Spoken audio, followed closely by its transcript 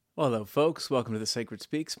Well, hello, folks. Welcome to The Sacred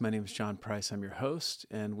Speaks. My name is John Price. I'm your host,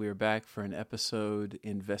 and we are back for an episode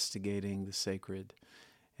investigating the sacred.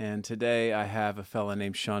 And today I have a fella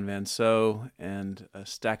named Sean Manseau and a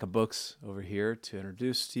stack of books over here to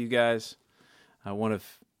introduce to you guys. One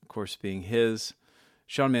of course, being his.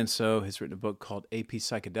 Sean Manseau has written a book called AP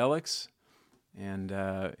Psychedelics, and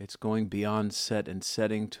it's going beyond set and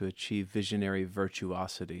setting to achieve visionary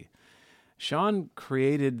virtuosity. Sean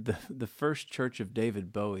created the first church of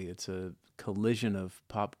David Bowie. It's a collision of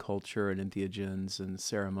pop culture and entheogens and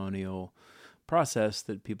ceremonial process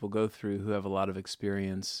that people go through who have a lot of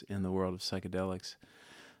experience in the world of psychedelics.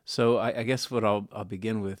 So I guess what I'll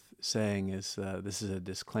begin with saying is this is a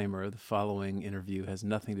disclaimer. The following interview has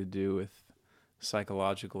nothing to do with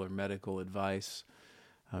psychological or medical advice.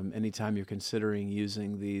 Anytime you're considering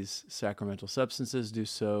using these sacramental substances, do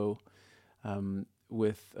so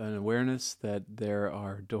with an awareness that there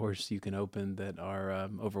are doors you can open that are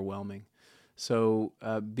overwhelming. So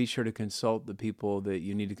be sure to consult the people that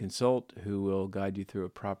you need to consult who will guide you through a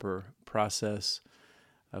proper process.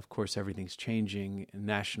 Of course, everything's changing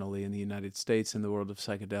nationally in the United States in the world of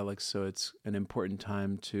psychedelics, so it's an important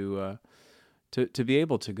time to be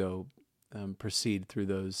able to go proceed through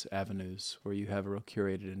those avenues where you have a real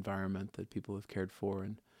curated environment that people have cared for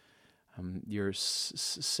and your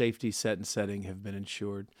safety set and setting have been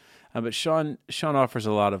ensured. But Sean offers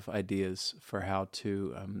a lot of ideas for how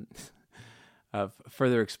to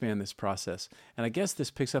further expand this process. And I guess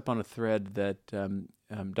this picks up on a thread that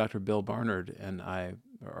Dr. Bill Barnard and I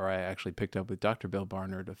actually picked up with Dr. Bill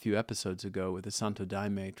Barnard a few episodes ago with the Santo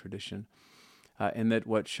Daime tradition, and that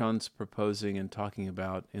what Sean's proposing and talking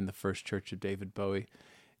about in the First Church of David Bowie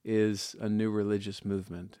is a new religious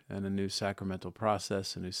movement and a new sacramental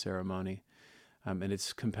process, a new ceremony. And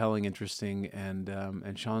it's compelling, interesting, and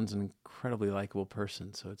Sean's an incredibly likable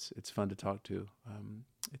person, so it's fun to talk to.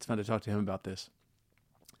 It's fun to talk to him about this.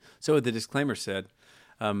 So with the disclaimer said,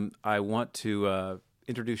 I want to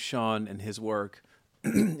introduce Sean and his work,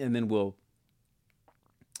 and then we'll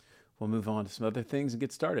move on to some other things and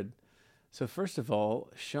get started. So first of all,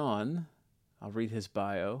 Sean, I'll read his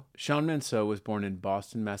bio. Sean Manseau was born in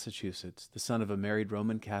Boston, Massachusetts, the son of a married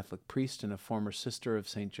Roman Catholic priest and a former sister of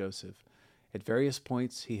St. Joseph. At various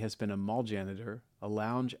points, he has been a mall janitor, a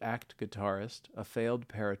lounge act guitarist, a failed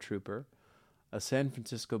paratrooper, a San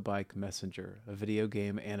Francisco bike messenger, a video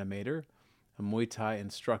game animator, a Muay Thai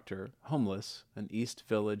instructor, homeless, an East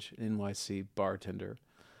Village NYC bartender,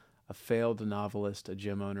 a failed novelist, a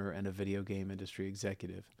gym owner, and a video game industry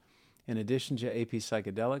executive. In addition to AP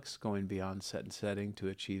Psychedelics, going beyond set and setting to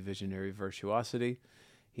achieve visionary virtuosity,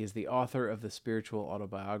 he is the author of the spiritual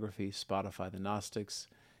autobiography, Spotify the Gnostics,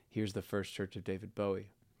 Here's the First Church of David Bowie.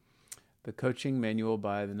 The coaching manual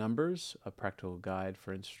by the numbers, a practical guide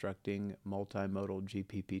for instructing multimodal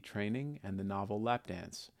GPP training, and the novel Lap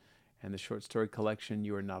Dance, and the short story collection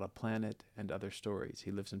You Are Not a Planet, and other stories.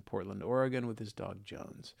 He lives in Portland, Oregon with his dog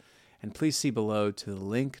Jones. And please see below to the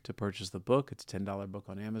link to purchase the book. It's a $10 book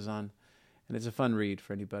on Amazon, and it's a fun read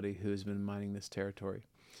for anybody who has been mining this territory.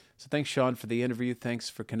 So thanks, Sean, for the interview. Thanks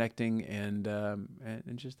for connecting, and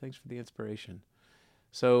just thanks for the inspiration.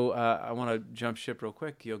 So I want to jump ship real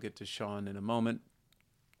quick. You'll get to Sean in a moment.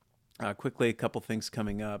 Quickly, a couple things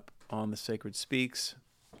coming up on The Sacred Speaks.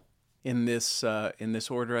 In this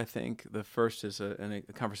order, I think. The first is a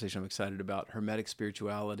conversation I'm excited about, Hermetic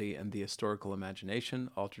Spirituality and the Historical Imagination,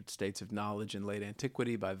 Altered States of Knowledge in Late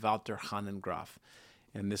Antiquity by Walter Hahnengraf.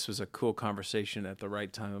 And this was a cool conversation at the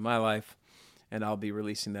right time of my life, and I'll be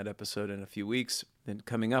releasing that episode in a few weeks. Then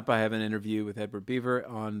coming up, I have an interview with Edward Beaver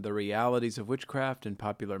on the realities of witchcraft and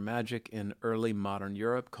popular magic in early modern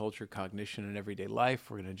Europe, culture, cognition, and everyday life.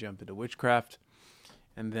 We're going to jump into witchcraft.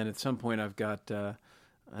 And then at some point, I've got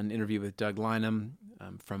an interview with Doug Lynham,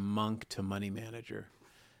 From Monk to Money Manager,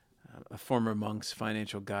 a former monk's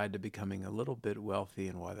financial guide to becoming a little bit wealthy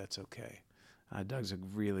and why that's okay. Doug's a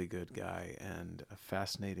really good guy and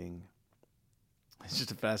he's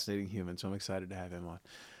just a fascinating human, so I'm excited to have him on.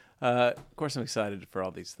 Of course, I'm excited for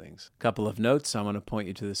all these things. A couple of notes. I want to point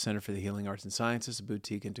you to the Center for the Healing Arts and Sciences, a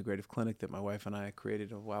boutique integrative clinic that my wife and I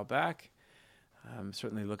created a while back.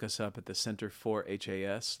 Certainly look us up at the Center for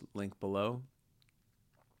HAS, link below.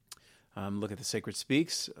 Look at The Sacred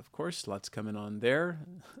Speaks, of course, lots coming on there.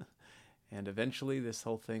 And eventually this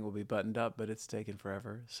whole thing will be buttoned up, but it's taken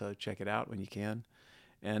forever, so check it out when you can.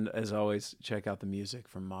 And as always, check out the music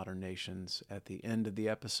from Modern Nations. At the end of the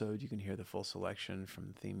episode, you can hear the full selection from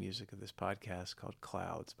the theme music of this podcast called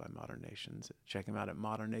Clouds by Modern Nations. Check them out at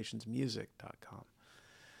modernnationsmusic.com.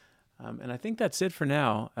 And I think that's it for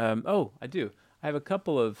now. I do. I have a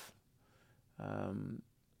couple of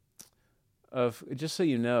of, just so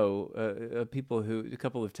you know, people who, a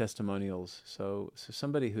couple of testimonials. So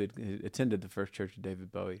somebody who had attended the First Church of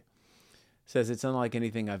David Bowie says, "It's unlike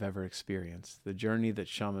anything I've ever experienced. The journey that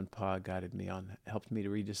Shaman Pa guided me on helped me to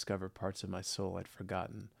rediscover parts of my soul I'd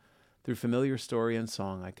forgotten. Through familiar story and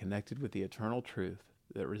song, I connected with the eternal truth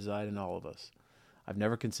that reside in all of us. I've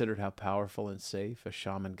never considered how powerful and safe a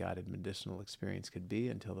shaman-guided medicinal experience could be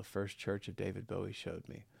until the First Church of David Bowie showed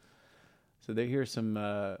me." So here's some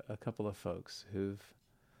a couple of folks who've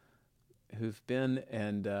been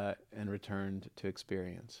and returned to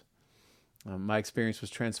experience. My experience was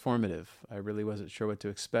transformative. I really wasn't sure what to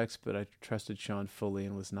expect, but I trusted Sean fully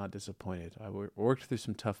and was not disappointed. I worked through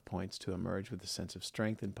some tough points to emerge with a sense of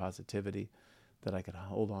strength and positivity that I could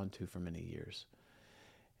hold on to for many years.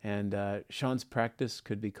 And Sean's practice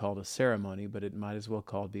could be called a ceremony, but it might as well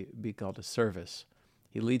be called a service.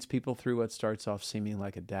 He leads people through what starts off seeming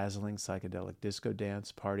like a dazzling psychedelic disco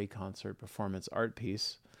dance, party, concert, performance, art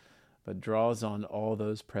piece, but draws on all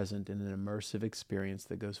those present in an immersive experience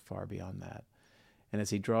that goes far beyond that. And as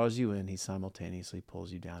he draws you in, he simultaneously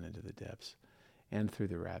pulls you down into the depths and through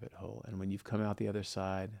the rabbit hole. And when you've come out the other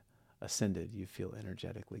side, ascended, you feel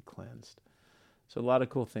energetically cleansed. So a lot of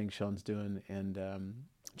cool things Sean's doing, and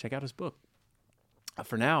check out his book.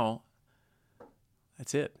 For now,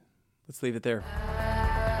 that's it. Let's leave it there.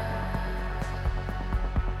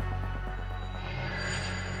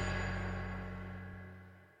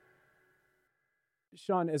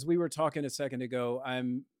 Sean, as we were talking a second ago,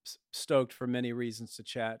 I'm stoked for many reasons to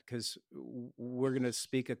chat, because we're going to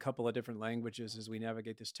speak a couple of different languages as we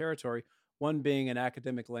navigate this territory. One being an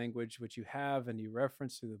academic language, which you have and you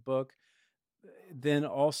reference through the book. Then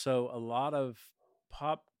also a lot of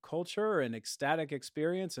pop culture and ecstatic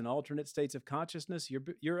experience and alternate states of consciousness.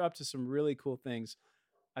 You're up to some really cool things.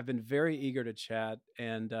 I've been very eager to chat,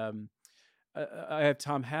 and I have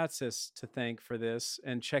Tom Hatsis to thank for this,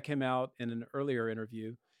 and check him out in an earlier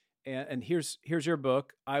interview. And here's your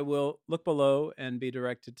book. I will look below and be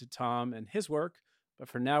directed to Tom and his work. But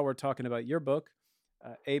for now, we're talking about your book,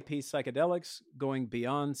 AP Psychedelics, Going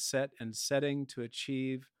Beyond Set and Setting to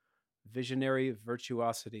Achieve Visionary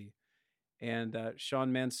Virtuosity. And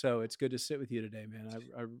Sean Manseau, it's good to sit with you today, man.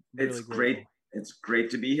 I'm really It's grateful. great. It's great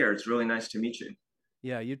to be here. It's really nice to meet you.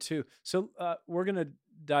 Yeah, you too. So we're gonna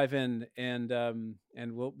dive in, and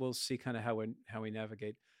we'll see kind of how we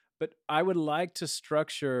navigate. But I would like to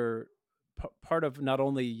structure part of not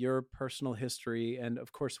only your personal history and,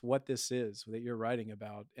 of course, what this is that you're writing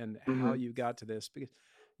about and how you got to this, because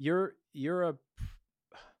you're a,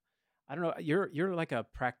 I don't know, you're like a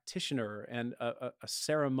practitioner and a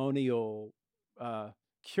ceremonial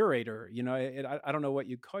curator. You know, I don't know what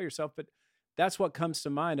you call yourself, but that's what comes to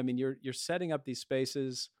mind. I mean, you're setting up these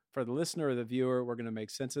spaces for the listener or the viewer. We're going to make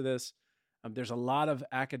sense of this. There's a lot of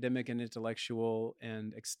academic and intellectual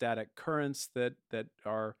and ecstatic currents that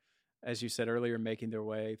are, as you said earlier, making their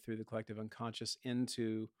way through the collective unconscious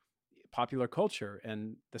into popular culture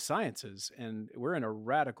and the sciences. And we're in a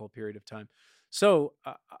radical period of time. So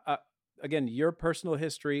again, your personal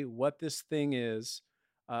history, what this thing is,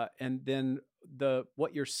 and then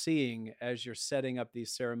what you're seeing as you're setting up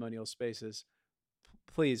these ceremonial spaces.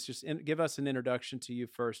 Please just give us an introduction to you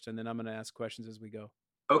first, and then I'm going to ask questions as we go.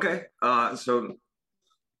 Okay. So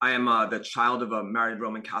I am the child of a married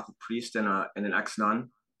Roman Catholic priest and an ex-nun.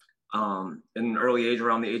 In an early age,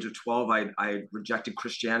 around the age of 12, I rejected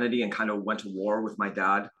Christianity and kind of went to war with my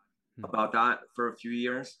dad about that for a few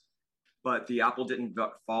years. But the apple didn't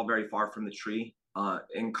fall very far from the tree.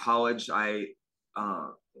 In college, I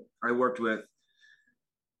worked with,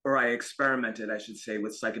 or I experimented, I should say,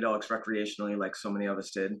 with psychedelics recreationally, like so many of us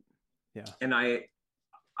did. Yeah. And I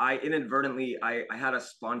inadvertently, I had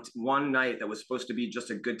one night that was supposed to be just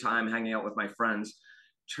a good time hanging out with my friends,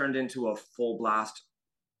 turned into a full blast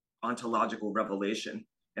ontological revelation.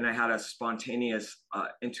 And I had a spontaneous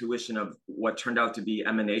intuition of what turned out to be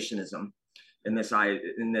emanationism, in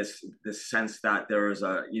this sense that there is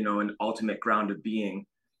an ultimate ground of being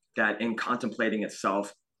that, in contemplating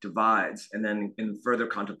itself, divides, and then in further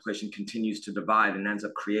contemplation continues to divide and ends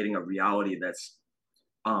up creating a reality that's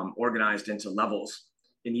organized into levels,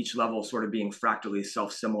 in each level sort of being fractally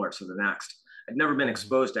self-similar to the next. I'd never been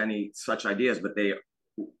exposed to any such ideas, but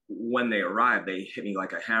when they arrived, they hit me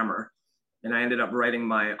like a hammer. And I ended up writing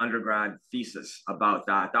my undergrad thesis about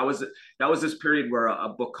that. That was this period where a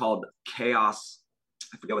book called Chaos,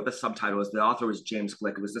 I forget what the subtitle was. The author was James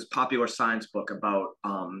Glick. It was this popular science book about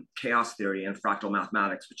chaos theory and fractal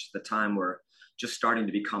mathematics, which at the time were just starting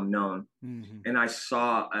to become known. And I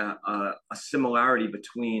saw a similarity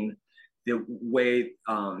between the way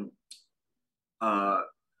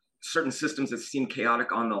certain systems that seem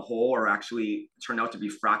chaotic on the whole are actually turn out to be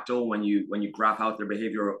fractal when you graph out their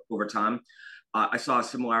behavior over time. I saw a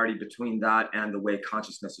similarity between that and the way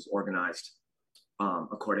consciousness is organized,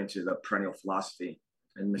 according to the perennial philosophy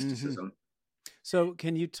and mysticism. Mm-hmm. So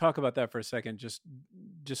can you talk about that for a second, just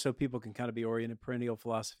so people can kind of be oriented? Perennial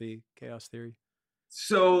philosophy, chaos theory.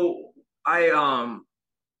 So I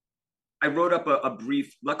wrote up a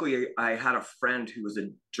brief. Luckily, I had a friend who was a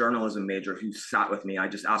journalism major who sat with me. I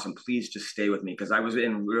just asked him, please just stay with me because I was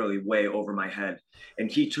in really way over my head. And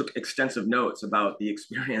he took extensive notes about the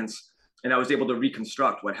experience, and I was able to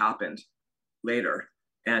reconstruct what happened later.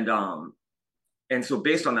 And so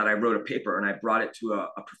based on that, I wrote a paper and I brought it to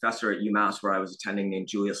a professor at UMass where I was attending named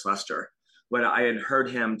Julius Lester. When I had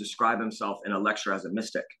heard him describe himself in a lecture as a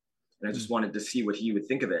mystic, and I just wanted to see what he would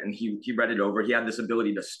think of it. And he read it over. He had this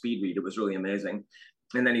ability to speed read. It was really amazing.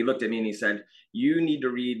 And then he looked at me and he said, you need to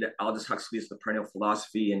read Aldous Huxley's The Perennial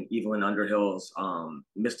Philosophy and Evelyn Underhill's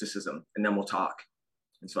Mysticism, and then we'll talk.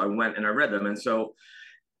 And so I went and I read them. And so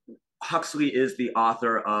Huxley is the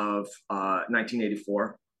author of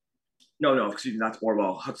 1984. No, excuse me, that's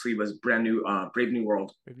Orwell. Huxley was Brave New World. Brave New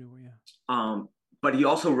World, yeah. But he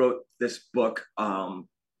also wrote this book,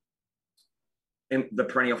 in The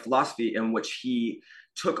Perennial Philosophy, in which he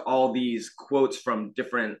took all these quotes from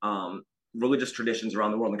different religious traditions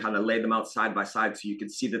around the world and kind of laid them out side by side so you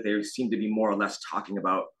could see that they seem to be more or less talking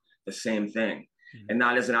about the same thing. Mm-hmm. And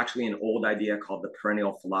that is actually an old idea called the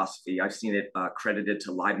perennial philosophy. I've seen it credited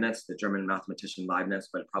to Leibniz, the German mathematician Leibniz,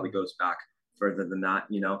 but it probably goes back further than that,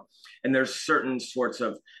 you know. And there's certain sorts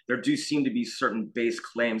of, there do seem to be certain base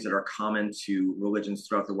claims that are common to religions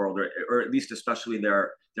throughout the world, or at least especially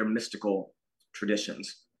their mystical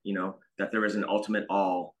traditions, you know, that there is an ultimate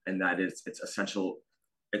all, and that its essential,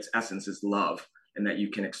 its essence is love, and that you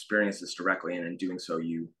can experience this directly, and in doing so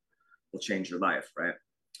you will change your life, right?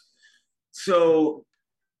 So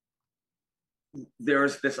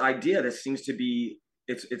there's this idea that seems to be,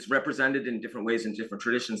 it's represented in different ways in different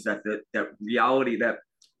traditions, that reality that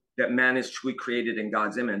man is truly created in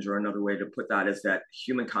God's image, or another way to put that is that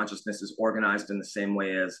human consciousness is organized in the same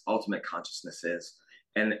way as ultimate consciousness is.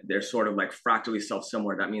 And they're sort of like fractally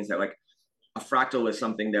self-similar. That means that like a fractal is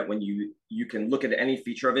something that when you can look at any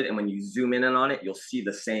feature of it, and when you zoom in on it, you'll see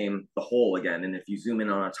the whole again. And if you zoom in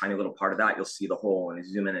on a tiny little part of that, you'll see the whole. And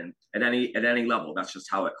you zoom in at any level, that's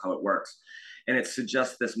just how it works. And it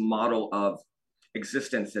suggests this model of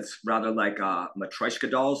existence that's rather like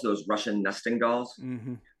matryoshka dolls, those Russian nesting dolls,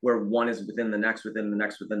 mm-hmm. where one is within the next, within the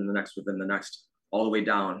next, within the next, within the next, all the way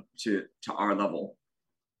down to our level.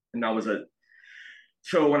 And that was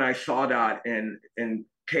so when I saw that in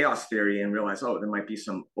chaos theory and realized, oh, there might be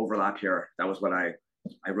some overlap here, that was what I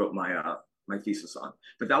wrote my thesis on.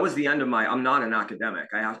 But that was the end of I'm not an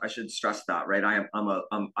academic. I should stress that, right? I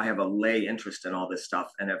have a lay interest in all this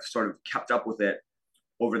stuff, and have sort of kept up with it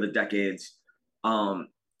over the decades. And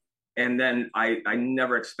then I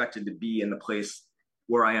never expected to be in the place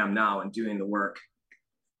where I am now and doing the work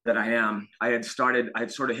that I am. I had sort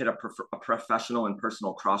of hit a professional and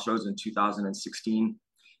personal crossroads in 2016.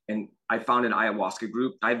 And I found an ayahuasca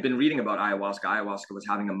group. I've been reading about ayahuasca. Ayahuasca was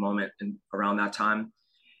having a moment around that time.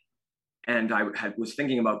 And I was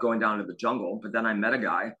thinking about going down to the jungle, but then I met a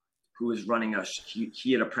guy who was running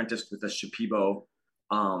he had apprenticed with a Shipibo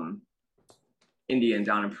Indian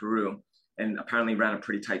down in Peru, and apparently ran a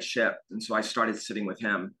pretty tight ship. And so I started sitting with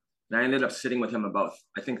him. And I ended up sitting with him about,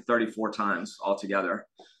 I think, 34 times altogether.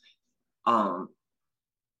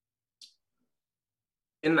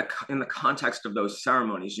 In the context of those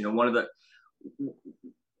ceremonies, you know, one of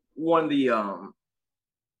the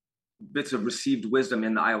bits of received wisdom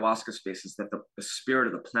in the ayahuasca space is that the spirit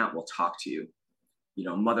of the plant will talk to you. You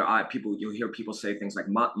know, Mother Aya, you'll hear people say things like,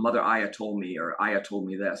 Mother Aya told me, or Aya told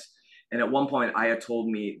me this. And at one point, Aya told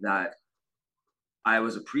me that I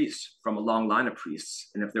was a priest from a long line of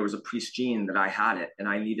priests. And if there was a priest gene, that I had it, and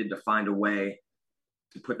I needed to find a way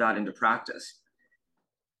to put that into practice.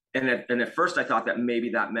 And at first I thought that maybe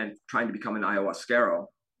that meant trying to become an ayahuasquero,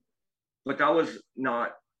 but that was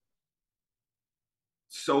not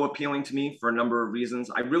so appealing to me for a number of reasons.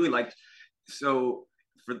 I really liked, so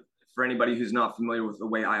for anybody who's not familiar with the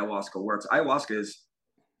way ayahuasca works, ayahuasca is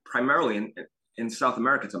primarily in South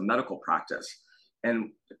America, it's a medical practice.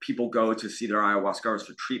 And people go to see their ayahuasqueros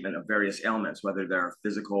for treatment of various ailments, whether they're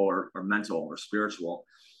physical or mental or spiritual.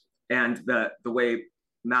 And the way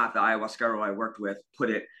Matt, the ayahuasquero I worked with,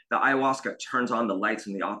 put it, the ayahuasca turns on the lights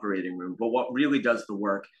in the operating room. But what really does the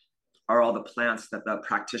work are all the plants that the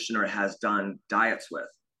practitioner has done diets with.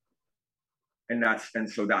 And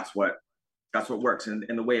so that's what That's what works. And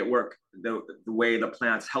the way it works, the way the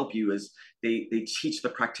plants help you is they teach the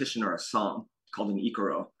practitioner a song called an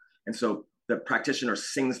ikaro. And so the practitioner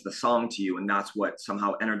sings the song to you, and that's what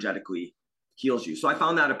somehow energetically heals you. So I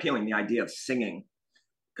found that appealing, the idea of singing,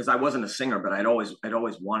 because I wasn't a singer, but I'd always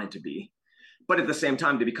wanted to be. But at the same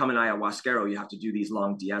time, to become an ayahuasquero, you have to do these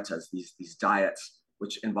long dietas, these diets,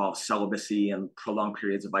 which involve celibacy and prolonged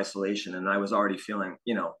periods of isolation. And I was already feeling,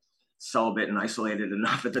 celibate and isolated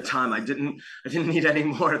enough at the time. I didn't need any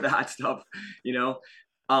more of that stuff,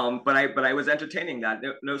 But I was entertaining that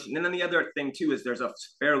notion. And then the other thing too is there's a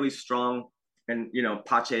fairly strong, and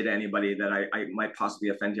pache to anybody that I might possibly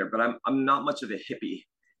offend here, but I'm not much of a hippie,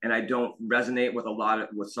 and I don't resonate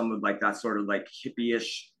with some of like that sort of like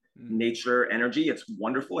hippie-ish nature energy. It's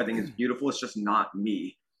wonderful. I think it's beautiful. It's just not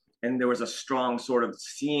me. And there was a strong sort of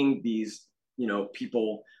seeing these,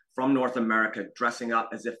 people from North America dressing up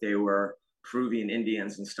as if they were Peruvian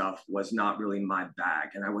Indians and stuff was not really my bag.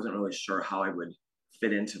 And I wasn't really sure how I would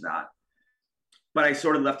fit into that. But I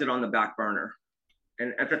sort of left it on the back burner.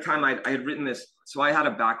 And at the time I had written this, so I had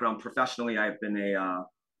a background professionally. I've been a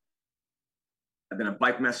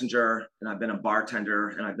bike messenger, and I've been a bartender,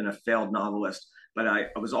 and I've been a failed novelist. But I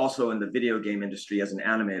was also in the video game industry as an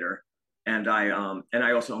animator, and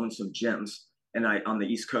I also owned some gyms, and on the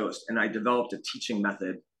East Coast, and I developed a teaching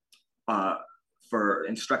method for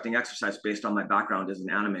instructing exercise based on my background as an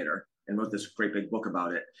animator, and wrote this great big book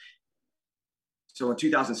about it. So in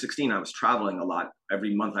 2016, I was traveling a lot.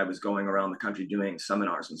 Every month I was going around the country doing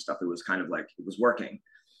seminars and stuff. It was kind of like, it was working.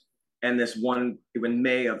 And this one, in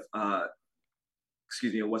May of,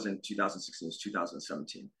 it wasn't 2016, it was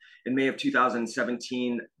 2017. In May of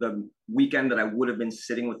 2017, the weekend that I would have been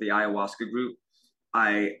sitting with the ayahuasca group,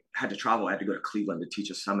 I had to travel. I had to go to Cleveland to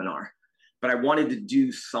teach a seminar. But I wanted to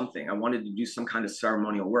do something. I wanted to do some kind of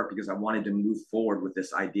ceremonial work because I wanted to move forward with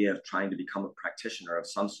this idea of trying to become a practitioner of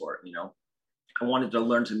some sort, I wanted to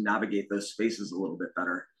learn to navigate those spaces a little bit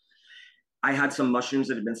better. I had some mushrooms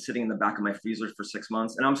that had been sitting in the back of my freezer for 6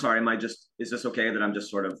 months. And I'm sorry, is this okay that I'm just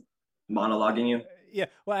sort of monologuing you? Yeah.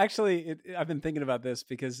 Well, actually, I've been thinking about this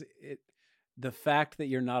because the fact that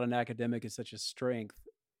you're not an academic is such a strength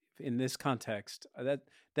in this context.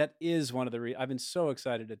 That is one of the I've been so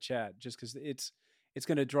excited to chat just because it's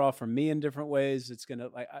going to draw from me in different ways. It's going to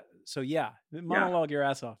monologue your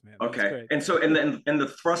ass off, man. Okay. And so, and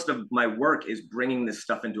the thrust of my work is bringing this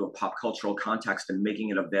stuff into a pop cultural context and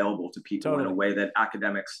making it available to people in a way that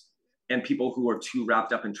academics and people who are too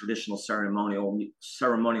wrapped up in traditional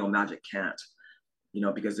ceremonial magic can't,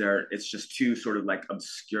 because it's just too sort of like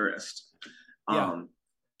obscurist. Yeah.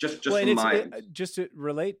 Just to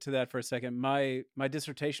relate to that for a second, my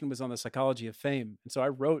dissertation was on the psychology of fame, and so I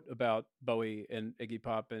wrote about Bowie and Iggy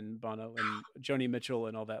Pop and Bono and Joni Mitchell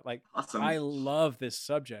and all that. Like, awesome. I love this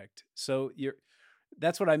subject. So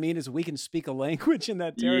that's what I mean is we can speak a language in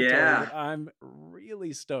that territory. Yeah. I'm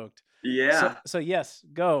really stoked. Yeah. So yes,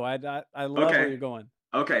 go. I love where you're going.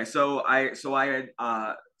 Okay. So I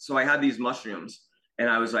had these mushrooms, and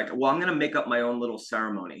I was like, well, I'm gonna make up my own little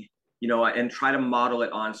ceremony. And try to model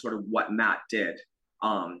it on sort of what Matt did.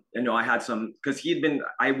 I had some, because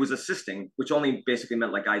I was assisting, which only basically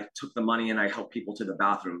meant like I took the money and I helped people to the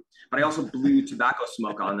bathroom, but I also blew tobacco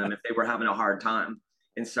smoke on them if they were having a hard time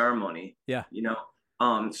in ceremony. Yeah.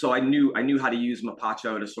 So I knew how to use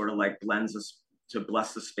mapacho to sort of like to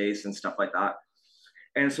bless the space and stuff like that.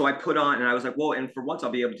 And so I put on, and I was like, well, and for once I'll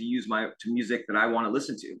be able to use to music that I want to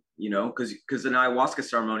listen to, because an ayahuasca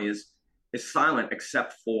ceremony is silent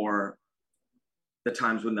except for the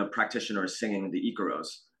times when the practitioner is singing the icaros.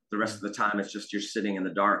 The rest of the time, it's just you're sitting in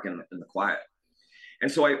the dark and in the quiet. And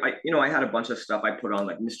so I had a bunch of stuff. I put on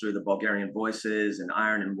like Mystery of the Bulgarian Voices and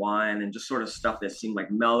Iron and Wine and just sort of stuff that seemed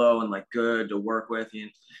like mellow and like good to work with, and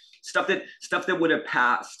stuff that would have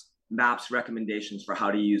passed MAPS recommendations for how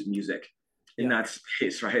to use music in that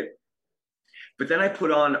space, right? But then I put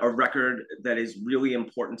on a record that is really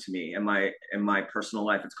important to me in my personal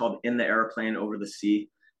life. It's called In the Airplane Over the Sea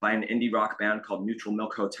by an indie rock band called Neutral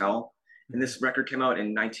Milk Hotel. And this record came out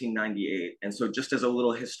in 1998. And so just as a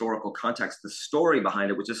little historical context, the story behind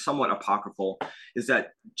it, which is somewhat apocryphal, is that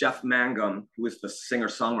Jeff Mangum, who is the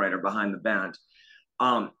singer-songwriter behind the band,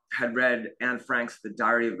 had read Anne Frank's The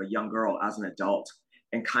Diary of a Young Girl as an adult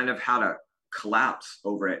and kind of had a collapse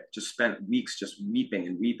over it, just spent weeks just weeping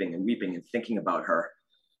and weeping and weeping and thinking about her.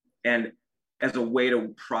 And as a way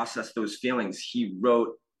to process those feelings, he wrote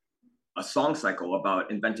a song cycle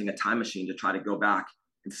about inventing a time machine to try to go back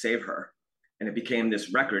and save her. And it became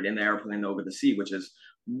this record, In the Airplane Over the Sea, which is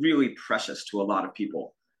really precious to a lot of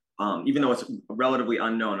people. Even though it's relatively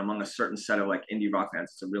unknown among a certain set of like indie rock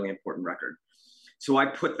fans, it's a really important record. So I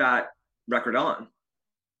put that record on,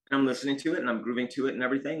 and I'm listening to it and I'm grooving to it and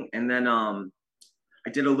everything. And then I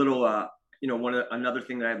did a little, another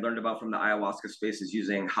thing that I learned about from the ayahuasca space is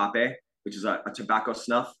using hape, which is a tobacco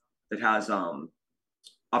snuff that has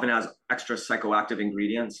often has extra psychoactive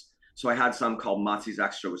ingredients. So I had some called Mozzie's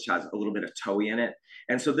Extra, which has a little bit of toei in it.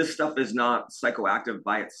 And so this stuff is not psychoactive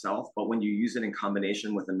by itself, but when you use it in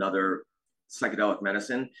combination with another psychedelic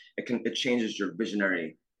medicine, it changes your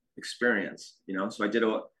visionary experience. So I did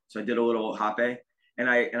a little hape, and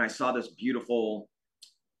I saw this beautiful,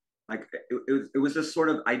 like it was this sort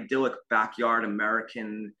of idyllic backyard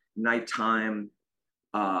American nighttime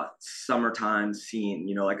summertime scene,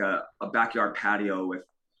 like a backyard patio with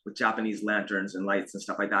Japanese lanterns and lights and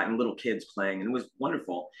stuff like that, and little kids playing, and it was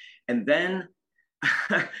wonderful. And then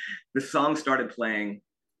the song started playing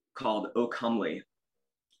called "O Comely"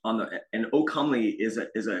 and "O Comely"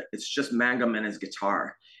 it's just Mangum and his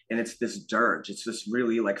guitar, and it's this dirge. It's this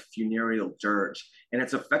really like funereal dirge, and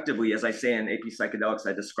it's effectively, as I say in AP Psychedelics,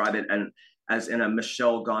 I describe it as in a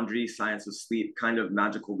Michel Gondry Science of Sleep kind of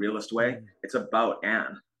magical realist way. It's about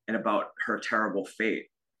Anne and about her terrible fate.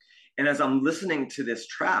 And as I'm listening to this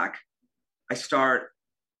track, I'm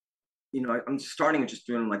starting just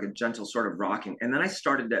doing like a gentle sort of rocking. And then I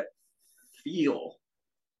started to feel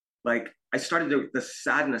like the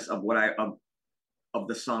sadness of of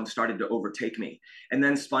the song started to overtake me. And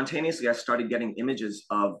then spontaneously, I started getting images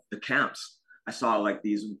of the camps. I saw like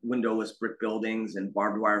these windowless brick buildings and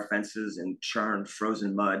barbed wire fences and churned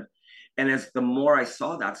frozen mud. And as the more I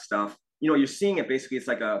saw that stuff, you're seeing it basically, it's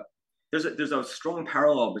like there's a strong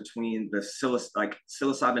parallel between the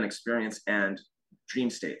psilocybin experience and dream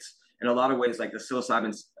states. In a lot of ways, like the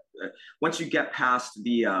psilocybin, once you get past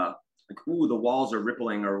the the walls are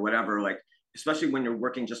rippling or whatever, like especially when you're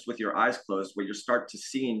working just with your eyes closed, what you start to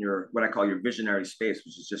see in your what I call your visionary space,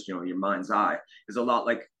 which is just your mind's eye, is a lot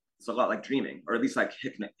like dreaming, or at least like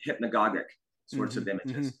hypnagogic sorts of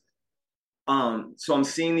images. So I'm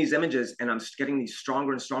seeing these images and I'm getting these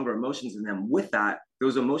stronger and stronger emotions in them. With that,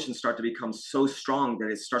 those emotions start to become so strong that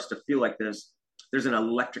it starts to feel like there's an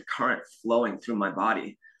electric current flowing through my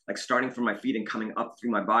body, like starting from my feet and coming up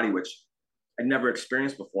through my body, which I'd never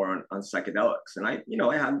experienced before on psychedelics. And I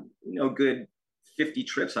had good 50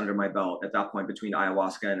 trips under my belt at that point between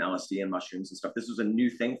ayahuasca and LSD and mushrooms and stuff. This was a new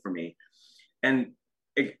thing for me. And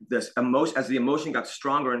as the emotion got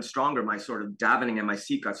stronger and stronger, my sort of davening in my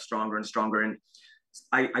seat got stronger and stronger. And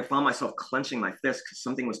I found myself clenching my fist because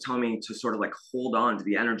something was telling me to sort of like hold on to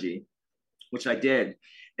the energy, which I did.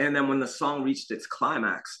 And then when the song reached its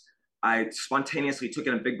climax, I spontaneously took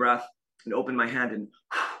in a big breath and opened my hand and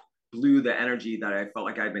blew the energy that I felt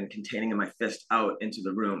like I'd been containing in my fist out into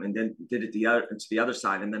the room, and then did it to the other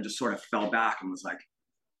side, and then just sort of fell back and was like,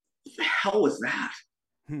 what the hell was that?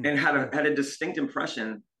 And had a distinct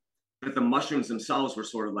impression that the mushrooms themselves were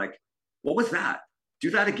sort of like, what was that? Do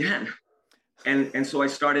that again. And so I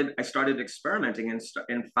started experimenting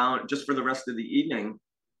and found, just for the rest of the evening,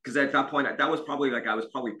 because at that point, that was probably like, I was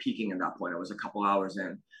probably peaking at that point. I was a couple hours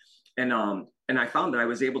in. And I found that I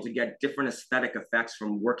was able to get different aesthetic effects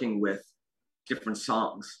from working with different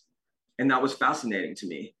songs. And that was fascinating to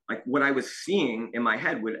me. Like what I was seeing in my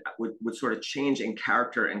head would sort of change in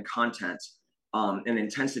character and content and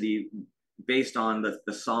intensity based on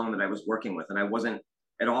the song that I was working with. And I wasn't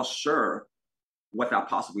at all sure what that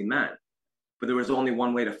possibly meant. But there was only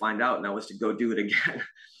one way to find out, and that was to go do it again.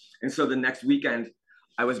 And so the next weekend,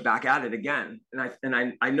 I was back at it again.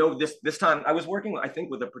 And I know this time I was working, I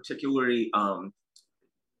think, with a particularly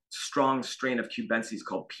strong strain of cubensis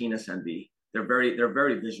called Penis Envy. They're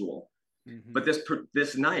very visual. Mm-hmm. But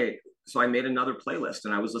this night, so I made another playlist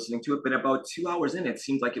and I was listening to it, but about 2 hours in, it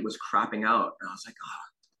seemed like it was crapping out. And I was like,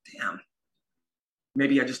 oh, damn.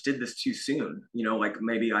 Maybe I just did this too soon. Like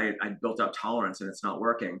maybe I built up tolerance and it's not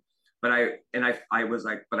working. But I was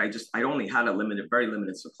like, but I only had a very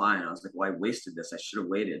limited supply. And I was like, well, I wasted this. I should have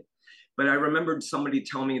waited. But I remembered somebody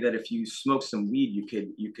tell me that if you smoke some weed,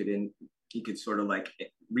 you could sort of like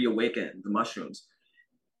reawaken the mushrooms.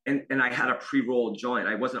 And I had a pre-rolled joint.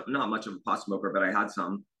 I wasn't not much of a pot smoker, but I had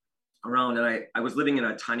some around. And I was living in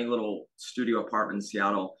a tiny little studio apartment in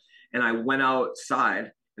Seattle. And I went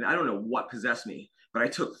outside, and I don't know what possessed me, but I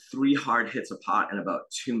took 3 hard hits of pot in about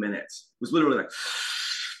 2 minutes. It was literally like,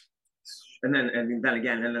 and then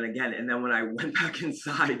again, and then again. And then when I went back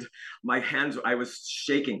inside, my hands, I was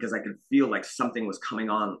shaking because I could feel like something was coming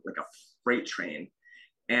on like a freight train.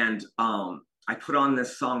 And I put on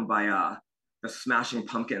this song by the Smashing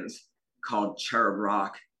Pumpkins called Cherub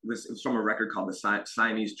Rock. It was from a record called The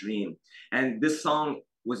Siamese Dream. And this song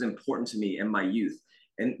was important to me in my youth.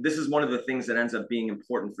 And this is one of the things that ends up being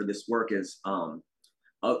important for this work is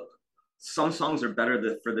some songs are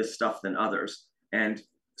better for this stuff than others. And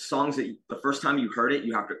songs that the first time you heard it,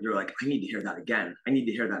 you're like, I need to hear that again. I need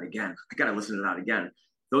to hear that again. I got to listen to that again.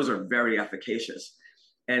 Those are very efficacious.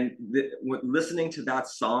 And listening to that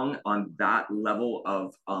song on that level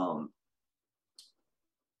of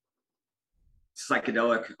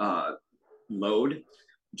psychedelic load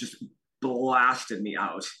just blasted me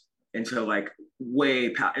out into like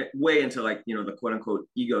way into like, you know, the quote unquote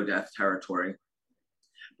ego death territory.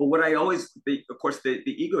 But what I always, of course, the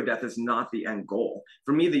ego death is not the end goal.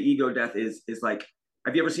 For me, the ego death is like,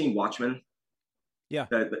 have you ever seen Watchmen? Yeah.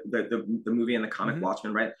 The movie and the comic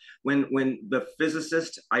Watchmen, right? When the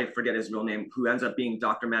physicist, I forget his real name, who ends up being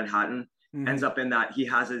Dr. Manhattan, ends up in that, he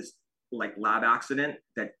has his like lab accident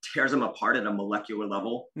that tears him apart at a molecular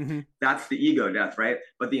level. That's the ego death, right?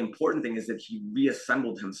 But the important thing is that he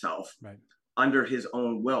reassembled himself under his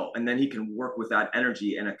own will, and then he can work with that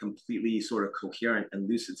energy in a completely sort of coherent and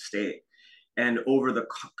lucid state. And over the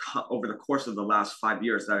course of the last 5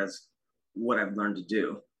 years, that is what I've learned to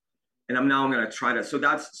do. And I'm going to try to, so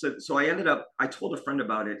I told a friend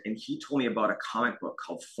about it, and he told me about a comic book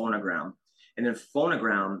called Phonogram. And in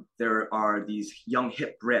Phonogram, there are these young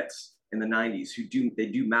hip Brits in the 90s who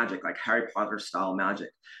do magic, like Harry Potter style magic.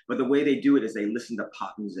 But the way they do it is they listen to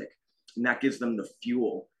pop music, and that gives them the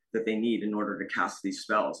fuel that they need in order to cast these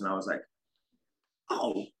spells. And I was like,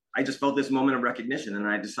 oh, I just felt this moment of recognition. And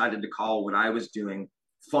I decided to call what I was doing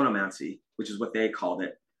phonomancy, which is what they called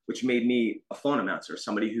it, which made me a phonomancer,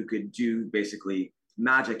 somebody who could do basically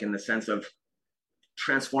magic in the sense of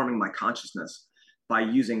transforming my consciousness by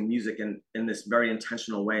using music in this very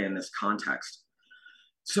intentional way in this context.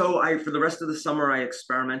 So for the rest of the summer, I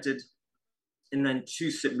experimented, and then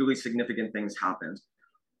two really significant things happened.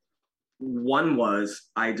 One was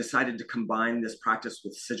I decided to combine this practice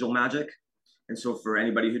with sigil magic. And so for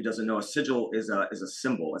anybody who doesn't know, a sigil is a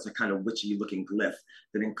symbol. It's a kind of witchy looking glyph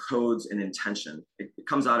that encodes an intention. It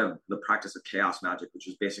comes out of the practice of chaos magic, which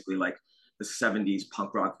is basically like the 70s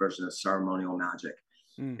punk rock version of ceremonial magic.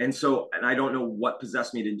 And so, and I don't know what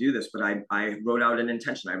possessed me to do this, but I wrote out an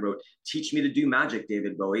intention. I wrote, teach me to do magic,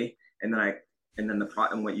 David Bowie. And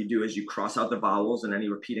then what you do is you cross out the vowels and any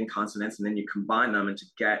repeating consonants, and then you combine them and to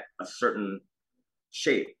get a certain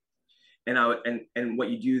shape. And what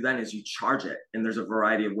you do then is you charge it. And there's a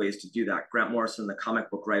variety of ways to do that. Grant Morrison, the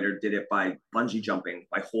comic book writer, did it by bungee jumping,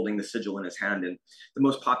 by holding the sigil in his hand. And the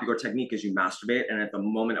most popular technique is you masturbate, and at the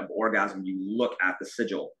moment of orgasm, you look at the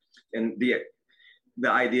sigil. And the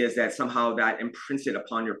idea is that somehow that imprints it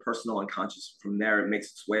upon your personal unconscious. From there, it makes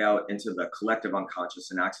its way out into the collective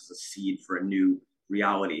unconscious and acts as a seed for a new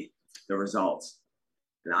reality, the results.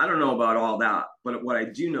 And I don't know about all that, but what I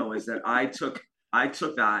do know is that I took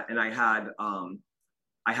that, and I had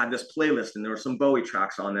this playlist, and there were some Bowie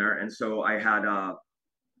tracks on there. And so I had, I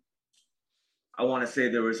want to say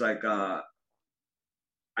there was like,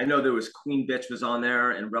 I know there was Queen Bitch was on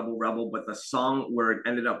there and Rebel Rebel, but the song where it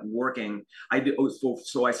ended up working,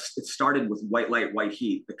 it started with White Light, White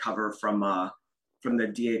Heat, the cover from the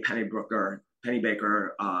D.A. Pennebaker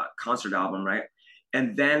concert album, right?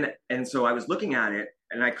 And so I was looking at it,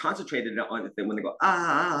 and I concentrated on it when they go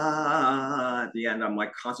at the end. I'm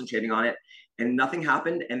like concentrating on it, and nothing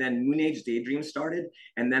happened. And then Moon Age Daydream started,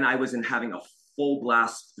 and then I was having a full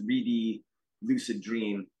blast 3D lucid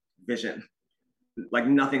dream vision, like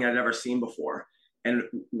nothing I'd ever seen before. And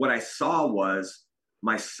what I saw was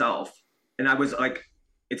myself, and I was like,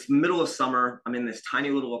 it's middle of summer. I'm in this tiny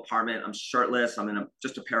little apartment. I'm shirtless. I'm in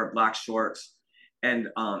just a pair of black shorts, and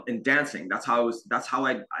dancing. That's how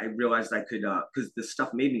I realized I could, because this stuff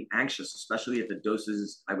made me anxious, especially at the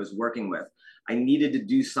doses I was working with. I needed to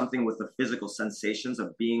do something with the physical sensations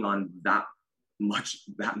of being on that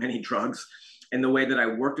many drugs. And the way that I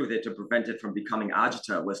worked with it to prevent it from becoming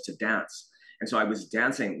agita was to dance. And so I was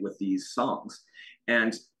dancing with these songs,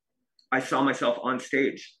 and I saw myself on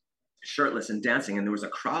stage shirtless and dancing, and there was a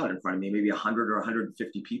crowd in front of me, maybe 100 or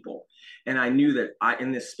 150 people. And I knew that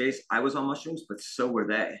in this space, I was on mushrooms, but so were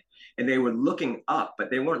they. And they were looking up, but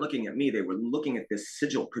they weren't looking at me. They were looking at this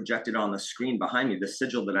sigil projected on the screen behind me, the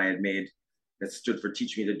sigil that I had made that stood for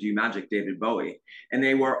Teach Me to Do Magic, David Bowie. And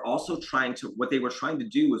they were also what they were trying to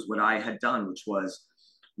do was what I had done, which was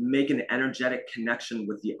make an energetic connection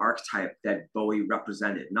with the archetype that Bowie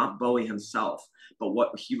represented, not Bowie himself, but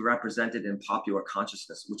what he represented in popular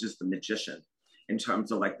consciousness, which is the magician, in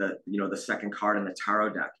terms of like the second card in the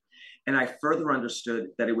tarot deck. And I further understood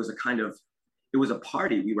that it was a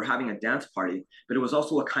party. We were having a dance party, but it was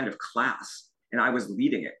also a kind of class, and I was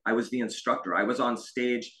leading it. I was the instructor. I was on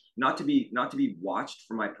stage, not to be watched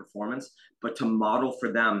for my performance, but to model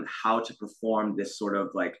for them how to perform this sort of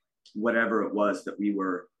like whatever it was that we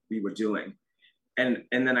were we were doing. And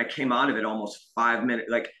then I came out of it almost 5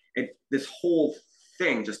 minutes, like this whole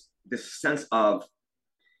thing, just this sense of,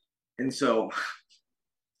 and so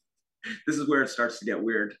this is where it starts to get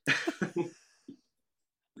weird.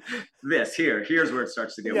 Here's where it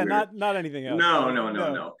starts to get weird. Not anything else.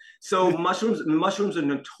 No. So mushrooms are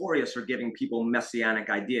notorious for giving people messianic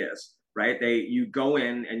ideas, right? You go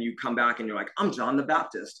in and you come back and you're like, I'm John the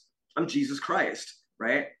Baptist, I'm Jesus Christ,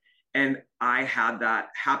 right? And I had that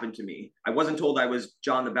happen to me. I wasn't told I was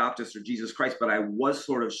John the Baptist or Jesus Christ, but I was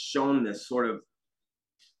sort of shown this sort of,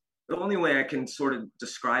 the only way I can sort of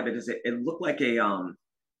describe it is it looked like a,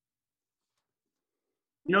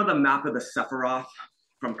 the map of the Sephiroth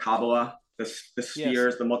from Kabbalah, the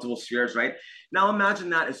spheres, yes, the multiple spheres, right? Now imagine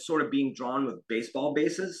that as sort of being drawn with baseball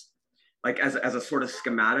bases, like as a sort of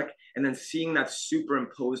schematic, and then seeing that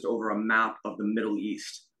superimposed over a map of the Middle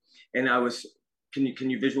East. And can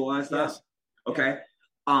you visualize that? Yes. Okay.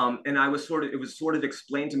 Yeah. And it was sort of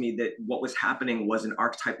explained to me that what was happening was an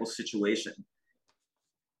archetypal situation.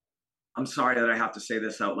 I'm sorry that I have to say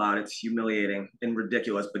this out loud. It's humiliating and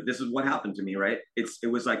ridiculous, but this is what happened to me, right?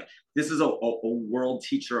 It was like, this is a world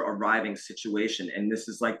teacher arriving situation. And this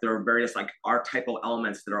is like, there are various like archetypal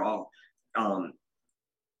elements that are all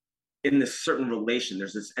in this certain relation.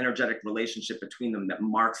 There's this energetic relationship between them that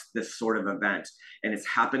marks this sort of event, and it's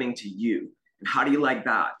happening to you. And how do you like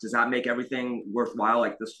that? Does that make everything worthwhile?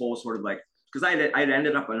 Like this whole sort of like, because I'd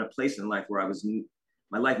ended up in a place in life where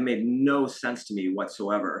my life made no sense to me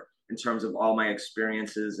whatsoever in terms of all my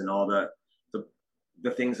experiences and all the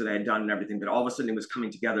things that I had done and everything. But all of a sudden it was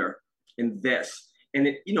coming together in this. And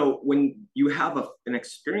it, when you have an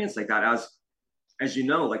experience like that, as you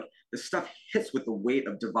know, like the stuff hits with the weight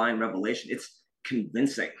of divine revelation. It's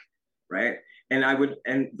convincing, right?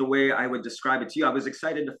 And the way I would describe it to you, I was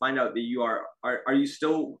excited to find out that you are you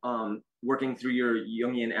still working through your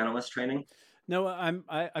Jungian analyst training? No,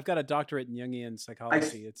 I've got a doctorate in Jungian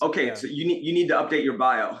psychology. Okay. So you need to update your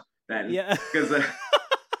bio then. Yeah. Because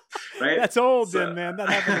right? That's old then, man. That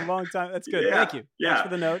happened a long time. That's good. Yeah, thank you. Yeah. Thanks for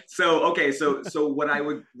the note. So, okay. So what I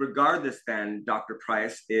would regard this then, Dr.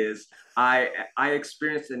 Price, is I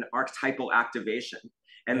experienced an archetypal activation.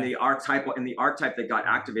 And the archetype that got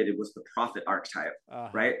activated was the prophet archetype,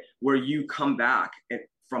 right? Where you come back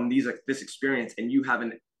from this experience and you have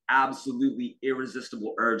an absolutely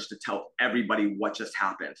irresistible urge to tell everybody what just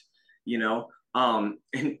happened, and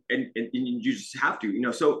you just have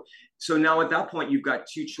to, so now at that point you've got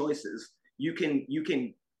two choices. You can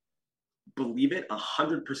believe it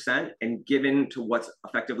 100% and give in to what's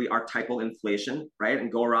effectively archetypal inflation, right?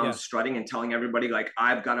 And go around strutting and telling everybody like,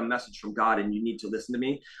 I've got a message from God and you need to listen to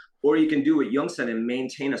me. Or you can do what Jung said and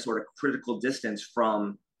maintain a sort of critical distance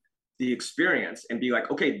from the experience and be like,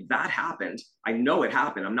 okay, that happened. I know it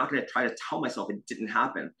happened. I'm not going to try to tell myself it didn't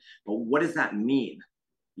happen, but what does that mean?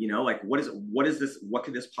 Like what is this? What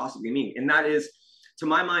could this possibly mean? And that is, to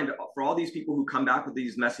my mind, for all these people who come back with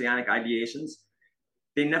these messianic ideations,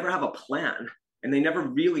 they never have a plan and they never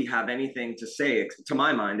really have anything to say, to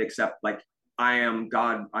my mind, except like, I am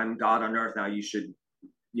God, I'm God on earth now, you should,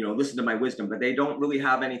 listen to my wisdom. But they don't really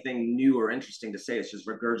have anything new or interesting to say. It's just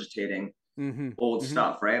regurgitating old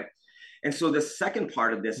stuff, right? And so the second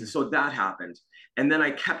part of this is, so that happened. And then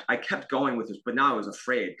I kept going with this, but now I was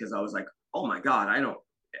afraid because I was like, oh my God, I don't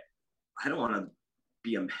want to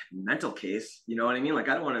be a mental case. You know what I mean? Like,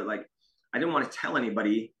 I didn't want to tell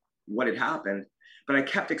anybody what had happened. But I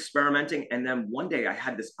kept experimenting. And then one day I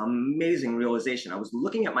had this amazing realization. I was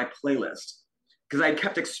looking at my playlist because I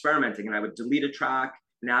kept experimenting and I would delete a track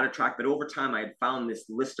and add a track. But over time, I had found this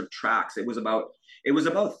list of tracks. It was about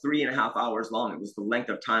 3.5 hours long. It was the length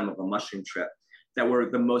of time of a mushroom trip that were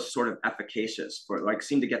the most sort of efficacious for, like,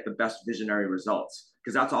 seemed to get the best visionary results.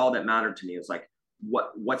 Because that's all that mattered to me. It was like,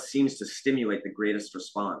 what seems to stimulate the greatest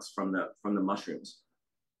response from the mushrooms.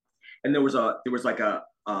 And there was like a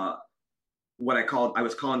what I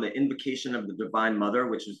was calling the invocation of the Divine Mother,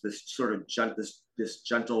 which is this sort of this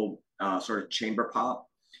gentle sort of chamber pop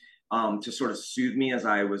to sort of soothe me as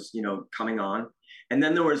I was, coming on. And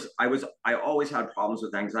then I always had problems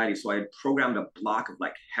with anxiety, so I had programmed a block of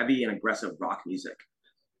like heavy and aggressive rock music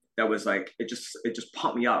that was like it just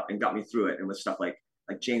pumped me up and got me through it, and with stuff like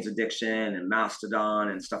Jane's Addiction and Mastodon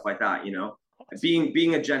and stuff like that,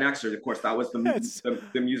 Being a Gen Xer, of course, that was the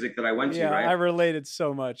music that I went to, right? I related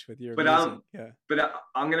so much with your music. But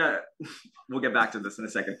we'll get back to this in a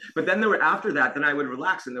second. But then after that, then I would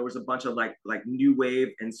relax, and there was a bunch of like new wave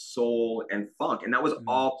and soul and funk, and that was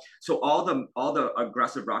all. So all the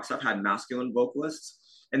aggressive rock stuff had masculine vocalists,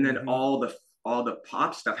 and then all the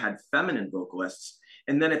pop stuff had feminine vocalists,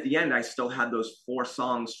 and then at the end, I still had those 4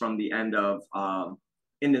 songs from the end of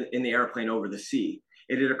in the airplane over the sea.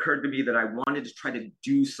 It had occurred to me that I wanted to try to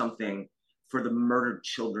do something for the murdered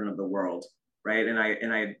children of the world, right? And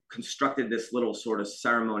I had constructed this little sort of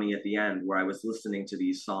ceremony at the end where I was listening to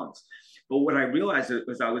these songs. But what I realized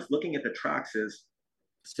was I was looking at the tracks is,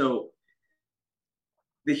 so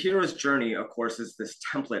the hero's journey, of course, is this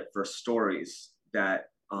template for stories that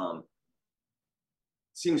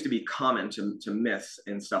seems to be common to myths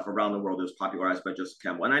and stuff around the world. It was popularized by Joseph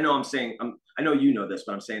Campbell. And I know I know you know this,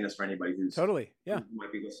 but I'm saying this for anybody who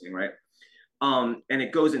might be listening, right? And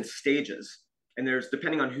it goes in stages. And there's,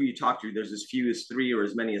 depending on who you talk to, there's as few as 3 or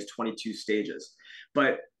as many as 22 stages.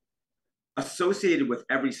 But associated with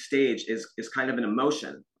every stage is kind of an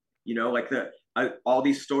emotion, like all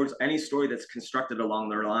these stories, any story that's constructed along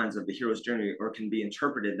their lines of the hero's journey or can be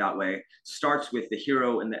interpreted that way starts with the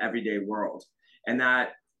hero in the everyday world. And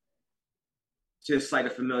that, to cite a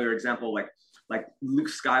familiar example, like Luke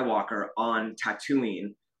Skywalker on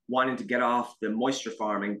Tatooine wanting to get off the moisture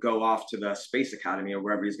farm and go off to the space academy or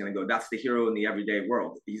wherever he's going to go. That's the hero in the everyday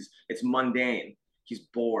world. It's mundane. He's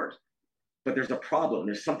bored. But there's a problem.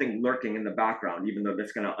 There's something lurking in the background, even though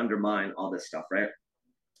that's going to undermine all this stuff, right?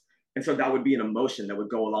 And so that would be an emotion that would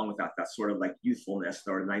go along with that sort of like youthfulness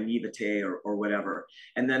or naivete or whatever.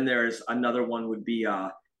 And then there's another one would be,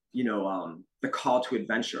 the call to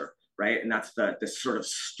adventure, right? And that's this sort of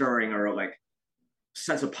stirring or like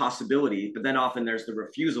sense of possibility. But then often there's the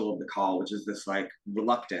refusal of the call, which is this like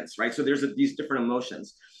reluctance, right? So there's these different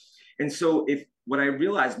emotions. And so what I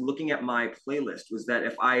realized looking at my playlist was that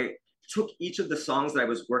if I took each of the songs that I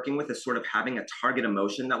was working with as sort of having a target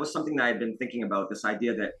emotion, that was something that I had been thinking about, this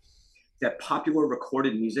idea that popular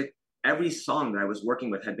recorded music, every song that I was working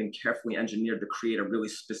with had been carefully engineered to create a really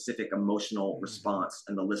specific emotional response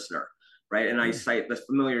in the listener, right? And I cite the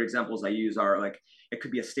familiar examples I use are like, it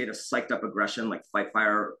could be a state of psyched up aggression, like Fight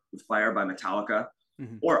Fire with Fire by Metallica,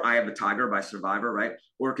 or Eye of the Tiger by Survivor, right?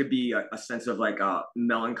 Or it could be a sense of like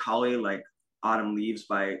melancholy, like Autumn Leaves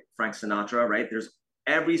by Frank Sinatra, right? There's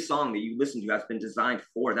every song that you listen to has been designed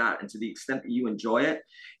for that. And to the extent that you enjoy it,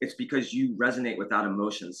 it's because you resonate with that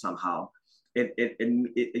emotion somehow.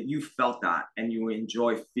 You felt that and you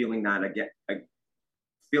enjoy feeling that again,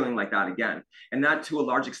 feeling like that again. And that to a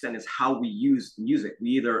large extent is how we use music. We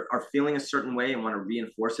either are feeling a certain way and want to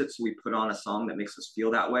reinforce it, so we put on a song that makes us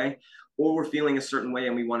feel that way, or we're feeling a certain way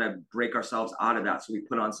and we want to break ourselves out of that, so we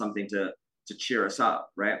put on something to cheer us up,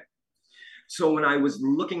 right? So when I was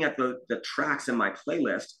looking at the tracks in my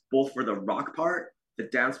playlist, both for the rock part, the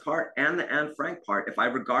dance part, and the Anne Frank part, if I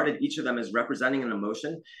regarded each of them as representing an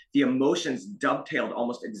emotion, the emotions dovetailed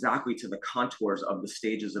almost exactly to the contours of the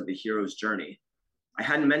stages of the hero's journey. I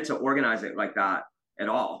hadn't meant to organize it like that at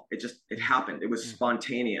all. It happened. It was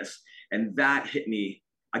spontaneous. And that hit me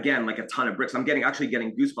again, like a ton of bricks. I'm actually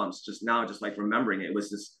getting goosebumps just now, just like remembering it. It was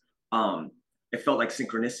this, it felt like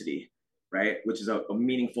synchronicity, right? Which is a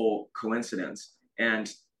meaningful coincidence.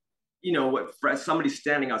 And, for somebody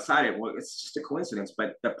standing outside it, well, it's just a coincidence.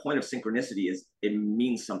 But the point of synchronicity is it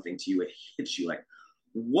means something to you. It hits you like,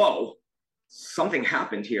 whoa, something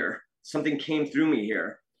happened here. Something came through me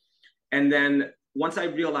here. And then once I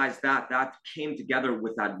realized that came together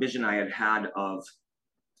with that vision I had of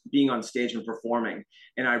being on stage and performing.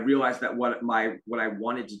 And I realized that what I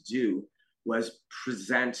wanted to do was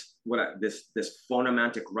present this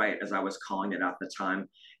phonomantic rite, as I was calling it at the time,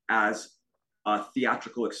 as a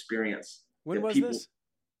theatrical experience. When was this?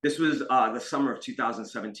 This was the summer of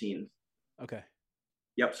 2017. Okay.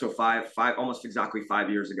 Yep. So almost exactly 5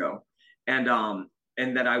 years ago. And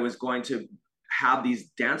that I was going to have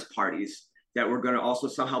these dance parties that were going to also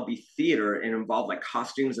somehow be theater and involve like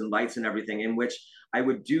costumes and lights and everything, in which I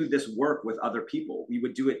would do this work with other people. We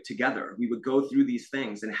would do it together. We would go through these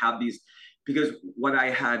things and have these, because what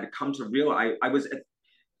I had come to realize,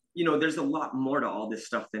 there's a lot more to all this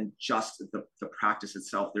stuff than just the practice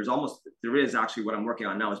itself. There is actually what I'm working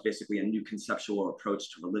on now is basically a new conceptual approach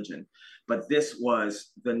to religion. But this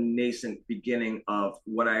was the nascent beginning of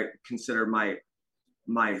what I consider my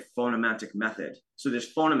phonomantic method. So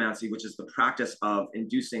there's phonomancy, which is the practice of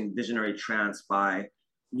inducing visionary trance by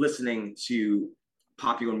listening to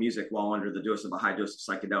popular music while under the dose of a high dose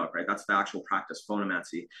of psychedelic, right? That's the actual practice,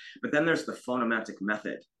 phonomancy. But then there's the phonomantic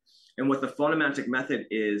method. And what the phonomantic method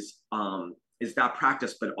is that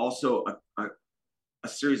practice, but also a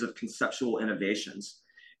series of conceptual innovations.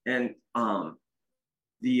 And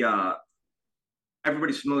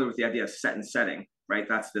everybody's familiar with the idea of set and setting, right?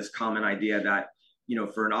 That's this common idea that,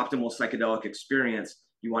 for an optimal psychedelic experience,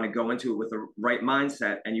 you want to go into it with the right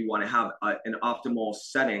mindset and you want to have an optimal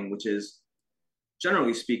setting, which is,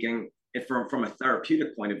 generally speaking, from a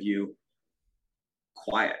therapeutic point of view,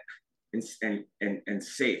 quiet, and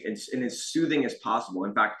safe and as soothing as possible.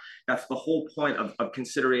 In fact, that's the whole point of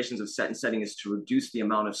considerations of set and setting, is to reduce the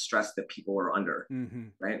amount of stress that people are under,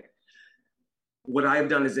 right? What I've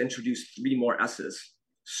done is introduce 3 more S's: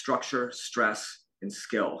 structure, stress, and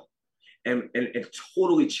skill. And it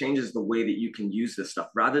totally changes the way that you can use this stuff.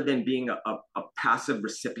 Rather than being a passive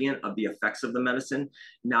recipient of the effects of the medicine,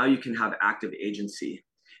 now you can have active agency.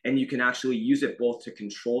 And you can actually use it both to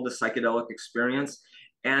control the psychedelic experience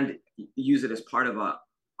and use it as part of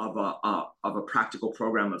a practical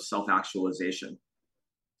program of self-actualization.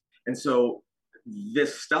 And so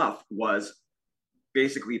this stuff was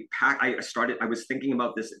basically I was thinking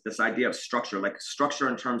about this idea of structure, like structure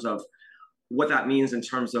in terms of what that means in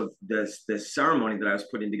terms of this ceremony that I was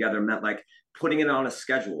putting together meant like putting it on a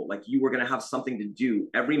schedule. Like you were going to have something to do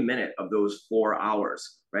every minute of those 4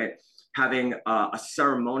 hours, right? Having a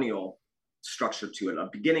ceremonial structure to it, a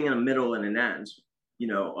beginning and a middle and an end,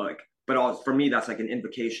 like, but for me, that's like an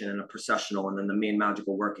invocation and a processional, and then the main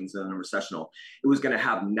magical workings and then a recessional. It was going to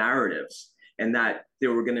have narratives, and that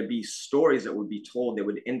there were going to be stories that would be told that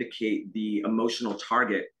would indicate the emotional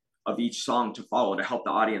target of each song to follow, to help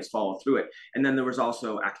the audience follow through it. And then there was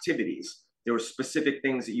also activities. There were specific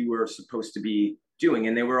things that you were supposed to be doing,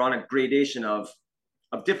 and they were on a gradation of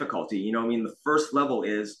difficulty. I mean, the first level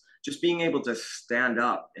is just being able to stand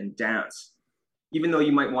up and dance. Even though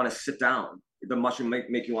you might want to sit down, the mushroom might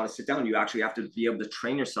make you want to sit down, you actually have to be able to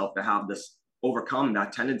train yourself to have this, overcome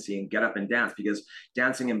that tendency and get up and dance, because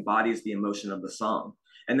dancing embodies the emotion of the song.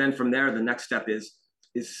 And then from there, the next step is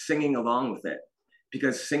singing along with it,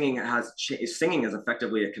 because singing is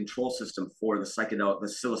effectively a control system for the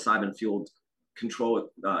psilocybin fueled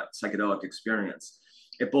control psychedelic experience.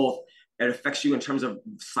 It affects you in terms of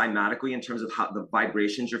cymatically, in terms of how the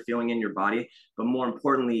vibrations you're feeling in your body, but more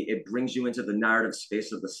importantly, it brings you into the narrative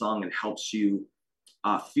space of the song and helps you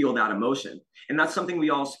feel that emotion. And that's something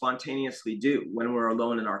we all spontaneously do when we're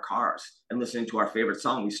alone in our cars and listening to our favorite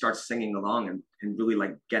song. We start singing along and really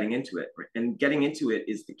like getting into it. And getting into it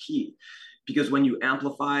is the key, because when you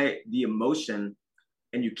amplify the emotion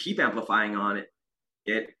and you keep amplifying on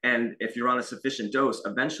it, and if you're on a sufficient dose,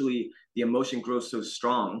 eventually the emotion grows so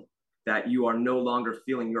strong that you are no longer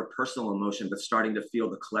feeling your personal emotion, but starting to feel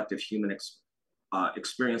the collective human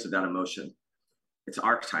experience of that emotion. It's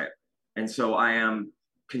archetype. And so I am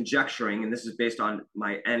conjecturing, and this is based on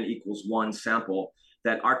my n=1 sample,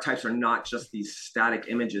 that archetypes are not just these static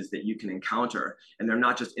images that you can encounter, and they're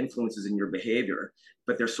not just influences in your behavior,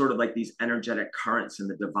 but they're sort of like these energetic currents in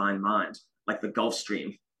the divine mind, like the Gulf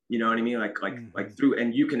Stream. You know what I mean? Like through,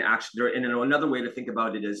 and you can actually, and another way to think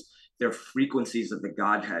about it is they're frequencies of the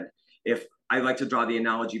Godhead. If I like to draw the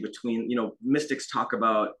analogy between, mystics talk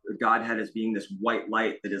about the Godhead as being this white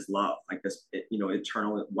light that is love, like this,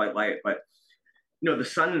 eternal white light. But, the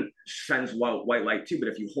sun sends white light too. But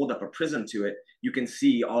if you hold up a prism to it, you can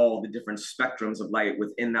see all the different spectrums of light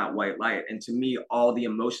within that white light. And to me, all the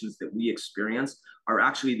emotions that we experience are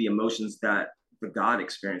actually the emotions that the God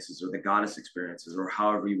experiences, or the goddess experiences, or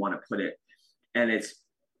however you want to put it. And it's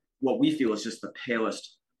what we feel is just the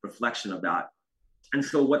palest reflection of that. And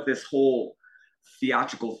so what this whole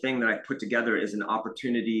theatrical thing that I put together is an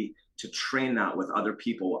opportunity to train that with other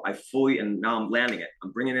people. And now I'm landing it,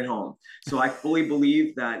 I'm bringing it home. So I fully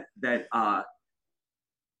believe that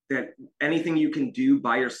anything you can do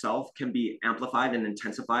by yourself can be amplified and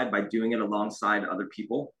intensified by doing it alongside other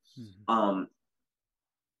people.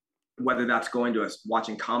 Whether that's going to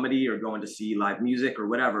watching comedy or going to see live music or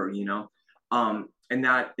whatever, and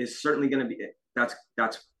that is certainly going to be,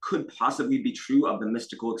 that's could possibly be true of the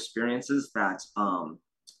mystical experiences that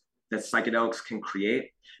psychedelics can create.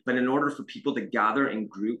 But in order for people to gather in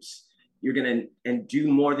groups, you're going to and do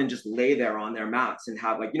more than just lay there on their mats and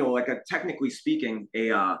have technically speaking,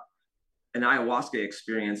 an ayahuasca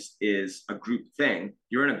experience is a group thing.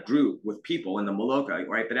 You're in a group with people in the Maloka,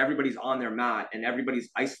 right? But everybody's on their mat and everybody's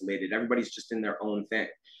isolated. Everybody's just in their own thing.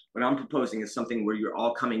 What I'm proposing is something where you're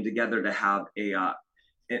all coming together to have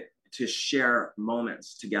to share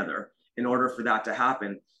moments together. In order for that to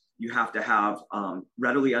happen, you have to have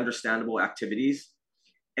readily understandable activities.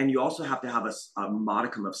 And you also have to have a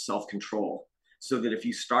modicum of self-control, so that if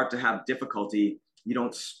you start to have difficulty, you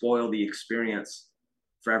don't spoil the experience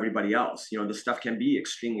for everybody else. The stuff can be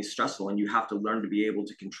extremely stressful, and you have to learn to be able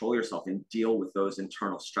to control yourself and deal with those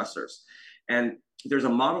internal stressors. And there's a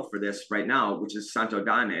model for this right now, which is Santo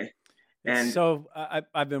Daime. And so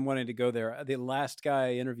I've been wanting to go there. The last guy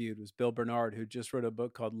I interviewed was Bill Bernard, who just wrote a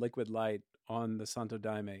book called Liquid Light on the Santo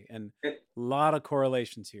Daime, and a lot of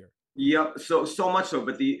correlations here. Yep. So much so,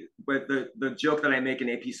 but the joke that I make in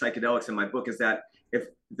AP Psychedelics in my book is that if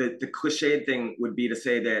the cliched thing would be to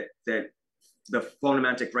say that the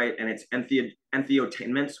phonemantic right and it's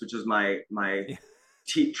entheotainments, which is my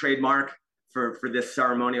Yeah. trademark for this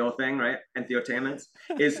ceremonial thing, right? Entheotainments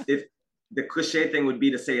is if the cliche thing would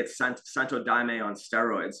be to say it's Santo Daime on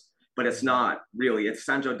steroids, but it's Mm-hmm. not really. It's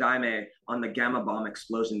Santo Daime on the gamma bomb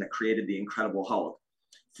explosion that created the Incredible Hulk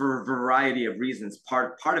for a variety of reasons.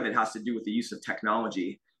 Part of it has to do with the use of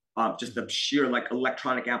technology, just the Mm-hmm. sheer like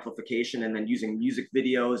electronic amplification, and then using music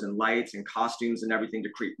videos and lights and costumes and everything to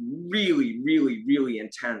create really, really, really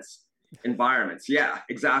intense environments. Yeah,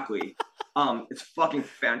 exactly. It's fucking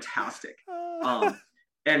fantastic. Um,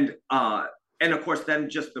 and and of course, then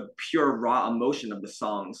just the pure raw emotion of the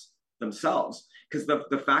songs themselves. Because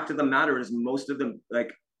the fact of the matter is, most of them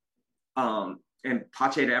like and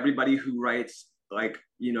pache to everybody who writes, like,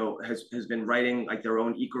 has been writing like their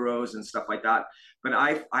own ikaros and stuff like that. But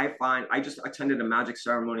I find, I just attended a magic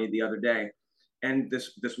ceremony the other day, and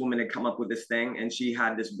this woman had come up with this thing, and she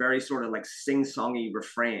had this very sort of like sing-songy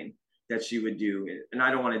refrain that she would do. And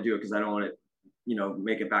I don't want to do it because I don't want to,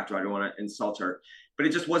 make it back to her. I don't want to insult her. But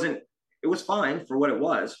it just wasn't, it was fine for what it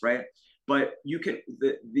was, right? But you can,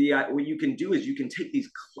 the what you can do is you can take these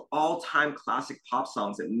all-time classic pop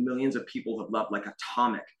songs that millions of people have loved, like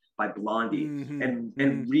Atomic by Blondie, Mm-hmm. and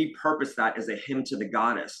Mm-hmm. repurpose that as a hymn to the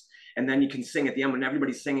goddess. And then you can sing at the end, when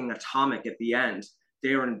everybody's singing Atomic at the end,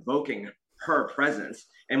 they are invoking her presence.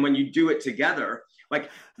 And when you do it together, like,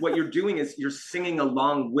 what you're doing is you're singing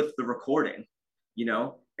along with the recording,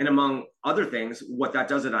 and among other things, what that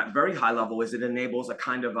does at a very high level is it enables a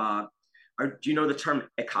kind of do you know the term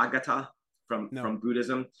ekagata No. from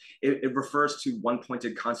Buddhism? It refers to one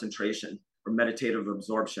pointed concentration or meditative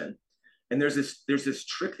absorption. And there's this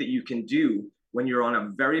trick that you can do when you're on a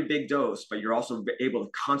very big dose, but you're also able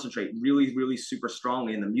to concentrate really, really super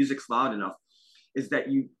strongly, and the music's loud enough, is that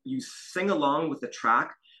you sing along with the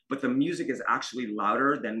track, but the music is actually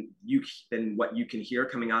louder than what you can hear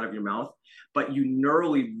coming out of your mouth. But you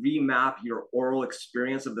neurally remap your oral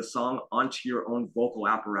experience of the song onto your own vocal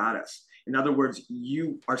apparatus. In other words,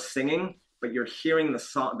 you are singing, but you're hearing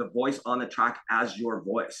the voice on the track as your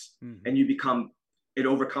voice, Mm-hmm. and it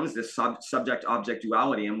overcomes this subject object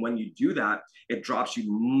duality. And when you do that, it drops you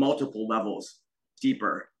multiple levels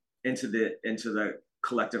deeper into the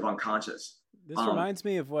collective unconscious. This Um, reminds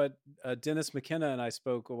me of what Dennis McKenna and I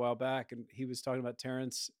spoke a while back, and he was talking about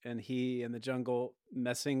Terrence and he in the jungle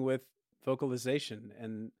messing with vocalization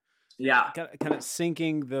and yeah, kind of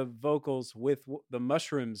syncing the vocals with the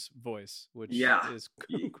mushroom's voice, which yeah, is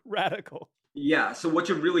radical. yeah. So what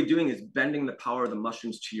you're really doing is bending the power of the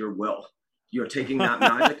mushrooms to your will. You're taking that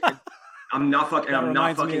magic. That I'm not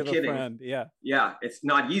reminds me fucking of a kidding. friend. Yeah. Yeah, it's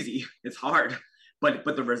not easy. It's hard, but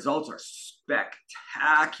the results are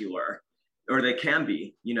spectacular, or they can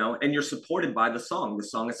be, and you're supported by the song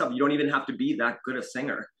itself. You don't even have to be that good a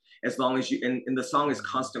singer, as long as and the song is Mm-hmm.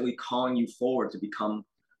 constantly calling you forward to become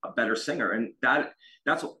a better singer. And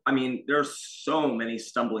that's, I mean, there's so many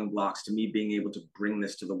stumbling blocks to me being able to bring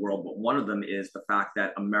this to the world. But one of them is the fact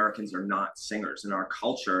that Americans are not singers, and our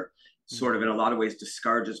culture sort of in Mm-hmm. a lot of ways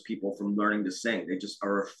discourages people from learning to sing. They just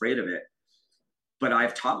are afraid of it. But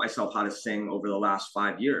I've taught myself how to sing over the last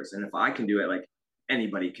 5 years. And if I can do it, like,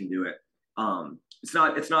 anybody can do it. It's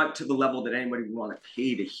not to the level that anybody would want to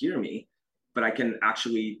pay to hear me, but I can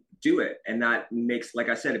actually do it. And that makes, like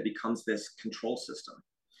I said, it becomes this control system.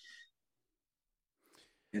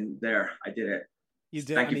 And there, I did it. You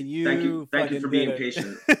did. I Thank you. mean, Thank you. you Thank you fucking for did being it.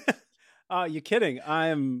 patient. Oh, you're kidding.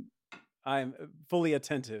 I'm fully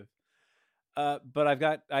attentive. But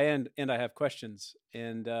I have questions,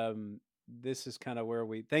 and this is kind of where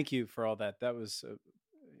we. Thank you for all that. That was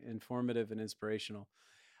informative and inspirational.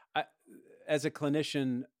 I, as a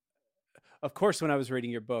clinician, of course, when I was reading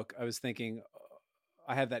your book, I was thinking,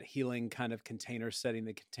 I have that healing kind of container, setting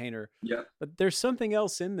the container, Yeah. but there's something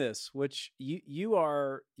else in this, which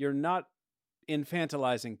you're not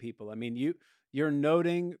infantilizing people. I mean, you're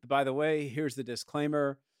noting, by the way, here's the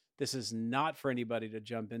disclaimer. This is not for anybody to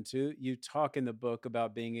jump into. You talk in the book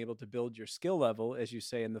about being able to build your skill level, as you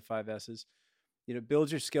say in the 5 S's.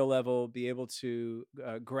 Build your skill level, be able to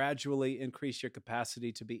gradually increase your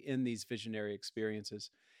capacity to be in these visionary experiences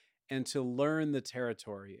and to learn the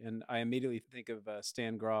territory. And I immediately think of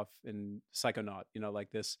Stan Groff in Psychonaut,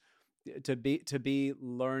 like this, to be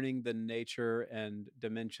learning the nature and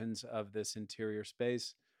dimensions of this interior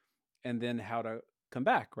space, and then how to come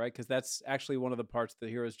back, right? Because that's actually one of the parts of the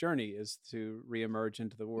hero's journey, is to reemerge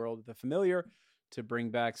into the world of the familiar, to bring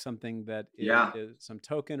back something that Yeah. is some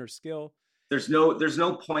token or skill. there's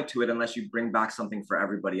no point to it unless you bring back something for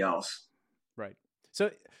everybody else. Right.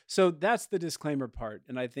 So that's the disclaimer part.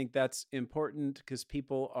 And I think that's important because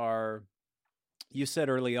people are, you said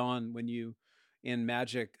early on when you, in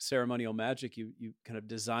magic, ceremonial magic, you kind of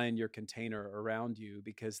design your container around you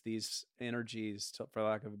because these energies, for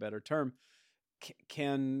lack of a better term,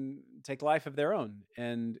 can take life of their own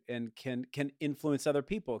and can influence other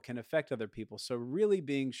people, can affect other people. So really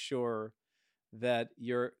being sure that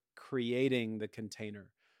you're creating the container.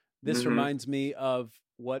 This reminds me of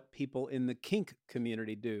what people in the kink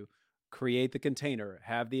community do. Create the container,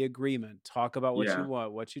 have the agreement, talk about what you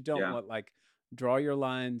want, what you don't want, like draw your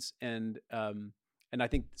lines. And I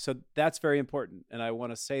think, so that's very important. And I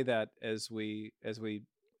want to say that as we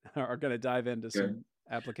are going to dive into some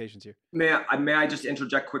applications here. May I just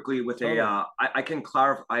interject quickly with totally. I can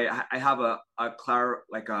clarify. I have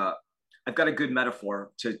I've got a good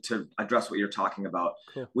metaphor to address what you're talking about,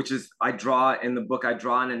 cool. Which is I draw in the book. I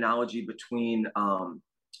draw an analogy between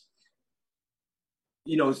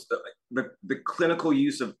the clinical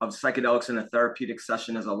use of psychedelics in a therapeutic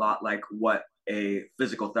session is a lot like what a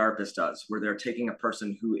physical therapist does, where they're taking a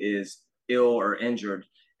person who is ill or injured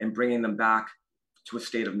and bringing them back to a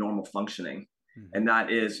state of normal functioning. And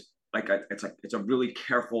that is it's a really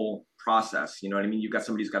careful process. You know what I mean? You've got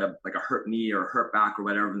somebody who's got a hurt knee or a hurt back or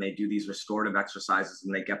whatever, and they do these restorative exercises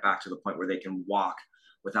and they get back to the point where they can walk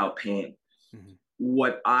without pain.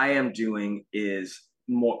 What I am doing is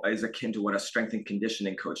akin to what a strength and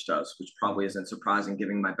conditioning coach does, which probably isn't surprising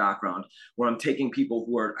given my background, where I'm taking people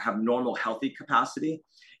who have normal, healthy capacity,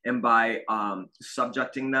 and by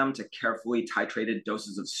subjecting them to carefully titrated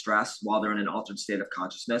doses of stress while they're in an altered state of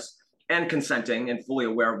consciousness, and consenting and fully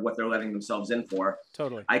aware of what they're letting themselves in for,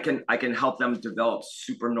 totally, I can help them develop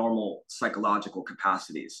super normal psychological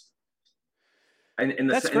capacities. And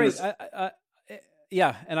that's great.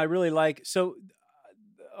 Yeah, and I really like. So,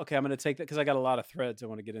 okay, I'm going to take that because I got a lot of threads I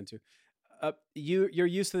want to get into. Your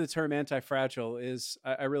use of the term anti-fragile is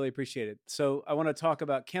I really appreciate it. So I want to talk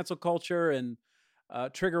about cancel culture and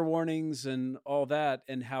trigger warnings and all that,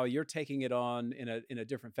 and how you're taking it on in a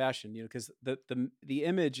different fashion. You know, because the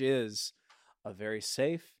image is a very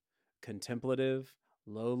safe, contemplative,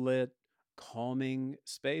 low lit, calming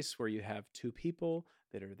space where you have two people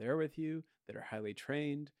that are there with you, that are highly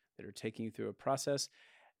trained, that are taking you through a process.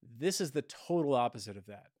 This is the total opposite of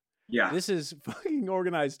that. Yeah. This is fucking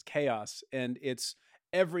organized chaos, and it's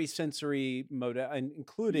every sensory mode,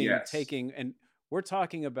 including taking, and we're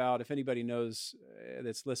talking about, if anybody knows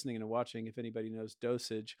that's listening and watching, if anybody knows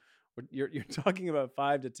dosage, you're talking about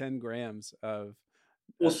 5 to 10 grams of.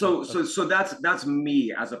 Well, so that's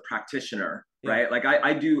me as a practitioner, right? Like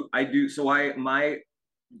I do. So my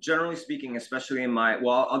generally speaking, especially in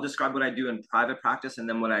I'll describe what I do in private practice and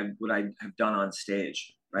then what I have done on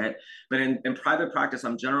stage, right? But in private practice,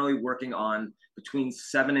 I'm generally working on between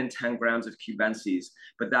 7 and 10 grams of cubensis,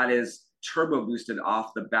 but that is turbo boosted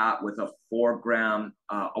off the bat with a 4 gram,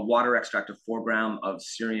 a water extract of 4 gram of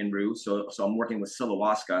Syrian rue. So I'm working with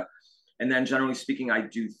Silawasca. And then generally speaking, I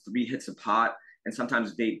do 3 hits of pot and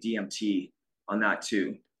sometimes vape DMT on that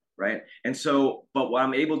too. Right. And so, but what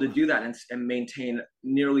I'm able to do that and maintain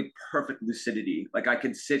nearly perfect lucidity. Like I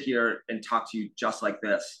could sit here and talk to you just like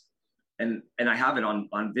this. And I have it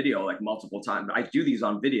on video like multiple times. I do these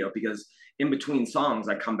on video because in between songs,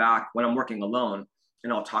 I come back when I'm working alone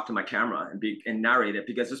and I'll talk to my camera and narrate it,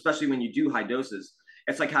 because especially when you do high doses,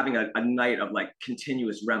 it's like having a night of like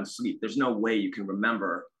continuous REM sleep. There's no way you can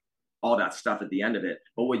remember all that stuff at the end of it.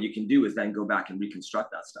 But what you can do is then go back and reconstruct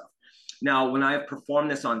that stuff. Now, when I perform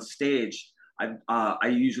this on stage, I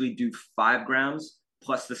usually do 5 grams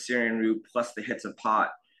plus the Syrian rue plus the hits of pot.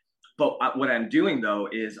 But what I'm doing though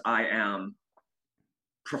is I am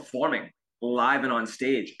performing live and on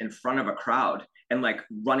stage in front of a crowd and like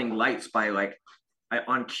running lights by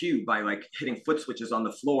on cue by like hitting foot switches on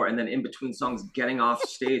the floor, and then in between songs getting off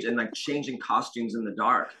stage and like changing costumes in the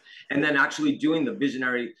dark, and then actually doing the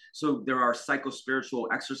visionary. So there are psycho-spiritual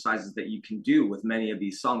exercises that you can do with many of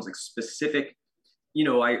these songs, like specific, in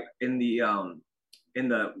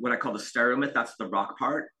the what I call the stereo myth, that's the rock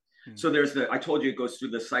part. So there's I told you it goes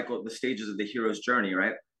through the stages of the hero's journey,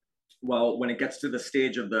 right? Well, when it gets to the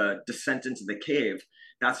stage of the descent into the cave,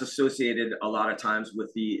 that's associated a lot of times with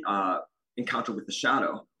the encounter with the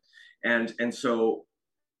shadow, and so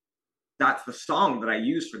that's the song that I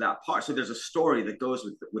use for that part. So there's a story that goes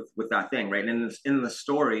with that thing, right? And in the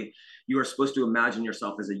story, you are supposed to imagine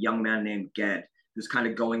yourself as a young man named Ged, who's kind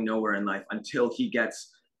of going nowhere in life until he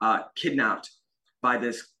gets kidnapped by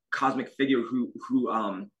this cosmic figure who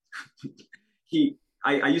he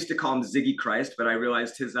I used to call him Ziggy Christ, but I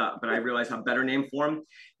realized how better name for him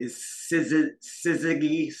is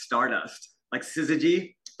Syzygy Stardust, like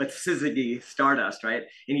Syzygy, but Syzygy Stardust, right?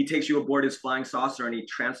 And he takes you aboard his flying saucer, and he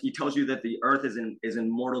tells you that the Earth is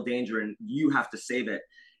in mortal danger, and you have to save it.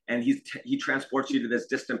 And he transports you to this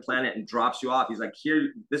distant planet and drops you off. He's like, here,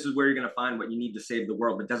 this is where you're gonna find what you need to save the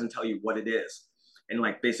world, but doesn't tell you what it is, and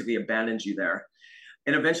like basically abandons you there.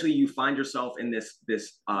 And eventually you find yourself in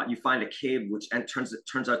you find a cave which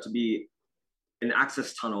turns out to be an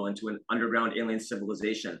access tunnel into an underground alien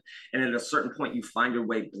civilization. And at a certain point you find your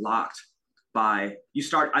way blocked by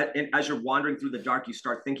and as you're wandering through the dark, you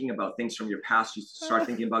start thinking about things from your past. You start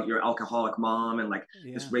thinking about your alcoholic mom and like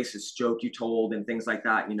this racist joke you told and things like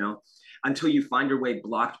that, until you find your way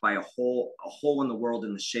blocked by a hole in the world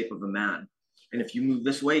in the shape of a man. And if you move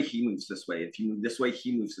this way, he moves this way. If you move this way,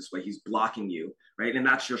 he moves this way. He's blocking you, right? And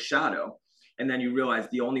that's your shadow. And then you realize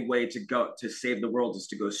the only way to save the world is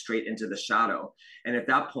to go straight into the shadow. And at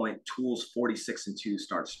that point, Tool's 46 and 2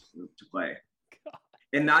 starts to play. God.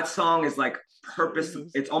 And that song is like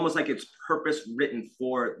it's almost like it's purpose written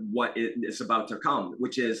for what is about to come,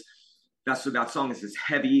 which is, that song is this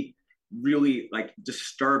heavy, really like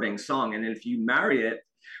disturbing song. And if you marry it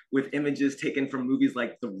with images taken from movies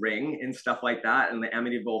like The Ring and stuff like that, and the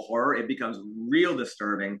Amityville Horror, it becomes real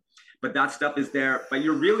disturbing. But that stuff is there, but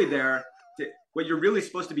you're really there. What you're really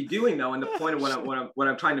supposed to be doing, though, and the point of what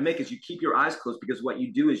I'm trying to make is you keep your eyes closed, because what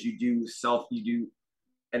you do is you do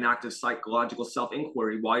an active psychological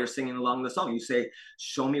self-inquiry while you're singing along the song. You say,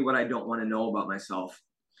 show me what I don't want to know about myself.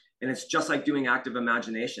 And it's just like doing active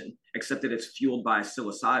imagination, except that it's fueled by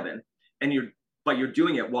psilocybin. But you're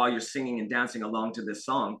doing it while you're singing and dancing along to this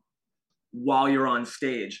song, while you're on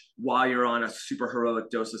stage, while you're on a super heroic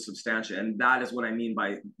dose of substantia. And that is what I mean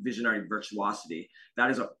by visionary virtuosity. That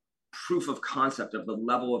is a proof of concept of the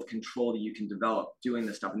level of control that you can develop doing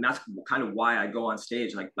this stuff. And that's kind of why I go on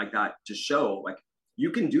stage like that, to show like, you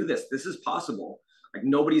can do this. This is possible. Like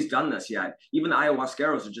nobody's done this yet. Even the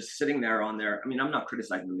ayahuasqueros are just sitting there on their, I mean, I'm not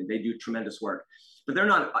criticizing them. They do tremendous work, but they're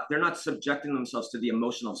not subjecting themselves to the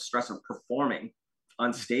emotional stress of performing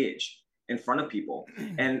on stage in front of people.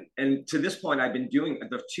 And to this point, I've been doing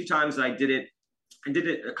the 2 times that I did it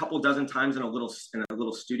a couple dozen times in a little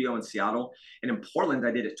studio in Seattle. And in Portland,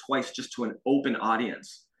 I did it twice just to an open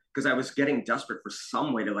audience, because I was getting desperate for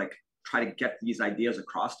some way to like try to get these ideas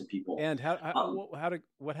across to people. And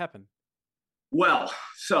what happened? Well,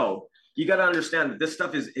 so you got to understand that this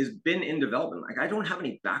stuff is been in development. Like I don't have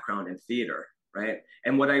any background in theater, right?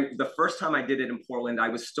 And the first time I did it in Portland, I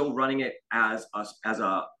was still running it I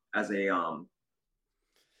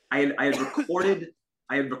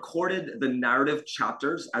had recorded the narrative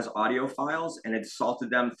chapters as audio files and had salted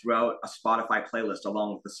them throughout a Spotify playlist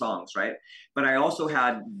along with the songs, right? But I also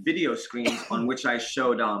had video screens on which I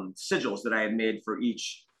showed sigils that I had made for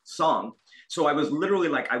each song. So I was literally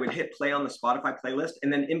like, I would hit play on the Spotify playlist,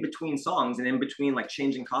 and then in between songs and in between like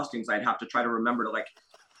changing costumes, I'd have to try to remember to like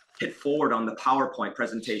hit forward on the PowerPoint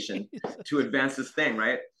presentation to advance this thing,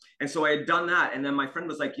 right? And so I had done that. And then my friend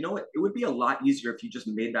was like, you know what? It would be a lot easier if you just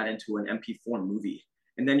made that into an MP4 movie.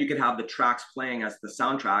 And then you could have the tracks playing as the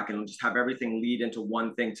soundtrack and just have everything lead into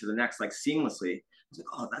one thing to the next, like seamlessly. I was like,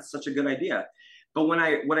 oh, that's such a good idea. But what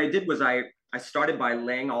I did was I started by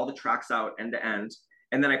laying all the tracks out end to end.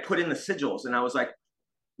 And then I put in the sigils, and I was like,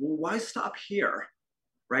 well, why stop here?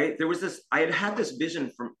 Right? There was this, I had this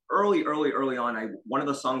vision from early on. One of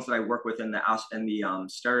the songs that I work with in the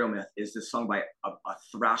Stereo Myth is this song by a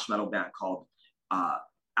thrash metal band called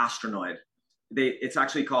Astronoid. It's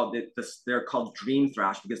actually called, they're called Dream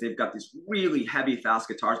Thrash because they've got these really heavy, fast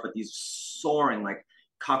guitars, but these soaring like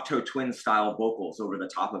Cocteau Twins style vocals over the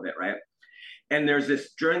top of it, right? And there's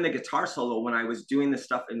this, during the guitar solo, when I was doing this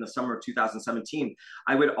stuff in the summer of 2017,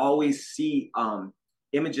 I would always see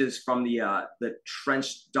images from the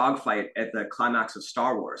trench dogfight at the climax of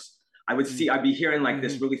Star Wars. I'd be hearing like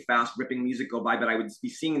this really fast ripping music go by, but I would be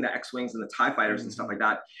seeing the X-Wings and the TIE fighters and stuff like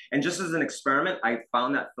that. And just as an experiment, I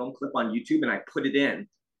found that film clip on YouTube and I put it in,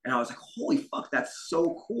 and I was like, holy fuck, that's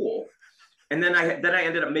so cool. And then I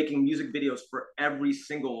ended up making music videos for every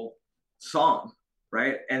single song,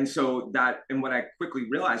 right? And what I quickly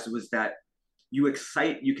realized was that you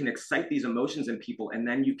can excite these emotions in people, and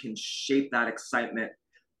then you can shape that excitement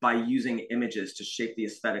by using images to shape the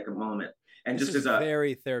aesthetic of moment. And this is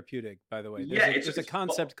very therapeutic, by the way. There's a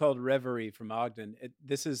concept called reverie from Ogden.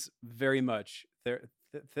 This is very much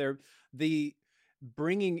the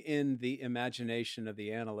bringing in the imagination of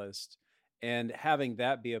the analyst and having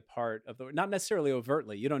that be a part of not necessarily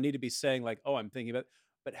overtly. You don't need to be saying like, oh, I'm thinking about,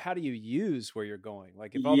 but how do you use where you're going?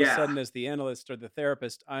 Like if all of a Yeah. sudden as the analyst or the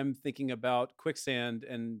therapist, I'm thinking about quicksand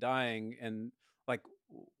and dying and like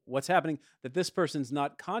what's happening that this person's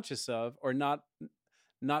not conscious of or not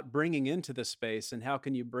bringing into the space, and how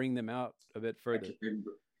can you bring them out a bit further?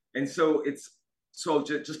 And so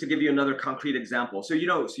just to give you another concrete example. So you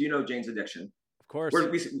know Jane's Addiction. Of course.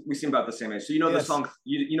 We seem about the same age. So you know the Yes, song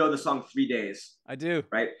you know the song 3 Days, I do.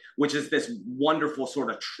 right? Which is this wonderful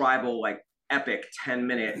sort of tribal like epic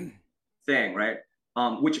 10-minute thing, right?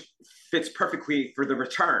 Which fits perfectly for the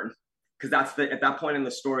return, because that's the at that point in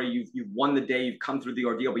the story you've won the day, you've come through the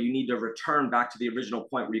ordeal, but you need to return back to the original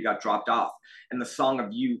point where you got dropped off. And the song of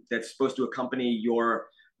you that's supposed to accompany your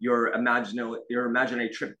imaginary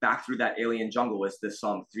trip back through that alien jungle is this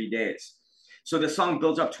song 3 Days. So the song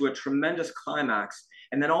builds up to a tremendous climax,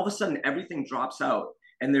 and then all of a sudden everything drops out,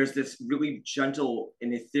 and there's this really gentle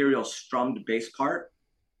and ethereal strummed bass part,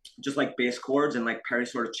 just like bass chords, and like Perry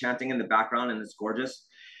sort of chanting in the background, and it's gorgeous.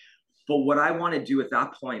 But what I want to do at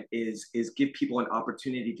that point is give people an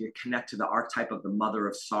opportunity to connect to the archetype of the mother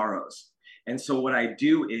of sorrows. And so what I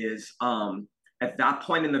do is at that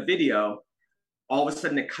point in the video, all of a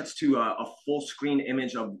sudden it cuts to a full screen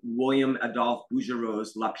image of William Adolphe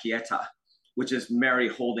Bouguereau's La Pieta, which is Mary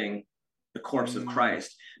holding the corpse of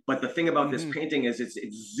Christ. But the thing about this painting is it's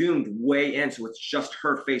zoomed way in, so it's just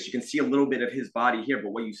her face. You can see a little bit of his body here,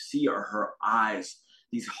 but what you see are her eyes,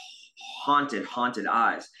 these haunted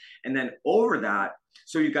eyes. And then over that,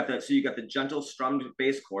 so you got the gentle strummed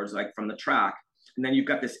bass chords like from the track, and then you've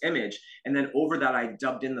got this image, and then over that I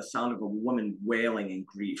dubbed in the sound of a woman wailing in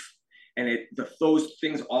grief. And those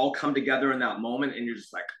things all come together in that moment, and you're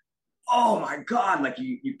just like, oh my God, like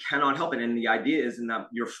you cannot help it. And the idea is in that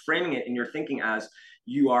you're framing it and you're thinking as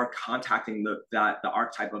you are contacting the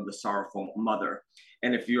archetype of the sorrowful mother.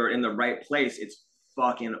 And if you're in the right place, it's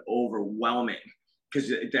fucking overwhelming because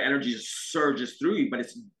the energy just surges through you, but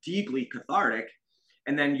it's deeply cathartic.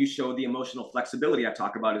 And then you show the emotional flexibility I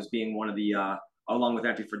talk about as being one of the along with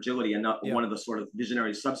anti-fragility and one of the sort of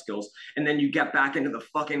visionary sub-skills. And then you get back into the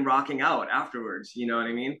fucking rocking out afterwards, you know what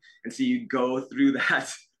I mean? And so you go through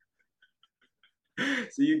that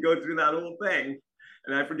so you go through that whole thing,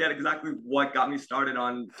 and I forget exactly what got me started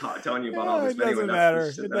on telling you about all this. It doesn't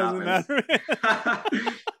matter. It doesn't matter.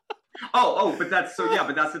 But that's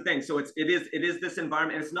the thing. So it is this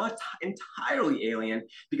environment, and it's not entirely alien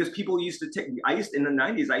because people used to take. In the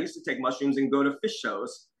 90s, I used to take mushrooms and go to Phish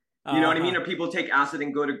shows. You know what I mean? Or people take acid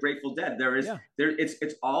and go to Grateful Dead.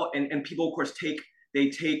 It's all, and people of course take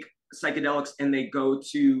psychedelics and they go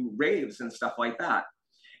to raves and stuff like that.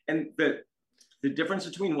 And the difference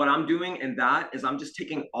between what I'm doing and that is I'm just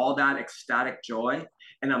taking all that ecstatic joy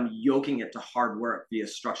and I'm yoking it to hard work via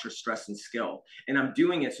structure, stress, and skill. And I'm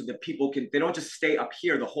doing it so that people they don't just stay up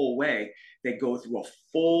here the whole way. They go through a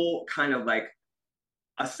full kind of like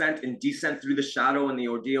ascent and descent through the shadow and the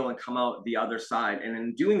ordeal and come out the other side. And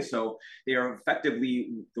in doing so, they are effectively,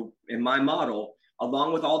 in my model,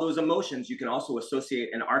 along with all those emotions, you can also associate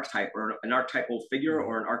an archetype or an archetypal figure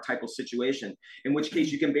or an archetypal situation, in which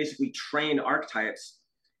case you can basically train archetypes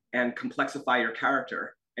and complexify your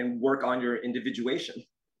character and work on your individuation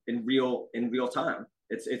in real time.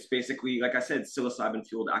 It's basically, like I said, psilocybin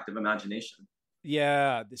fueled active imagination.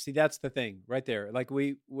 Yeah. See, that's the thing right there. Like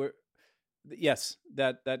yes,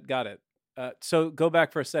 that got it. So go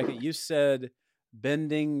back for a second. You said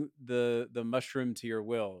bending the mushroom to your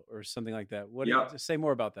will or something like that. Say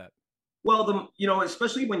more about that? Well,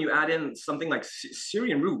 especially when you add in something like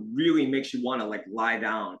Syrian root really makes you want to like lie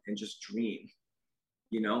down and just dream,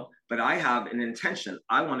 but I have an intention.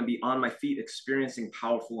 I want to be on my feet experiencing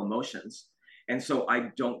powerful emotions. And so I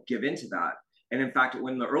don't give into that. And in fact,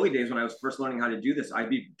 in the early days when I was first learning how to do this, I'd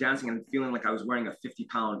be dancing and feeling like I was wearing a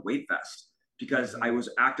 50-pound weight vest because I was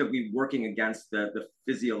actively working against the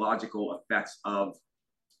physiological effects of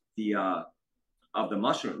the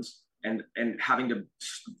mushrooms and having to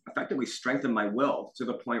effectively strengthen my will to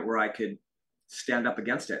the point where I could stand up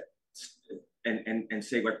against it and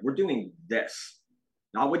say, like, we're doing this,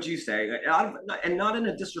 not what you say, and not in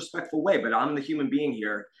a disrespectful way, but I'm the human being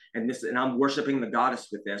here, and I'm worshiping the goddess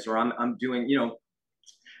with this, or I'm doing,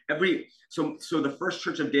 so the first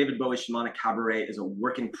Church of David Bowie Shamanic Cabaret is a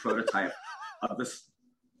working prototype of this.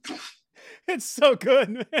 It's so good,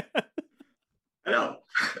 man. I know.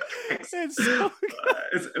 It's so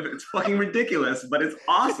it's fucking ridiculous, but it's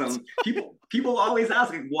awesome. People always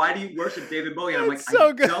ask, like, why do you worship David Bowie? And I'm like,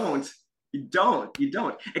 I don't. You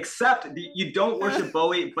don't. Except you don't worship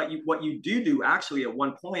Bowie, but what you do actually at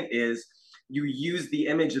one point is you use the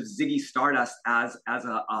image of Ziggy Stardust as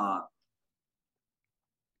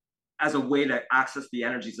a way to access the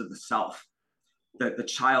energies of the self. the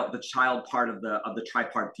child part of the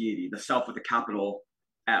tripart deity, the self with a capital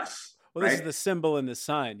S, Well, this is right? the symbol and the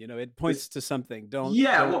sign. You know, it points This, to something.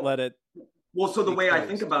 yeah, Don't let it so the be way I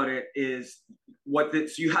think closed. about it is so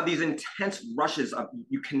you have these intense rushes of,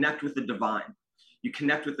 you connect with the divine, you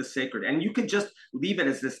connect with the sacred, and you could just leave it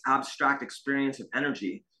as this abstract experience of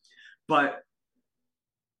energy. But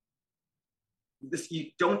you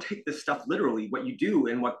don't take this stuff literally. What you do,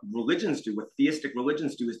 and what religions do, what theistic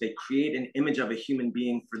religions do, is they create an image of a human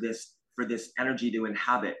being for this energy to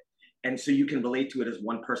inhabit. And so you can relate to it as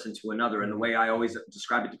one person to another. And the way I always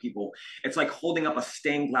describe it to people, it's like holding up a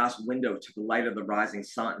stained glass window to the light of the rising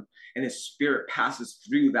sun, and his spirit passes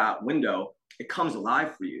through that window. It comes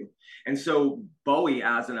alive for you. And so Bowie,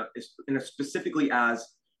 specifically as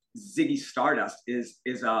Ziggy Stardust, is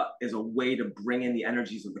a way to bring in the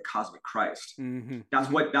energies of the cosmic Christ. Mm-hmm. That's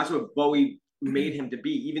what Bowie made him to be,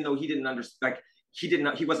 even though he didn't understand. Like,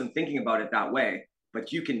 he wasn't thinking about it that way.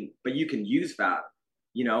 But you can use that,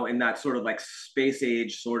 in that sort of like space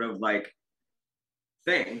age sort of like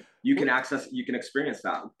thing. You can experience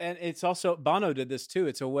that. And it's also, Bono did this too.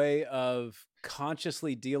 It's a way of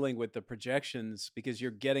consciously dealing with the projections, because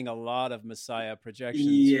you're getting a lot of Messiah projections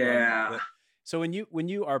Yeah. so when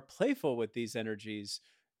you are playful with these energies,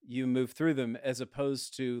 you move through them, as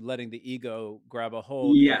opposed to letting the ego grab a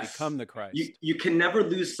hold and become the Christ. You can never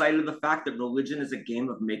lose sight of the fact that religion is a game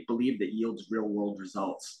of make-believe that yields real-world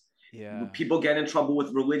results. Yeah. People get in trouble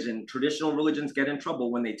with religion. Traditional religions get in trouble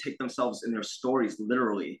when they take themselves in their stories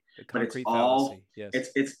literally. But it's all fallacy.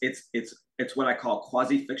 Yes. It's what I call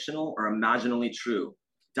quasi-fictional or imaginally true.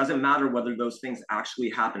 Doesn't matter whether those things actually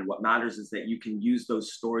happen. What matters is that you can use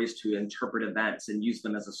those stories to interpret events and use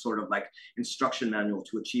them as a sort of like instruction manual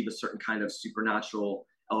to achieve a certain kind of supernatural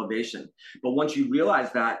elevation. But once you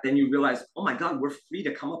realize that, then you realize, oh my God, we're free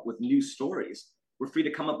to come up with new stories. We're free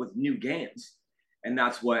to come up with new games. And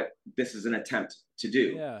that's what this is an attempt to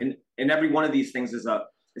do. Yeah. And every one of these things is a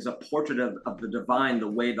portrait of the divine, the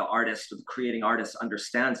way the artist, the creating artist,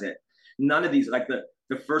 understands it. None of these, like the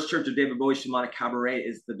first church of David Bowie's Shamanic Cabaret,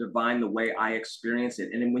 is the divine the way I experience it.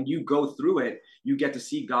 And then when you go through it, you get to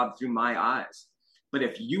see God through my eyes. But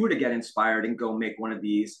if you were to get inspired and go make one of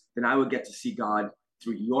these, then I would get to see God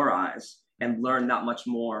through your eyes and learn that much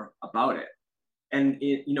more about it. And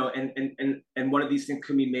and one of these things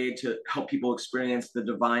can be made to help people experience the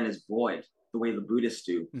divine as void, the way the Buddhists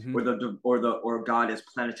do, mm-hmm. or God as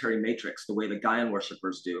planetary matrix, the way the Gaian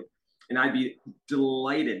worshippers do. And I'd be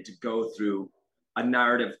delighted to go through a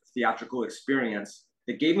narrative theatrical experience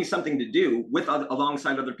that gave me something to do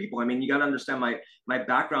alongside other people. I mean, you got to understand my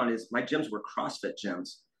background is my gyms were CrossFit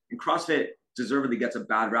gyms, and CrossFit deservedly gets a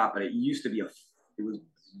bad rap, but it used to be it was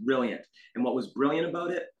brilliant. And what was brilliant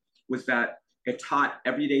about it was that it taught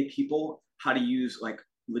everyday people how to use like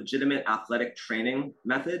legitimate athletic training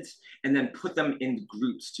methods and then put them in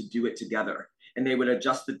groups to do it together. And they would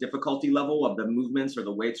adjust the difficulty level of the movements or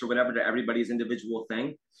the weights or whatever to everybody's individual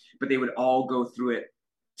thing, but they would all go through it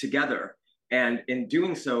together. And in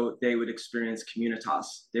doing so, they would experience communitas.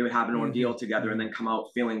 They would have an ordeal together and then come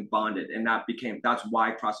out feeling bonded. And that's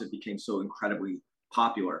why CrossFit became so incredibly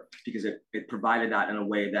popular, because it provided that in a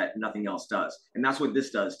way that nothing else does. And that's what this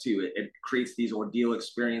does too. It creates these ordeal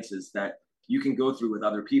experiences that you can go through with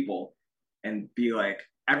other people and be like,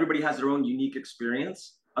 everybody has their own unique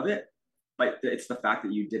experience of it, but it's the fact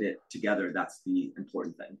that you did it together that's the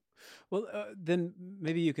important thing. Well, then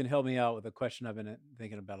maybe you can help me out with a question I've been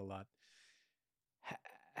thinking about a lot.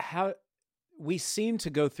 How we seem to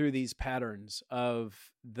go through these patterns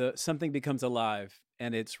of something becomes alive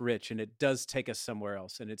and it's rich and it does take us somewhere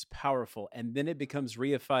else and it's powerful, and then it becomes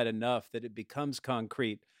reified enough that it becomes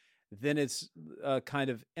concrete. Then it's a kind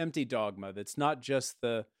of empty dogma that's not just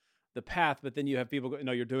the path, but then you have people go,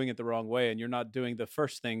 no, you're doing it the wrong way, and you're not doing the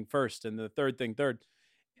first thing first and the third thing third.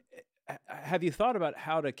 Have you thought about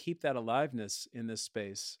how to keep that aliveness in this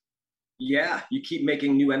space? Yeah, you keep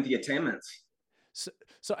making new empty attainments. So,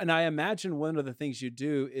 and I imagine one of the things you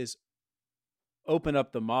do is open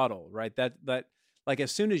up the model, right? That like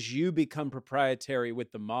as soon as you become proprietary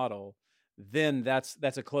with the model, then that's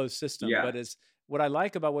a closed system. Yeah. But what I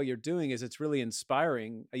like about what you're doing is it's really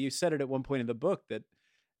inspiring. You said it at one point in the book that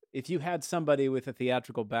if you had somebody with a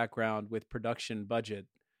theatrical background with production budget,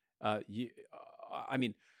 I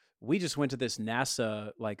mean, we just went to this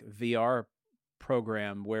NASA like VR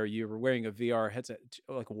program where you were wearing a VR headset,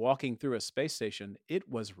 like walking through a space station. It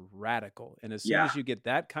was radical. And as soon as you get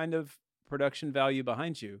that kind of production value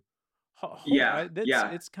behind you,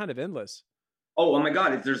 it's kind of endless. Oh my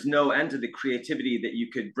God, there's no end to the creativity that you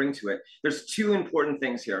could bring to it. There's two important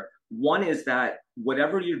things here. One is that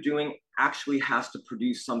whatever you're doing actually has to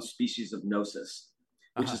produce some species of gnosis,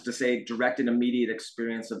 which is to say direct and immediate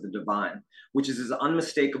experience of the divine, which is as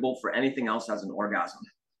unmistakable for anything else as an orgasm.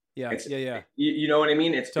 Yeah. It's, Yeah. you know what I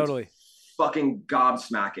mean? It's totally fucking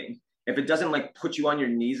gobsmacking. If it doesn't like put you on your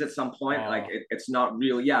knees at some point, like it's not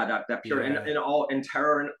real. Yeah, that pure and all and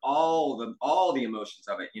terror and all the emotions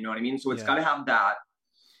of it. You know what I mean? So it's got to have that.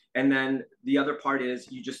 And then the other part is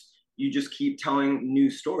you just keep telling new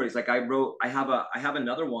stories. Like I have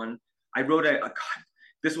another one. I wrote God,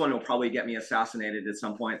 this one will probably get me assassinated at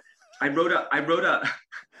some point. I wrote a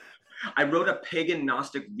pagan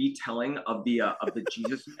Gnostic retelling of the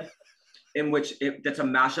Jesus myth, in which that's a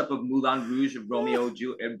mashup of Moulin Rouge, Romeo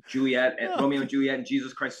and Juliet, and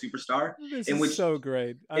Jesus Christ Superstar. This is so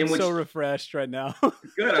great. I'm so refreshed right now.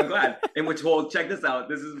 Good, I'm glad. In which, well, check this out.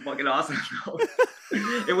 This is fucking awesome.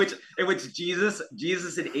 in which Jesus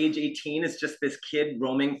at age 18 is just this kid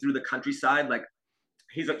roaming through the countryside, like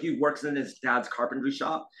he works in his dad's carpentry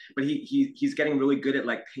shop, but he's getting really good at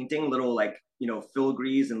like painting little like, you know,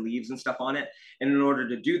 filigrees and leaves and stuff on it. And in order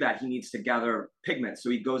to do that, he needs to gather pigments. So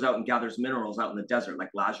he goes out and gathers minerals out in the desert, like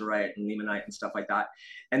lazurite and limonite and stuff like that.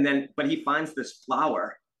 And then, but he finds this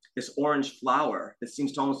flower, this orange flower that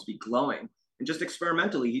seems to almost be glowing. And just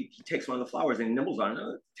experimentally, he takes one of the flowers and he nibbles on it.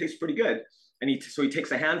 Oh, it tastes pretty good. And so he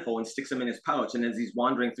takes a handful and sticks them in his pouch. And as he's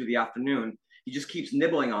wandering through the afternoon, he just keeps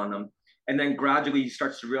nibbling on them. And then gradually he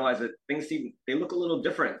starts to realize that they look a little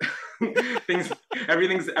different.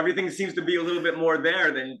 Everything seems to be a little bit more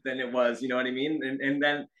there than it was, you know what I mean? And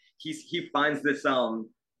then he finds this,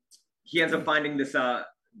 he ends up finding this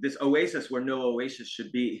oasis where no oasis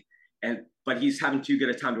should be. But he's having too good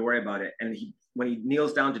a time to worry about it. And when he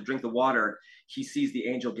kneels down to drink the water, he sees the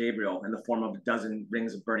angel Gabriel in the form of a dozen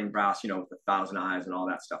rings of burning brass, you know, with 1,000 eyes and all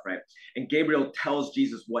that stuff, right? And Gabriel tells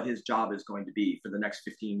Jesus what his job is going to be for the next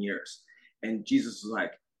 15 years. And Jesus is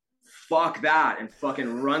like, fuck that, and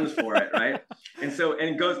fucking runs for it, right?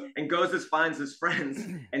 and goes finds his friends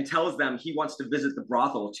and tells them he wants to visit the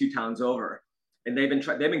brothel 2 towns over. And they've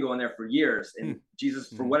been going there for years. And Jesus,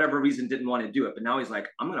 for whatever reason, didn't want to do it. But now he's like,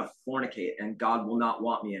 I'm going to fornicate and God will not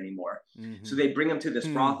want me anymore. Mm-hmm. So they bring him to this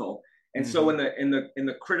brothel. And so in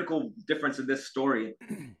the critical difference of this story,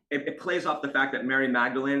 it plays off the fact that Mary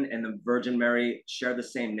Magdalene and the Virgin Mary share the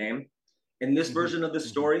same name. In this version of the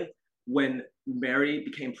story, when Mary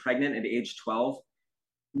became pregnant at age 12,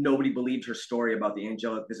 nobody believed her story about the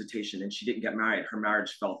angelic visitation and she didn't get married. Her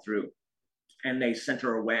marriage fell through and they sent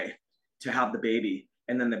her away to have the baby.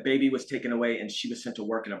 And then the baby was taken away and she was sent to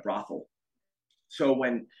work in a brothel. So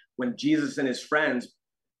when Jesus and his friends,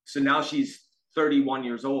 so now she's 31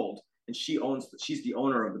 years old and she's the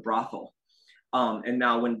owner of the brothel. And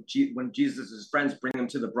now when Jesus' friends bring him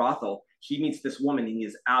to the brothel, he meets this woman and he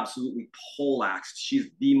is absolutely poleaxed. She's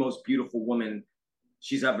the most beautiful woman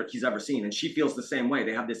he's ever seen. And she feels the same way.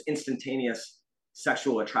 They have this instantaneous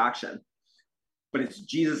sexual attraction, but it's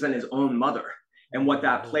Jesus and his own mother. And what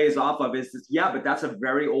that plays off of is this, but that's a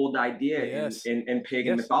very old idea in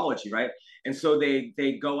pagan mythology, right? And so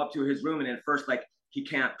they go up to his room and at first, like, he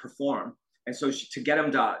can't perform. And so to get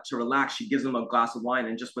him to relax, she gives him a glass of wine.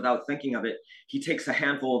 And just without thinking of it, he takes a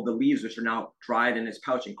handful of the leaves, which are now dried in his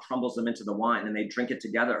pouch, and crumbles them into the wine. And they drink it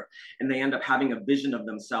together. And they end up having a vision of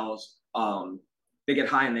themselves. They get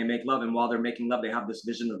high and they make love. And while they're making love, they have this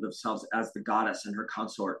vision of themselves as the goddess and her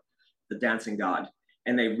consort, the dancing god.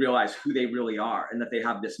 And they realize who they really are and that they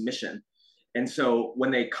have this mission. And so when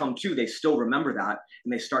they come to, they still remember that.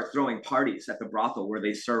 And they start throwing parties at the brothel where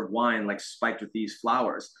they serve wine like spiked with these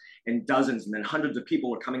flowers. And dozens and then hundreds of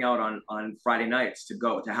people were coming out on Friday nights to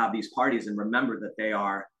have these parties and remember that they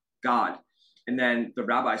are God. And then the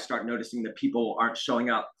rabbis start noticing that people aren't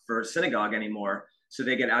showing up for synagogue anymore. So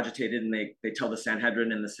they get agitated and they tell the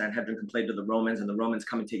Sanhedrin, and the Sanhedrin complain to the Romans, and the Romans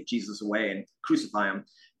come and take Jesus away and crucify him.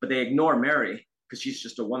 But they ignore Mary because she's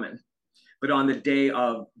just a woman. But on the day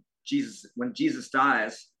of Jesus, when Jesus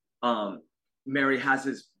dies, Mary has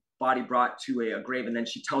his body brought to a grave, and then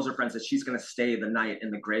she tells her friends that she's going to stay the night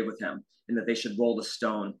in the grave with him, and that they should roll the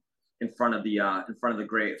stone in front of the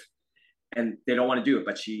grave. And they don't want to do it,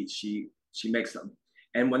 but she makes them.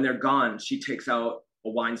 And when they're gone, she takes out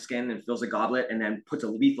a wineskin and fills a goblet, and then puts a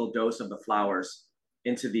lethal dose of the flowers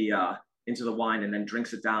into the wine, and then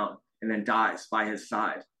drinks it down, and then dies by his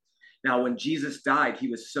side. Now, when Jesus died, he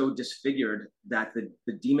was so disfigured that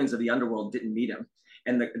the demons of the underworld didn't meet him.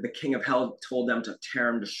 And the king of hell told them to tear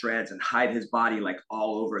him to shreds and hide his body like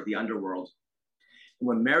all over the underworld. And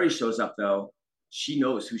when Mary shows up, though, she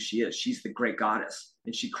knows who she is. She's the great goddess.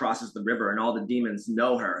 And she crosses the river, and all the demons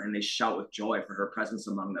know her, and they shout with joy for her presence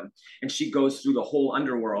among them. And she goes through the whole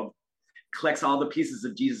underworld collects all the pieces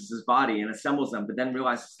of Jesus's body and assembles them, but then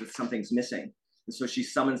realizes that something's missing. And so she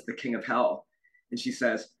summons the king of hell, and she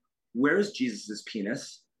says, "Where's Jesus's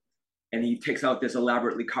penis?" And he takes out this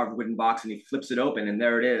elaborately carved wooden box and he flips it open, and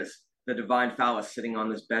there it is, the divine phallus sitting on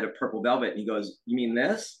this bed of purple velvet. And he goes, "You mean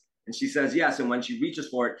this?" And she says, "Yes." And when she reaches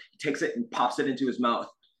for it, he takes it and pops it into his mouth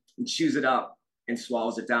and chews it up and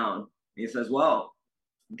swallows it down. And he says, "Well,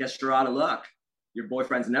 guess you're out of luck. Your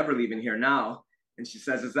boyfriend's never leaving here now." And she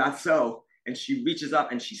says, "Is that so?" And she reaches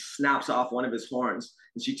up and she snaps off one of his horns.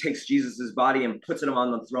 And she takes Jesus's body and puts him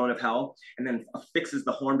on the throne of hell, and then affixes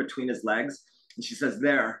the horn between his legs. And she says,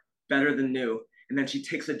 "There, better than new." And then she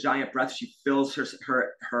takes a giant breath. She fills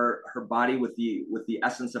her body with the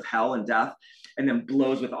essence of hell and death, and then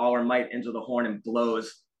blows with all her might into the horn and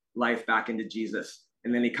blows life back into Jesus.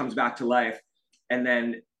 And then he comes back to life. And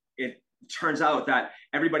then it turns out that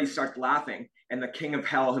everybody starts laughing, and the king of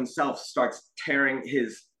hell himself starts tearing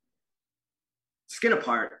his skin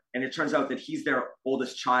apart. And it turns out that he's their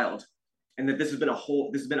oldest child, and that this has been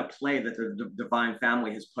a play that the divine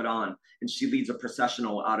family has put on. And she leads a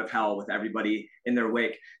processional out of hell with everybody in their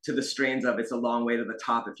wake to the strains of "It's a Long Way to the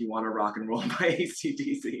Top If You Want to Rock and Roll" by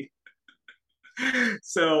AC/DC.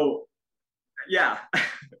 So, yeah.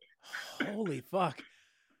 Holy fuck.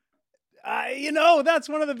 That's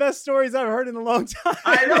one of the best stories I've heard in a long time.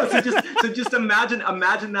 I know. So just imagine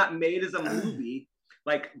that made as a movie,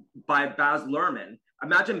 like by Baz Luhrmann.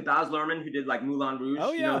 Imagine Baz Luhrmann, who did like Moulin Rouge.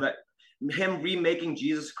 Oh, yeah. You know, that him remaking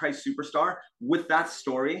Jesus Christ Superstar with that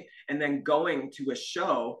story, and then going to a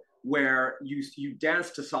show where you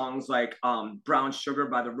dance to songs like Brown Sugar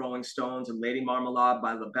by the Rolling Stones and Lady Marmalade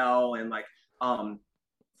by LaBelle, and like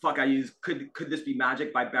Could This Be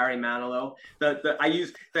Magic by Barry Manilow.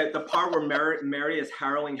 The part where Mary is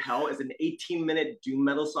harrowing hell is an 18-minute doom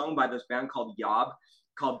metal song by this band called Yob,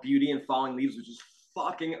 called Beauty and Falling Leaves, which is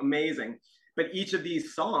fucking amazing. But each of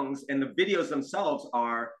these songs and the videos themselves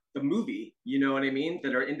are the movie, you know what I mean?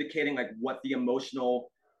 That are indicating like what the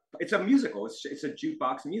emotional, it's a musical, it's a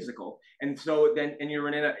jukebox musical. And so then, and you're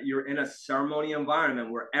in a ceremony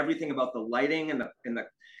environment where everything about the lighting and the,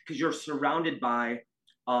 because you're surrounded by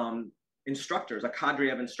instructors, a cadre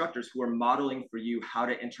of instructors who are modeling for you how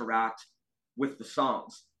to interact with the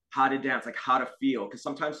songs, how to dance, like how to feel. Because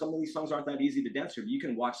sometimes some of these songs aren't that easy to dance to. You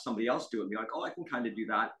can watch somebody else do it and be like, "Oh, I can kind of do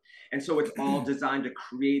that." And so it's all designed to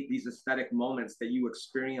create these aesthetic moments that you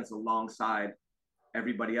experience alongside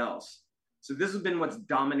everybody else. So this has been what's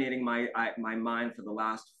dominating my mind for the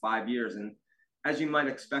last 5 years. And as you might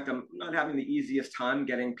expect, I'm not having the easiest time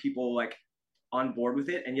getting people like on board with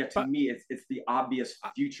it. And yet to me, it's the obvious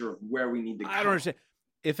future of where we need to go. I don't understand.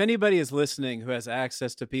 If anybody is listening who has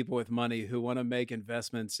access to people with money who want to make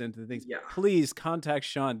investments into things, please contact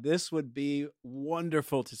Sean. This would be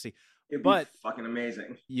wonderful to see. It'd be fucking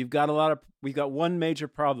amazing. We've got one major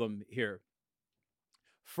problem here.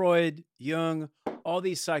 Freud, Jung, all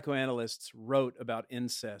these psychoanalysts wrote about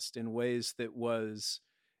incest in ways that was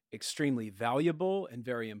extremely valuable and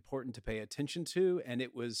very important to pay attention to. And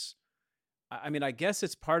it was, I mean, I guess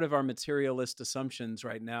it's part of our materialist assumptions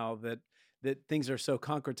right now that things are so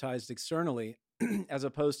concretized externally, as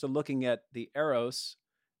opposed to looking at the eros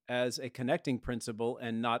as a connecting principle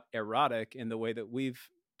and not erotic in the way that we've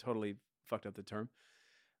totally fucked up the term.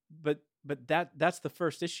 But that's the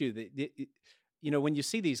first issue. When you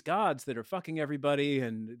see these gods that are fucking everybody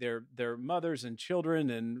and their mothers and children,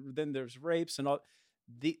 and then there's rapes and all,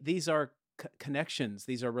 these are connections,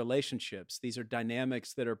 these are relationships, these are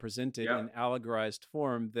dynamics that are presented in allegorized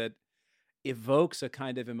form that evokes a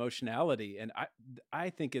kind of emotionality. And I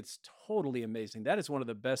think it's totally amazing. That is one of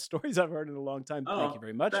the best stories I've heard in a long time. Thank you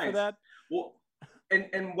very much for that. Well,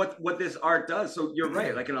 and what this art does, so you're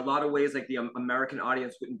right, like in a lot of ways, like the American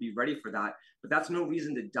audience wouldn't be ready for that, but that's no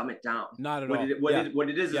reason to dumb it down. Not at all. What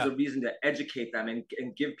it is a reason to educate them and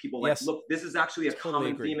give people like, look, this is actually a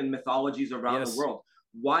common theme in mythologies around the world.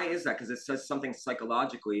 Why is that? Because it says something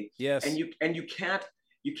psychologically. Yes. And you can't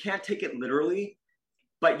take it literally,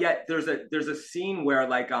 but yet there's a scene where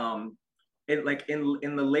like in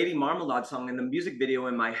the Lady Marmalade song, in the music video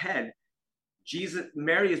in my head,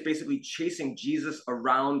 Mary is basically chasing Jesus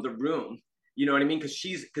around the room. You know what I mean? Because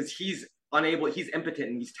he's unable, he's impotent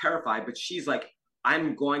and he's terrified, but she's like,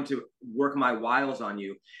 "I'm going to work my wiles on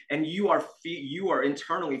you." And you are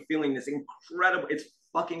internally feeling this incredible, it's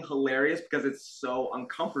fucking hilarious because it's so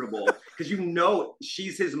uncomfortable because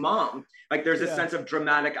she's his mom. Like there's a sense of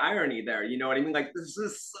dramatic irony there. You know what I mean? Like, this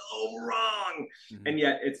is so wrong. Mm-hmm. And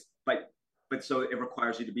yet but so it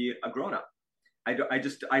requires you to be a grown-up.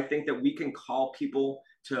 I think that we can call people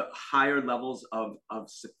to higher levels of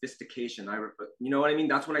sophistication. You know what I mean?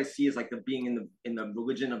 That's what I see as like the being in the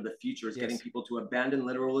religion of the future is getting people to abandon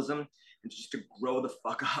literalism and just to grow the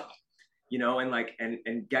fuck up, you know, and like and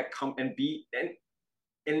get and be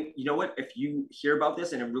and you know what? If you hear about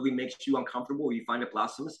this and it really makes you uncomfortable or you find it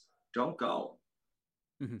blasphemous, don't go.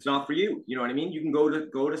 Mm-hmm. It's not for you. You know what I mean? You can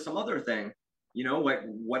go to some other thing, you know, like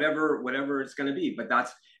whatever it's going to be. But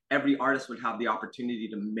that's every artist would have the opportunity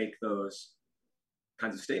to make those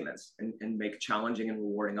kinds of statements and make challenging and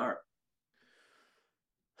rewarding art.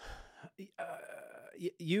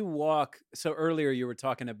 You walk, so earlier you were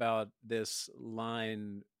talking about this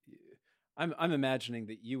line. I'm imagining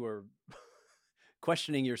that you were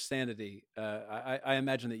questioning your sanity. I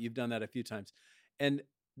imagine that you've done that a few times. And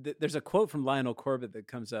there's a quote from Lionel Corbett that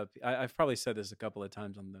comes up. I've probably said this a couple of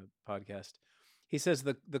times on the podcast. He says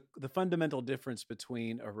the fundamental difference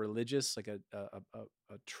between a religious, like a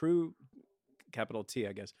true, capital T,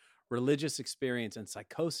 I guess, religious experience and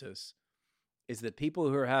psychosis is that people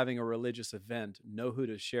who are having a religious event know who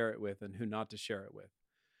to share it with and who not to share it with.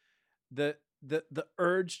 The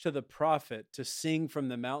urge to the prophet to sing from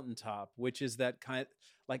the mountaintop, which is that kind,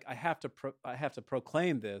 like I have to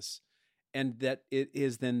proclaim this, and that it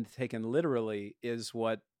is then taken literally, is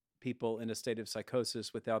what people in a state of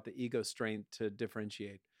psychosis without the ego strength to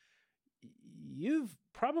differentiate. You've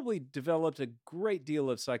probably developed a great deal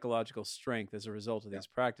of psychological strength as a result of these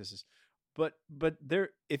practices. But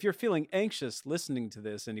there, if you're feeling anxious listening to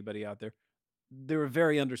this, anybody out there are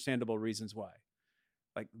very understandable reasons why.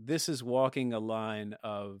 Like, this is walking a line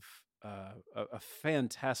of a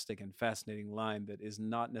fantastic and fascinating line that is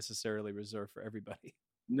not necessarily reserved for everybody.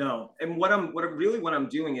 No. And what I'm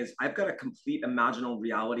doing is I've got a complete imaginal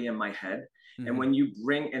reality in my head. Mm-hmm. And when you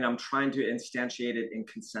bring, and I'm trying to instantiate it in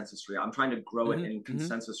consensus reality, I'm trying to grow it in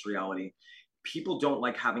consensus reality. People don't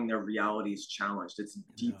like having their realities challenged. It's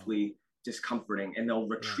deeply discomforting, and they'll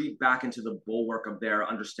retreat back into the bulwark of their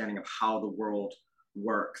understanding of how the world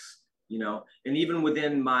works, you know. And even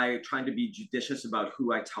within my trying to be judicious about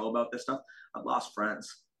who I tell about this stuff, I've lost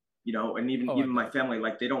friends, you know, and even my family,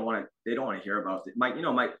 like they don't want to hear about it.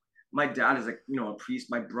 My dad is a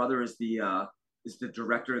priest. My brother is the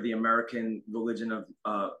director of the American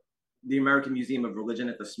Museum of Religion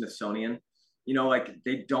at the Smithsonian. You know, like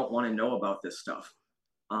they don't want to know about this stuff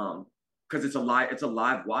because it's a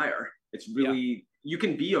live wire. It's really you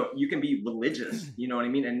can be religious, you know what I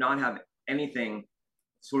mean, and not have anything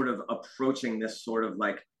sort of approaching this sort of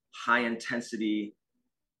like high intensity,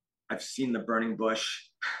 I've seen the burning bush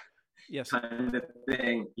kind of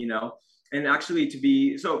thing, you know. And actually,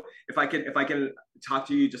 if I can talk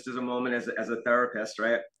to you just as a moment as a therapist,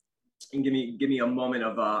 right, and give me a moment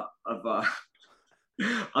of I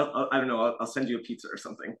don't know, I'll send you a pizza or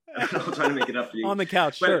something. I'll try to make it up for you on the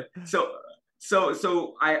couch. But, sure.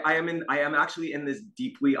 So I am actually in this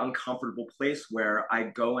deeply uncomfortable place where I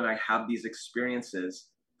go and I have these experiences,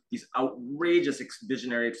 these outrageous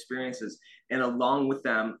visionary experiences, and along with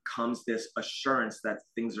them comes this assurance that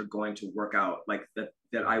things are going to work out, like that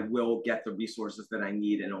I will get the resources that I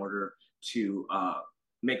need in order to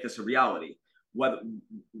make this a reality.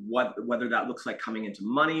 Whether that looks like coming into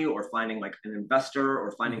money or finding like an investor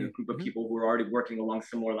or finding a group of people who are already working along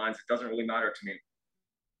similar lines, it doesn't really matter to me.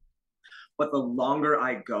 But the longer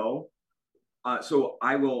I go, full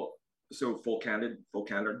candor.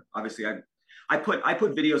 Obviously, I put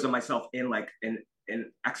videos of myself in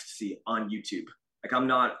ecstasy on YouTube. Like, I'm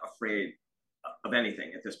not afraid of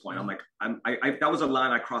anything at this point. I'm like, that was a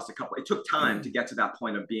line I crossed a couple. It took time to get to that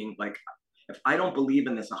point of being like, if I don't believe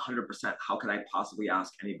in this 100%, how could I possibly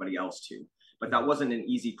ask anybody else to? But that wasn't an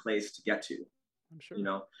easy place to get to. I'm sure. You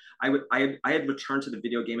know, I had returned to the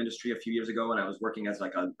video game industry a few years ago, and I was working as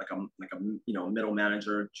like a middle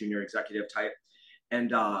manager, junior executive type,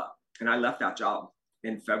 and I left that job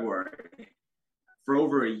in February. For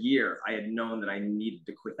over a year, I had known that I needed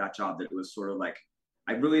to quit that job. That it was sort of like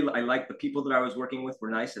I liked the people that I was working with were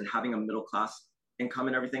nice, and having a middle class income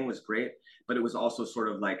and everything was great, but it was also sort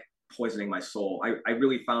of like poisoning my soul. I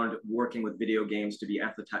really found working with video games to be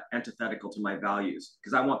antithetical to my values,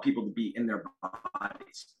 because I want people to be in their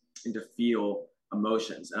bodies and to feel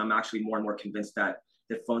emotions. And I'm actually more and more convinced that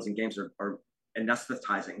phones and games are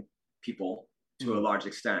anesthetizing people to a large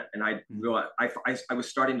extent. And I realized I was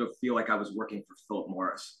starting to feel like I was working for Philip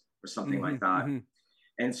Morris or something like that.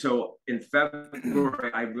 And so in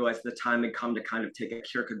February, I realized the time had come to kind of take a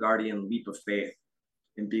Kierkegaardian leap of faith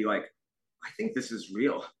and be like, I think this is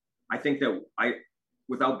real. I think that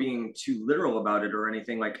without being too literal about it or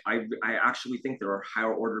anything, like I actually think there are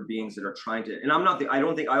higher order beings that are trying to, and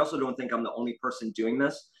I also don't think I'm the only person doing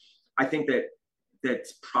this. I think that that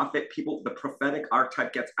the prophetic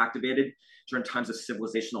archetype gets activated during times of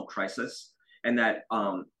civilizational crisis, and that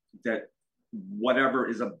whatever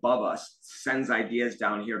is above us sends ideas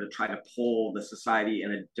down here to try to pull the society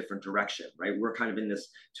in a different direction, right? We're kind of in this,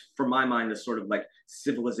 for my mind, this sort of like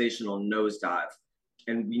civilizational nosedive.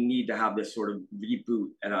 And we need to have this sort of reboot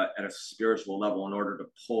at a spiritual level in order to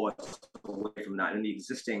pull us away from that. And the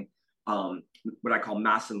existing, what I call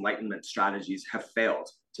mass enlightenment strategies have failed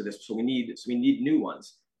to this. So we need new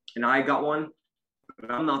ones. And I got one, but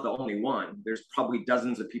I'm not the only one. There's probably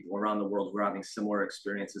dozens of people around the world who are having similar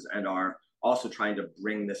experiences and are also trying to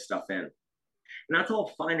bring this stuff in. And that's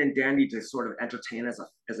all fine and dandy to sort of entertain as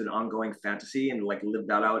an ongoing fantasy and like live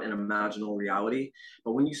that out in imaginal reality.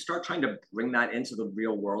 But when you start trying to bring that into the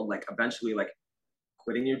real world, like eventually like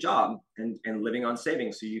quitting your job and living on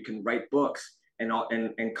savings so you can write books and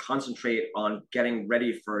concentrate on getting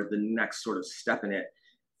ready for the next sort of step in it,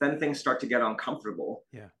 then things start to get uncomfortable.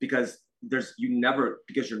 Yeah. Because because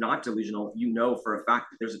you're not delusional, you know for a fact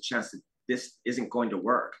that there's a chance that this isn't going to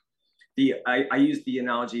work. I used the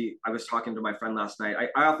analogy. I was talking to my friend last night.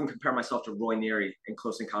 I often compare myself to Roy Neary in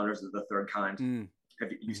Close Encounters of the Third Kind. Have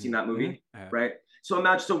you seen that movie? Right. So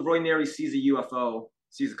imagine, Roy Neary sees a UFO,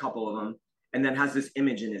 sees a couple of them, and then has this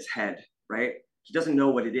image in his head, right? He doesn't know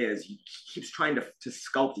what it is. He keeps trying to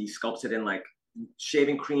sculpt. He sculpts it in like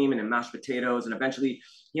shaving cream and in mashed potatoes. And eventually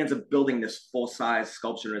he ends up building this full-size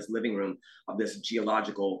sculpture in his living room of this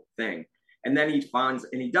geological thing. And then he finds,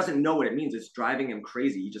 and he doesn't know what it means. It's driving him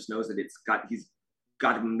crazy. He just knows that he's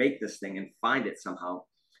got to make this thing and find it somehow.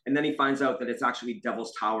 And then he finds out that it's actually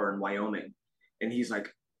Devil's Tower in Wyoming. And he's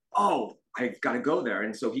like, oh, I've got to go there.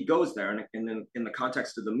 And so he goes there. And then in the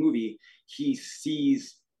context of the movie, he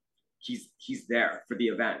sees he's there for the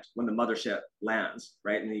event when the mothership lands,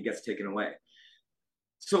 right? And he gets taken away.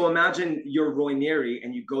 So imagine you're Roy Neary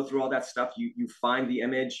and you go through all that stuff. You find the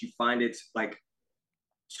image, you find it like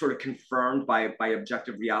sort of confirmed by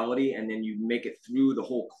objective reality, and then you make it through the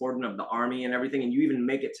whole cordon of the army and everything, and you even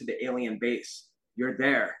make it to the alien base. You're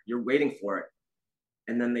there, you're waiting for it,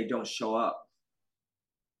 and then they don't show up.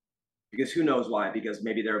 Because who knows why? Because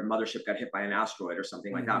maybe their mothership got hit by an asteroid or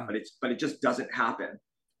something like that. But it just doesn't happen,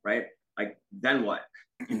 right? Like then what?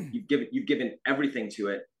 You've given everything to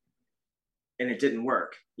it, and it didn't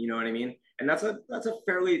work. You know what I mean? And that's a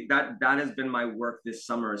fairly that has been my work this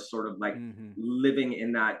summer, is sort of like living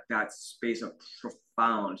in that space of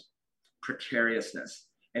profound precariousness.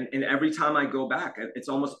 And every time I go back,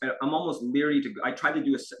 I'm almost leery to. I try to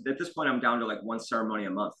do at this point I'm down to like one ceremony a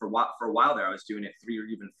month. For a while there, I was doing it 3 or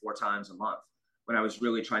even 4 times a month when I was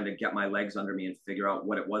really trying to get my legs under me and figure out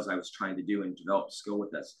what it was I was trying to do and develop skill with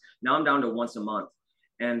this. Now I'm down to once a month,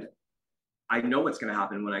 and I know what's going to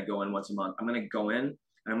happen when I go in once a month. I'm going to go in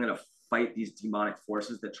and I'm going to fight these demonic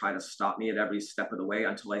forces that try to stop me at every step of the way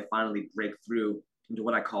until I finally break through into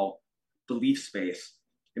what I call belief space.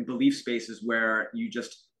 And belief space is where you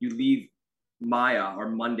leave Maya or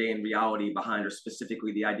mundane reality behind, or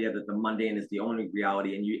specifically the idea that the mundane is the only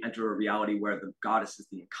reality, and you enter a reality where the goddess is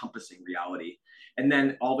the encompassing reality. And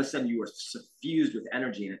then all of a sudden you are suffused with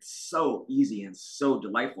energy, and it's so easy and so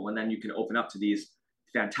delightful. And then you can open up to these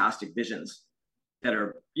fantastic visions that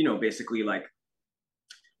are, basically like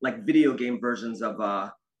video game versions of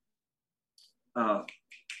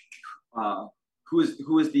who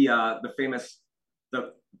is the famous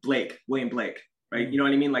William Blake, right? You know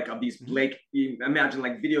what I mean? Like of these Blake, you imagine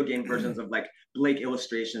like video game versions of like Blake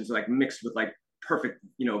illustrations, like mixed with like perfect,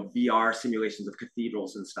 VR simulations of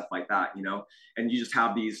cathedrals and stuff like that, and you just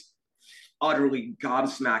have these utterly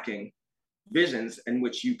gobsmacking visions in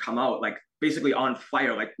which you come out like basically on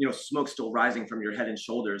fire, like, smoke still rising from your head and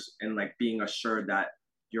shoulders, and like being assured that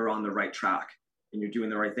you're on the right track and you're doing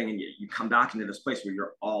the right thing. And you come back into this place where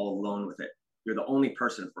you're all alone with it. You're the only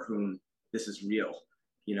person for whom this is real.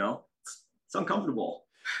 It's uncomfortable.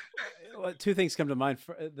 Well, 2 things come to mind.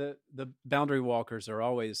 The boundary walkers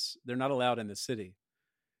they're not allowed in the city.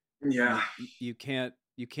 Yeah. You can't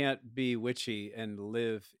be witchy and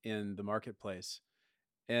live in the marketplace.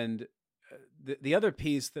 And the other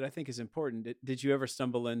piece that I think is important, did you ever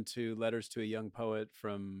stumble into Letters to a Young Poet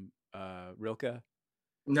from Rilke?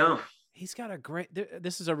 No. He's got a great,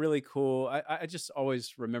 this is a really cool, I just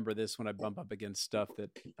always remember this when I bump up against stuff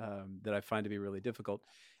that I find to be really difficult.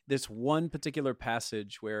 This one particular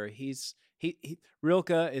passage where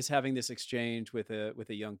Rilke is having this exchange with a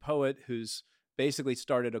young poet who's basically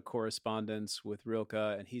started a correspondence with Rilke,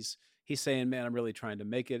 and he's saying, man, I'm really trying to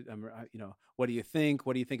make it. What do you think?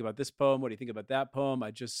 What do you think about this poem? What do you think about that poem?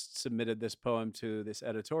 I just submitted this poem to this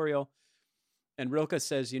editorial. And Rilke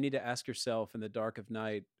says, you need to ask yourself in the dark of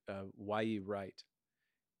night why you write.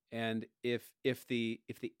 And if the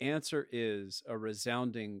answer is a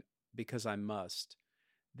resounding because I must,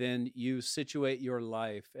 then you situate your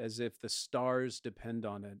life as if the stars depend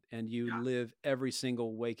on it, and you Yeah. live every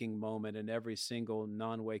single waking moment and every single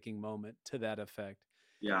non-waking moment to that effect.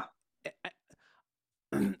 Yeah.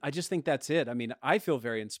 I just think that's it. I mean, I feel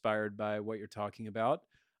very inspired by what you're talking about.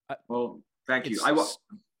 Well, thank you. It's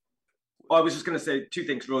I was just going to say two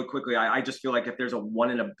things really quickly. I just feel like if there's a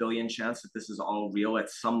 1 in a billion chance that this is all real at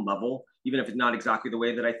some level, even if it's not exactly the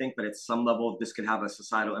way that I think, but at some level, this could have a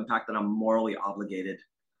societal impact, that I'm morally obligated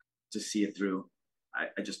to see it through.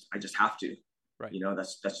 I just have to. right. You know,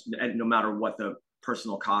 that's and no matter what the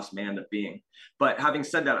personal cost may end up being. But having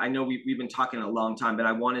said that, I know we've been talking a long time, but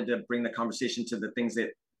I wanted to bring the conversation to the things that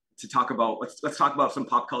to talk about. Let's talk about some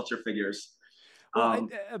pop culture figures. Well,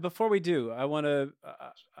 before we do, I want to,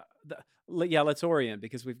 let's orient,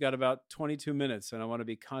 because we've got about 22 minutes, and I want to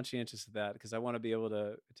be conscientious of that because I want to be able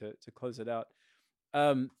to close it out.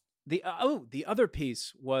 The other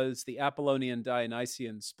piece was the Apollonian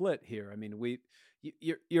Dionysian split here. I mean,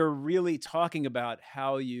 you're really talking about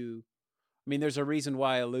how you. I mean, there's a reason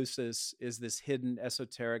why Eleusis is this hidden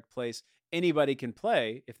esoteric place anybody can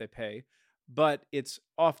play if they pay, but it's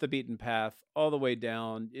off the beaten path all the way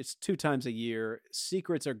down. It's 2 times a year.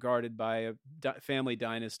 Secrets are guarded by a family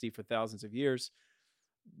dynasty for thousands of years.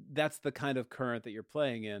 That's the kind of current that you're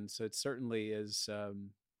playing in. So it certainly is.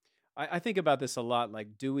 I think about this a lot.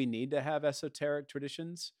 Like, do we need to have esoteric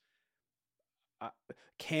traditions?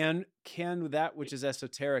 Can that which is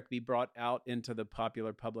esoteric be brought out into the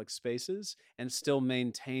popular public spaces and still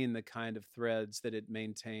maintain the kind of threads that it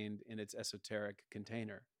maintained in its esoteric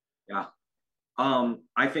container? Yeah.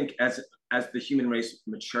 I think as the human race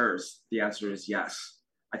matures, the answer is yes.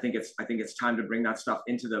 I think it's time to bring that stuff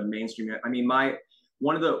into the mainstream. I mean,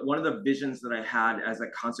 one of the visions that I had as a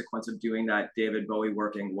consequence of doing that David Bowie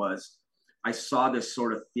working was I saw this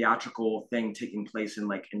sort of theatrical thing taking place in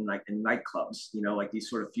nightclubs, you know, like these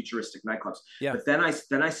sort of futuristic nightclubs. Yeah. But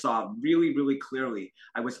then I saw really, really clearly,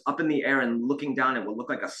 I was up in the air and looking down at what looked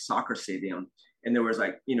like a soccer stadium. And there was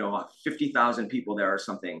 50,000 people there or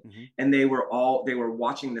something. Mm-hmm. And they were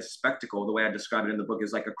watching this spectacle. The way I describe it in the book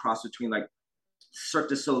is like a cross between like Cirque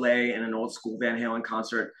du Soleil and an old school Van Halen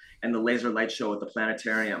concert and the laser light show at the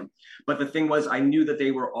planetarium. But the thing was, I knew that they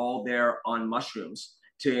were all there on mushrooms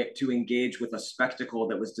to engage with a spectacle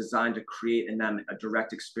that was designed to create in them a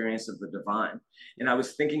direct experience of the divine. And I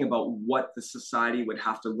was thinking about what the society would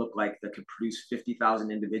have to look like that could produce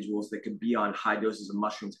 50,000 individuals that could be on high doses of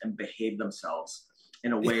mushrooms and behave themselves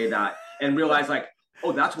in a way that, and realize like,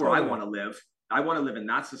 oh, that's where totally. I want to live. I want to live in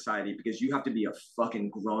that society, because you have to be a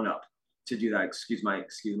fucking grown up to do that. Excuse my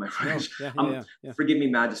French. Yeah. Forgive me,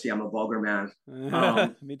 Majesty. I'm a vulgar man.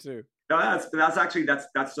 Me too. No, that's actually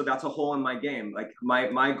that's a hole in my game. Like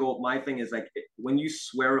my goal, my thing is like, when you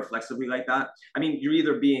swear reflexively like that, I mean, you're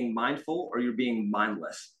either being mindful or you're being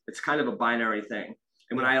mindless. It's kind of a binary thing.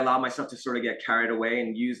 And when I allow myself to sort of get carried away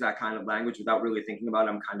and use that kind of language without really thinking about it,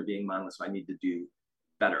 I'm kind of being mindless. So I need to do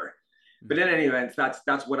better. Mm-hmm. But in any event,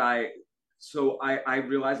 that's what I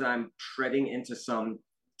realize that I'm treading into some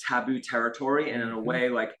taboo territory, and in a way,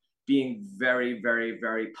 like being very, very,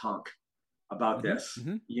 very punk about this,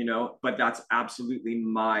 you know, but that's absolutely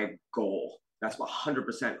my goal. That's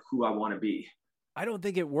 100% who I want to be. I don't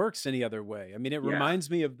think it works any other way. I mean, it reminds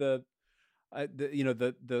me of the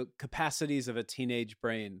capacities of a teenage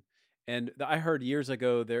brain. And I heard years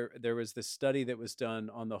ago, there was this study that was done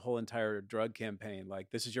on the whole entire drug campaign. Like,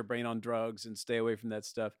 this is your brain on drugs and stay away from that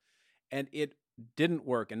stuff. And it didn't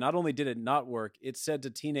work. And not only did it not work, it said to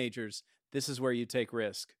teenagers, this is where you take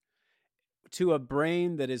risk. To a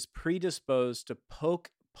brain that is predisposed to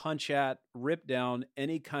poke, punch at, rip down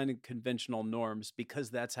any kind of conventional norms, because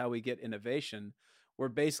that's how we get innovation, we're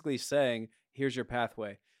basically saying, here's your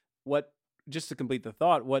pathway. Just to complete the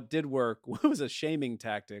thought, what did work was a shaming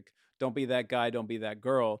tactic. Don't be that guy, don't be that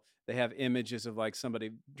girl. They have images of like somebody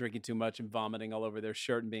drinking too much and vomiting all over their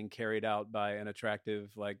shirt and being carried out by an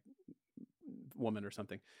attractive like woman or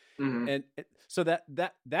something. Mm-hmm. And so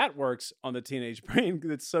that works on the teenage brain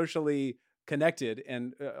that's socially connected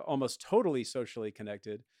and almost totally socially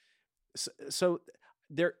connected. So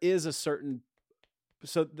there is a certain,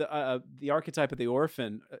 so the archetype of the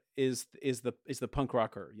orphan is the punk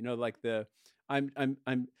rocker, you know, like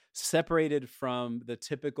I'm separated from the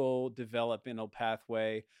typical developmental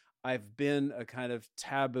pathway. I've been a kind of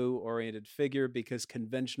taboo oriented figure because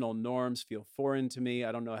conventional norms feel foreign to me.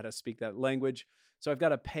 I don't know how to speak that language. So I've got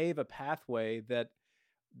to pave a pathway that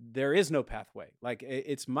there is no pathway. Like,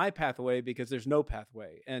 it's my pathway because there's no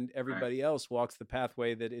pathway, and everybody else walks the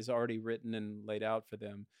pathway that is already written and laid out for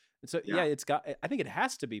them. And so, yeah, Yeah. I think it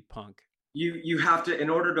has to be punk. You have to, in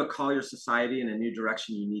order to call your society in a new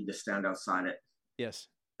direction, you need to stand outside it. Yes.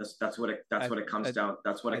 That's what it I, comes I, down.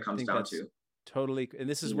 That's what it I comes think down that's to. totally, and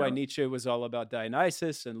this is You why know. Nietzsche was all about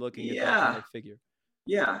Dionysus and looking at that kind Yeah. of figure.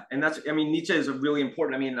 Yeah. And that's, I mean, Nietzsche is a really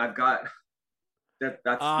important. I mean, I've got that's,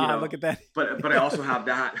 you Ah, know, look at that. but I also have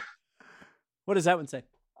that. What does that one say?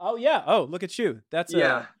 Oh yeah. Oh, look at you.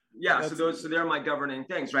 Yeah. Yeah. So That's those, so they're my governing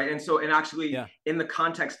things, right? And so, and actually yeah. in the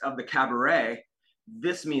context of the cabaret,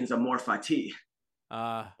 this means amor fati.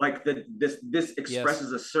 Like this Yes.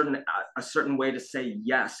 expresses a certain way to say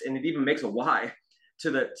yes, and it even makes a why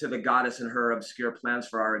to the goddess and her obscure plans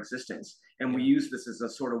for our existence. And we Yeah. use this as a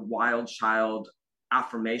sort of wild child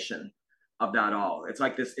affirmation of that all. It's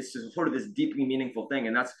like this, it's sort of this deeply meaningful thing.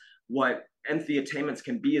 And that's what entheatainments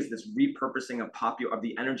can be, is this repurposing of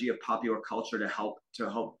the energy of popular culture to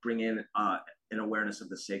help bring in an awareness of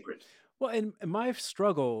the sacred. Well, and my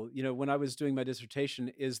struggle, when I was doing my dissertation,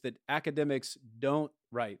 is that academics don't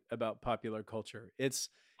write about popular culture. It's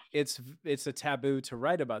a taboo to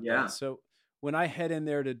write about that. Yeah. So when I head in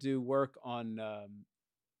there to do work on,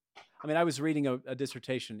 I was reading a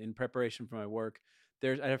dissertation in preparation for my work.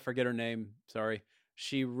 I forget her name. Sorry.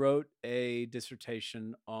 She wrote a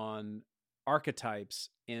dissertation on archetypes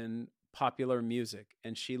in popular music,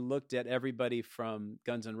 and she looked at everybody from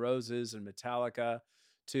Guns N' Roses and Metallica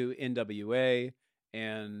to NWA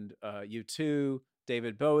and U2,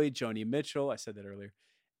 David Bowie, Joni Mitchell. I said that earlier.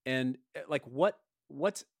 And like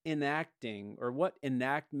what's enacting, or what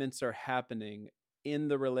enactments are happening in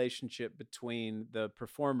the relationship between the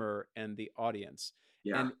performer and the audience,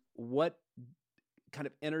 Yeah. and what kind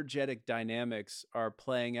of energetic dynamics are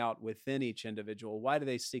playing out within each individual. Why do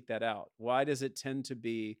they seek that out? Why does it tend to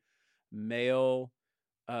be male,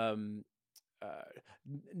 um,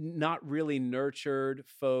 not really nurtured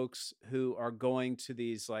folks who are going to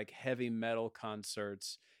these like heavy metal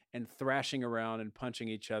concerts and thrashing around and punching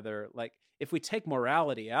each other? Like, if we take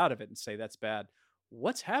morality out of it and say that's bad,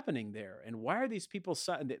 what's happening there? And why are these people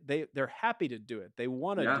they're happy to do it? They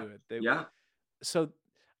want to Yeah. do it. Yeah. So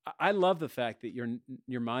I love the fact that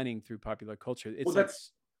you're mining through popular culture. It's Well, like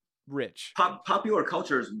that's rich. popular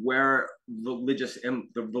culture is where the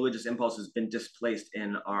religious impulse has been displaced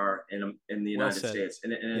in the Well United said. States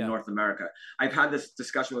and in Yeah. North America. I've had this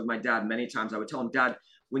discussion with my dad many times. I would tell him, Dad,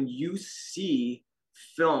 when you see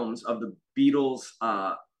films of the Beatles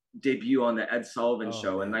debut on the Ed Sullivan Oh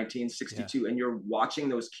Show in man. Yeah. 1962, and you're watching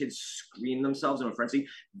those kids scream themselves in a frenzy,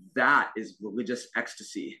 that is religious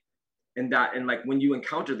ecstasy. And like when you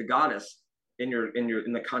encounter the goddess in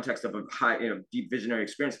the context of a high, deep visionary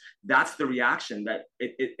experience, that's the reaction that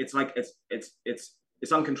it's like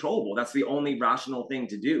it's uncontrollable. That's the only rational thing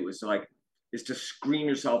to do, is to scream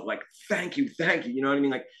yourself like thank you, you know what I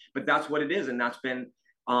mean? Like, but that's what it is. And that's been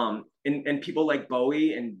and people like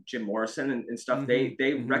Bowie and Jim Morrison and stuff, they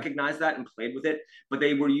recognized that and played with it, but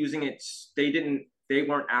they were using it, they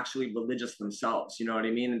weren't actually religious themselves, you know what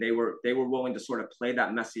I mean? And they were willing to sort of play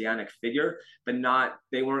that messianic figure, but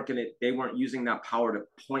they weren't using that power to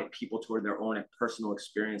point people toward their own personal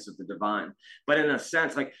experience of the divine. But in a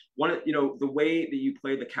sense, like the way that you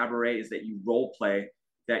play the cabaret is that you role play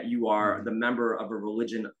that you are the member of a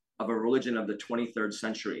religion of the 23rd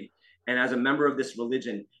century. And as a member of this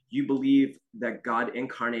religion, you believe that God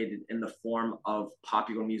incarnated in the form of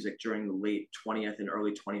popular music during the late 20th and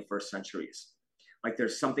early 21st centuries. Like,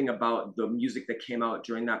 there's something about the music that came out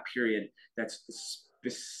during that period that's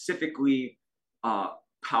specifically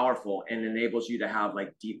powerful and enables you to have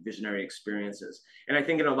like deep visionary experiences. And I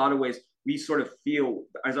think in a lot of ways, we sort of feel,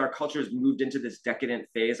 as our culture has moved into this decadent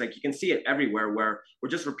phase, like you can see it everywhere, where we're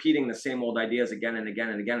just repeating the same old ideas again and again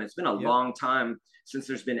and again. It's been a long time since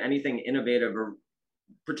there's been anything innovative or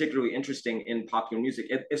particularly interesting in popular music,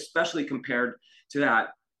 especially compared to that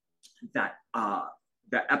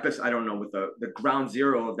episode, I don't know, with the ground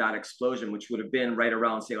zero of that explosion, which would have been right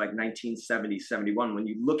around, say, like 1970, 71. When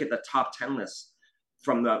you look at the top 10 lists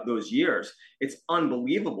from those years, it's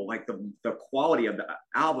unbelievable. Like the quality of the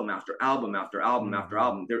album after album after album after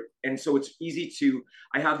album there. And so it's easy to,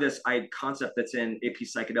 I have this concept that's in AP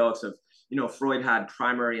Psychedelics of, Freud had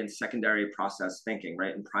primary and secondary process thinking,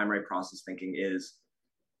 right? And primary process thinking is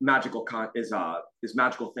magical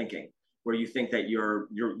thinking, where you think that you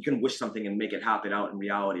can wish something and make it happen out in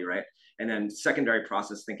reality, right? And then secondary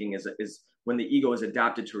process thinking is when the ego is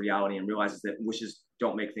adapted to reality and realizes that wishes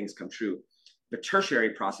don't make things come true. The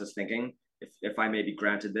tertiary process thinking, if I may be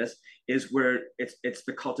granted this, is where it's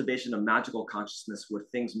the cultivation of magical consciousness, where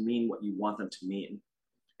things mean what you want them to mean.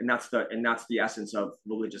 that's the essence of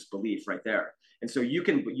religious belief right there. And so you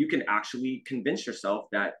can actually convince yourself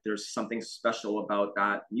that there's something special about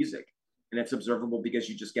that music, and it's observable because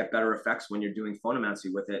you just get better effects when you're doing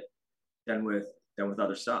phonomancy with it than with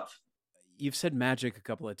other stuff. You've said magic a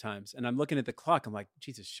couple of times, and I'm looking at the clock. I'm like,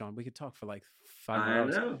 Jesus, Sean, we could talk for like 5 more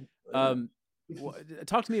hours. I know.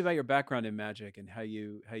 Talk to me about your background in magic and how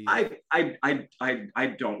you. I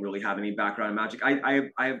don't really have any background in magic.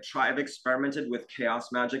 I've experimented with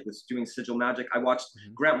chaos magic, with doing sigil magic. I watched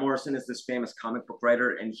Grant Morrison is this famous comic book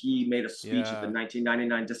writer, and he made a speech at the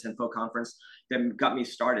 1999 Disinfo conference that got me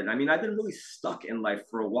started. I mean, I've been really stuck in life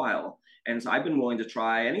for a while, and so I've been willing to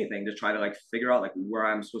try anything to try to like figure out like where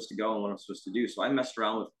I'm supposed to go and what I'm supposed to do. So I messed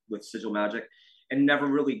around with sigil magic and never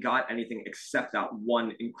really got anything except that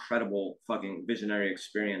one incredible fucking visionary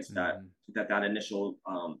experience that initial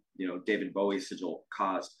David Bowie sigil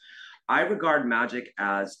caused. I regard magic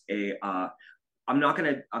as I'm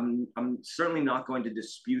certainly not going to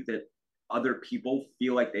dispute that other people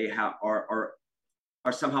feel like they are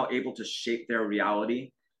somehow able to shape their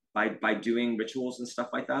reality by doing rituals and stuff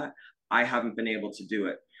like that. I haven't been able to do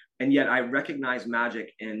it. And yet I recognize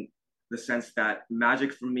magic in the sense that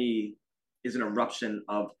magic for me is an eruption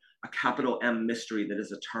of a capital M mystery that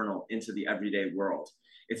is eternal into the everyday world.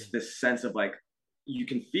 It's this sense of like, you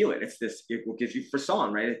can feel it. It will give you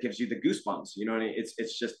frisson, right? It gives you the goosebumps, you know what I mean?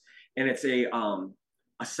 It's just, and it's a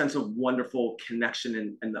sense of wonderful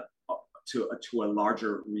connection to a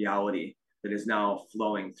larger reality that is now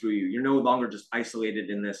flowing through you. You're no longer just isolated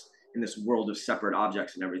in this world of separate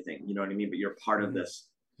objects and everything, you know what I mean? But you're part of this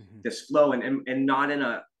flow, and not in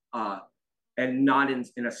a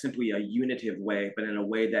in a simply a unitive way, but in a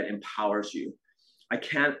way that empowers you. I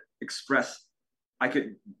can't express,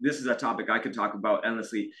 this is a topic I could talk about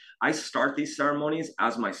endlessly. I start these ceremonies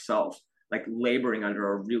as myself, like laboring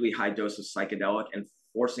under a really high dose of psychedelic and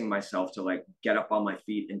forcing myself to like get up on my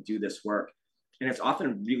feet and do this work. And it's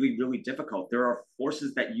often really, really difficult. There are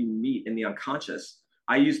forces that you meet in the unconscious.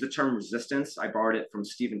 I use the term resistance. I borrowed it from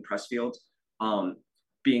Stephen Pressfield,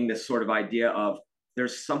 being this sort of idea of,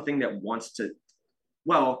 there's something that wants to,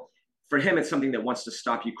 well, for him, it's something that wants to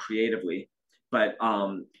stop you creatively. But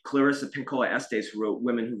Clarissa Pinkola Estes, who wrote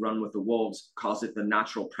Women Who Run with the Wolves, calls it the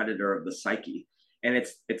natural predator of the psyche. And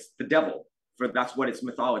it's the devil, that's what it's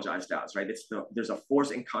mythologized as, right? There's a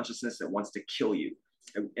force in consciousness that wants to kill you.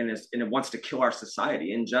 And it wants to kill our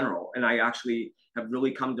society in general. And I actually have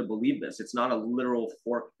really come to believe this. It's not a literal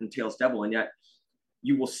fork and tails devil. And yet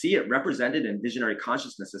you will see it represented in visionary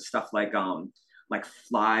consciousness as stuff like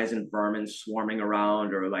flies and vermin swarming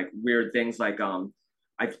around, or like weird things like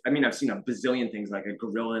I've seen a bazillion things, like a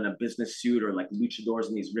gorilla in a business suit, or like luchadors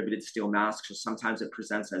in these riveted steel masks, or sometimes it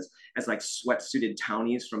presents as like sweatsuited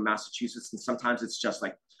townies from Massachusetts, and sometimes it's just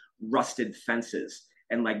like rusted fences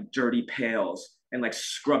and like dirty pails and like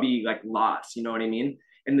scrubby like lots, you know what I mean?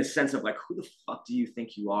 In the sense of like, who the fuck do you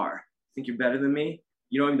think you are? Think you're better than me?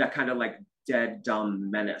 You know what I mean? That kind of like dead,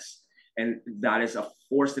 dumb menace. And that is a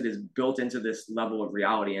force that is built into this level of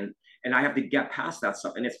reality. And I have to get past that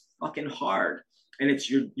stuff. And it's fucking hard. And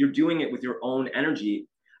you're doing it with your own energy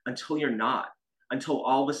until you're not, until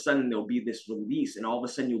all of a sudden there'll be this release, and all of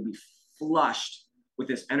a sudden you'll be flushed with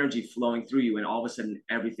this energy flowing through you. And all of a sudden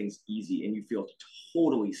everything's easy and you feel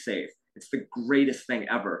totally safe. It's the greatest thing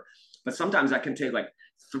ever. But sometimes that can take like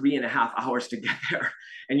 3.5 hours to get there.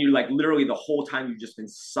 And you're like, literally the whole time you've just been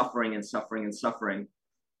suffering and suffering and suffering.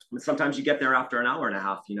 But sometimes you get there after an hour and a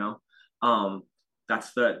half, you know?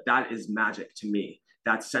 That is magic to me.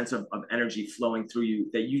 That sense of energy flowing through you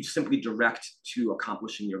that you simply direct to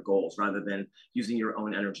accomplishing your goals rather than using your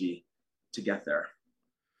own energy to get there.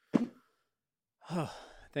 Oh,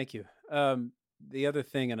 thank you. The other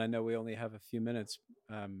thing, and I know we only have a few minutes,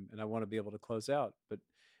 and I want to be able to close out, but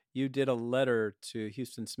you did a letter to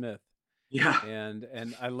Houston Smith. Yeah.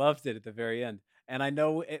 And I loved it at the very end. And I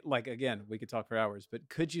know it, like, again, we could talk for hours, but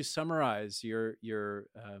could you summarize the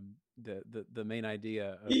main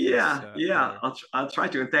idea of this, I'll try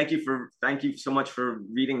to. And thank you so much for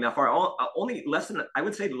reading that far. Only less than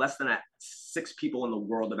 6 people in the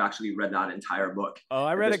world have actually read that entire book. Oh,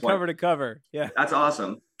 I read it cover to cover. Yeah. That's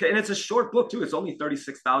awesome. And it's a short book too. It's only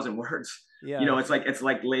 36,000 words. Yeah. You know, it's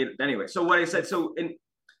like late anyway. So what I said,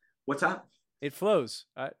 what's that? It flows.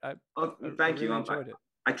 Thank you. Really enjoyed it.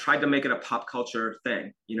 I tried to make it a pop culture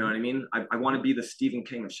thing. You know what I mean? I want to be the Stephen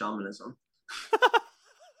King of shamanism.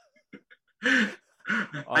 Awesome.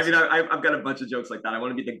 I mean, I've got a bunch of jokes like that. I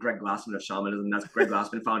want to be the Greg Glassman of shamanism. That's Greg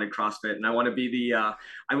Glassman founded CrossFit, and I want to be the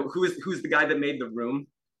who's the guy that made The Room?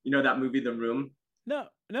 You know that movie, The Room? No.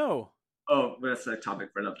 Oh, that's a topic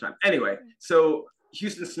for another time. Anyway, so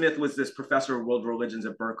Houston Smith was this professor of world religions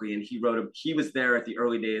at Berkeley, and he was there at the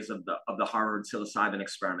early days of the Harvard psilocybin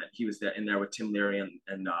experiment. He was there in there with Tim Leary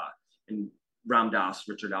and Ram Dass,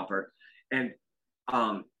 Richard Alpert, and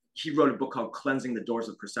he wrote a book called Cleansing the Doors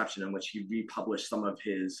of Perception, in which he republished some of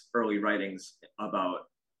his early writings about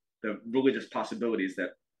the religious possibilities that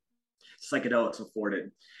psychedelics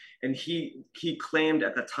afforded. And he claimed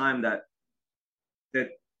at the time that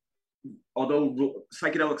although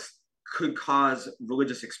psychedelics could cause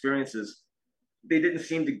religious experiences, they didn't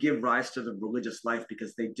seem to give rise to the religious life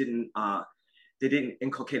because they didn't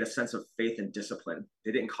inculcate a sense of faith and discipline.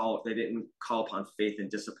 They didn't call upon faith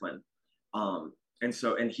and discipline.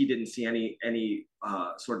 And he didn't see any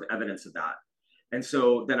sort of evidence of that. And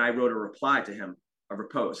so then I wrote a reply to him, a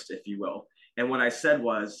repost, if you will. And what I said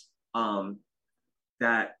was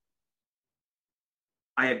that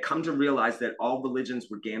I had come to realize that all religions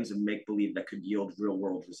were games of make-believe that could yield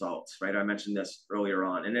real-world results, right? I mentioned this earlier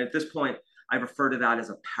on. And at this point, I refer to that as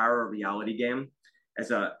a para-reality game,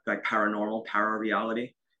 as a like paranormal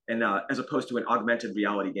para-reality, and as opposed to an augmented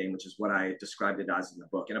reality game, which is what I described it as in the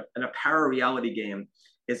book. And a para-reality game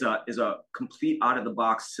is a complete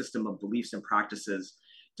out-of-the-box system of beliefs and practices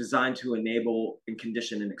designed to enable and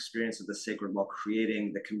condition an experience of the sacred while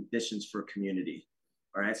creating the conditions for community.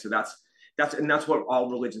 All right, so that's what all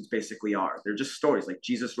religions basically are. They're just stories. Like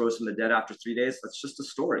Jesus rose from the dead after 3 days. That's just a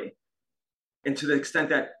story. And to the extent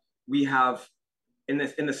that we have, and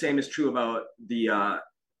the same is true about the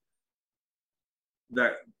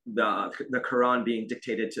Quran being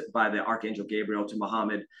dictated by the Archangel Gabriel to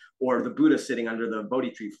Muhammad, or the Buddha sitting under the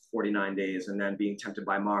Bodhi tree for 49 days and then being tempted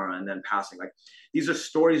by Mara and then passing. Like, these are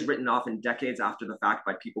stories written often decades after the fact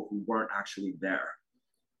by people who weren't actually there.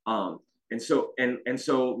 And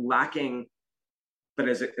so lacking, but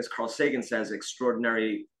as Carl Sagan says,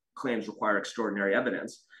 extraordinary claims require extraordinary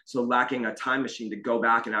evidence. So lacking a time machine to go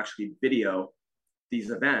back and actually video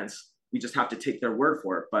these events, we just have to take their word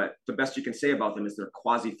for it. But the best you can say about them is they're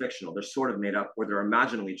quasi-fictional. They're sort of made up, or they're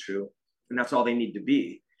imaginally true, and that's all they need to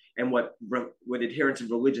be. And what adherents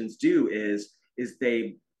of religions do is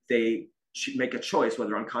they make a choice,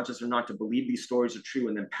 whether unconscious or not, to believe these stories are true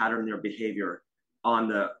and then pattern their behavior on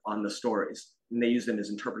the stories. And they use them as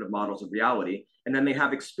interpretive models of reality. And then they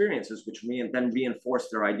have experiences which then reinforce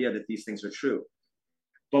their idea that these things are true.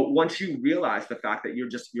 But once you realize the fact that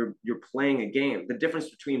you're playing a game, the difference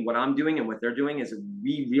between what I'm doing and what they're doing is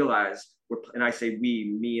we realize, and I say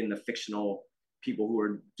we, me and the fictional people who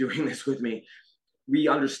are doing this with me, we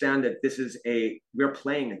understand that we're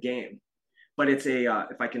playing a game. But it's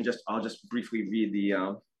I'll just briefly read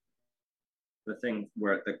the thing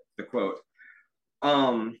where the quote.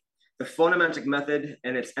 The phonomantic method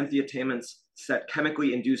and its entheotainments set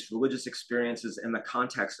chemically induced religious experiences in the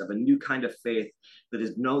context of a new kind of faith that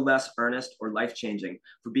is no less earnest or life-changing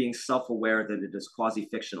for being self-aware that it is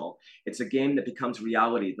quasi-fictional. It's a game that becomes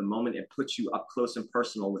reality the moment it puts you up close and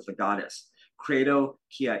personal with the goddess. Credo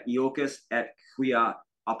quia iocis et quia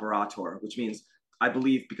operator, which means I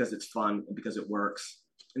believe because it's fun and because it works.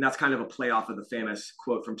 And that's kind of a play off of the famous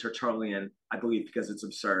quote from Tertullian, I believe because it's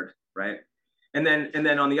absurd, right? And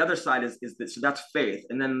then on the other side is that, so that's faith.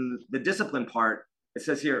 And then the discipline part, it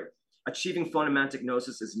says here, achieving phonomantic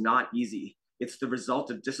gnosis is not easy. It's the result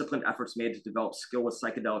of disciplined efforts made to develop skill with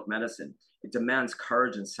psychedelic medicine. It demands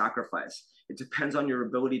courage and sacrifice. It depends on your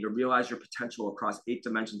ability to realize your potential across 8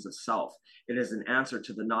 dimensions of self. It is an answer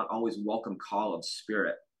to the not always welcome call of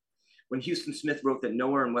spirit. When Houston Smith wrote that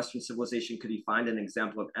nowhere in Western civilization could he find an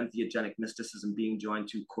example of entheogenic mysticism being joined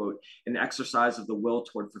to, quote, an exercise of the will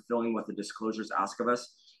toward fulfilling what the disclosures ask of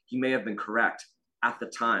us, he may have been correct at the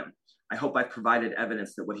time. I hope I've provided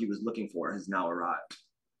evidence that what he was looking for has now arrived.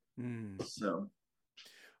 So,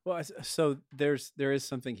 well, so there is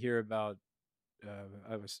something here about.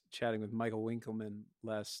 I was chatting with Michael Winkelman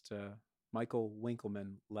last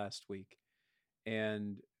week,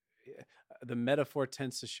 and the metaphor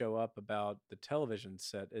tends to show up about the television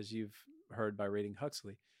set, as you've heard by reading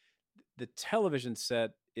Huxley. The television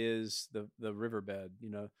set is the riverbed.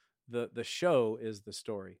 The show is the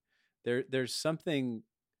story. There's something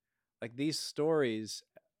like these stories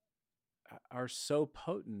are so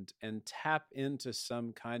potent and tap into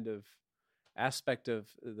some kind of aspect of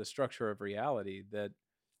the structure of reality that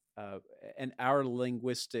and our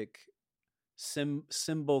linguistic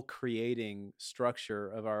symbol creating structure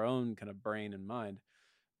of our own kind of brain and mind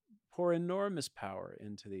pour enormous power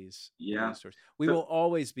into these stories. We will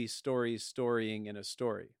always be storying in a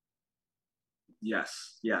story.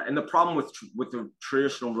 Yes, yeah. And the problem with the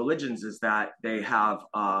traditional religions is that they have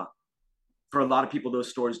for a lot of people, those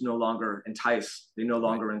stories no longer entice, they no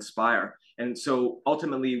longer inspire. And so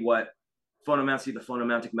ultimately what phonomancy, the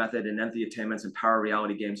phonomantic method, and entheotainments and power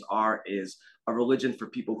reality games is a religion for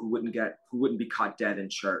people who wouldn't be caught dead in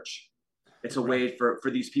church. It's a way for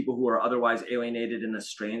these people who are otherwise alienated and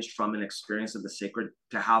estranged from an experience of the sacred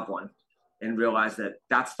to have one and realize that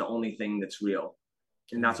that's the only thing that's real.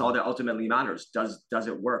 And that's all that ultimately matters. Does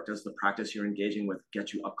it work? Does the practice you're engaging with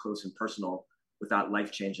get you up close and personal with that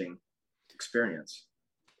life-changing experience?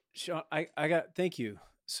 Sean, thank you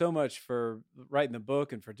so much for writing the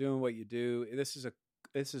book and for doing what you do. This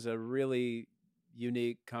is a really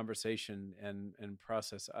unique conversation and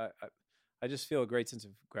process. I just feel a great sense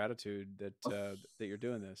of gratitude that you're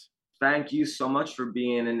doing this. Thank you so much for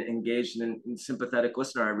being an engaged and sympathetic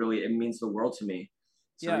listener. It means the world to me.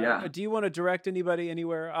 So, yeah. Do you want to direct anybody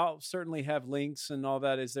anywhere? I'll certainly have links and all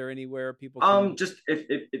that. Is there anywhere people can... Just if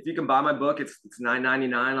you can buy my book, it's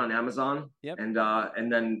 $9.99 on Amazon. Yep.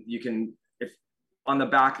 And then you can, if on the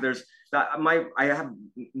back there's that I have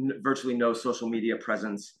virtually no social media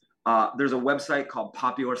presence. There's a website called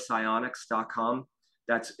popularpsionics.com.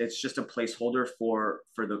 It's just a placeholder for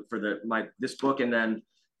this book, and then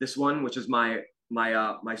this one, which is my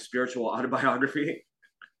spiritual autobiography.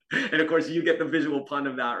 And of course, you get the visual pun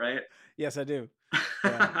of that, right? Yes, I do.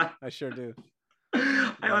 Yeah, I sure do.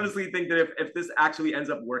 I honestly think that if this actually ends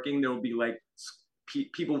up working, there will be like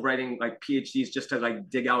people writing like PhDs just to like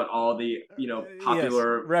dig out all the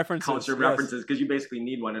popular culture references, because you basically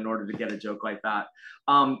need one in order to get a joke like that.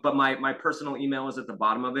 But my personal email is at the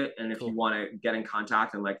bottom of it, and if you want to get in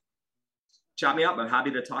contact and like chat me up, I'm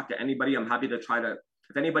happy to talk to anybody. I'm happy to try to,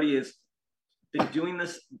 if anybody has been doing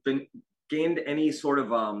this, gained any sort of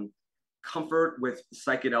comfort with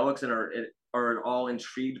psychedelics and are at all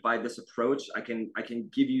intrigued by this approach, I can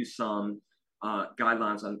give you some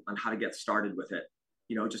guidelines on how to get started with it.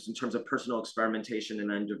 Just in terms of personal experimentation, and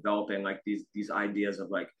then developing like these ideas of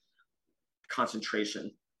like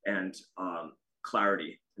concentration and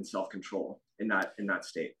clarity and self-control in that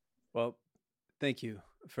state. Well, thank you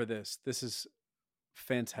for this. This is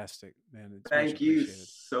fantastic, man. Thank you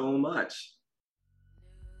so much.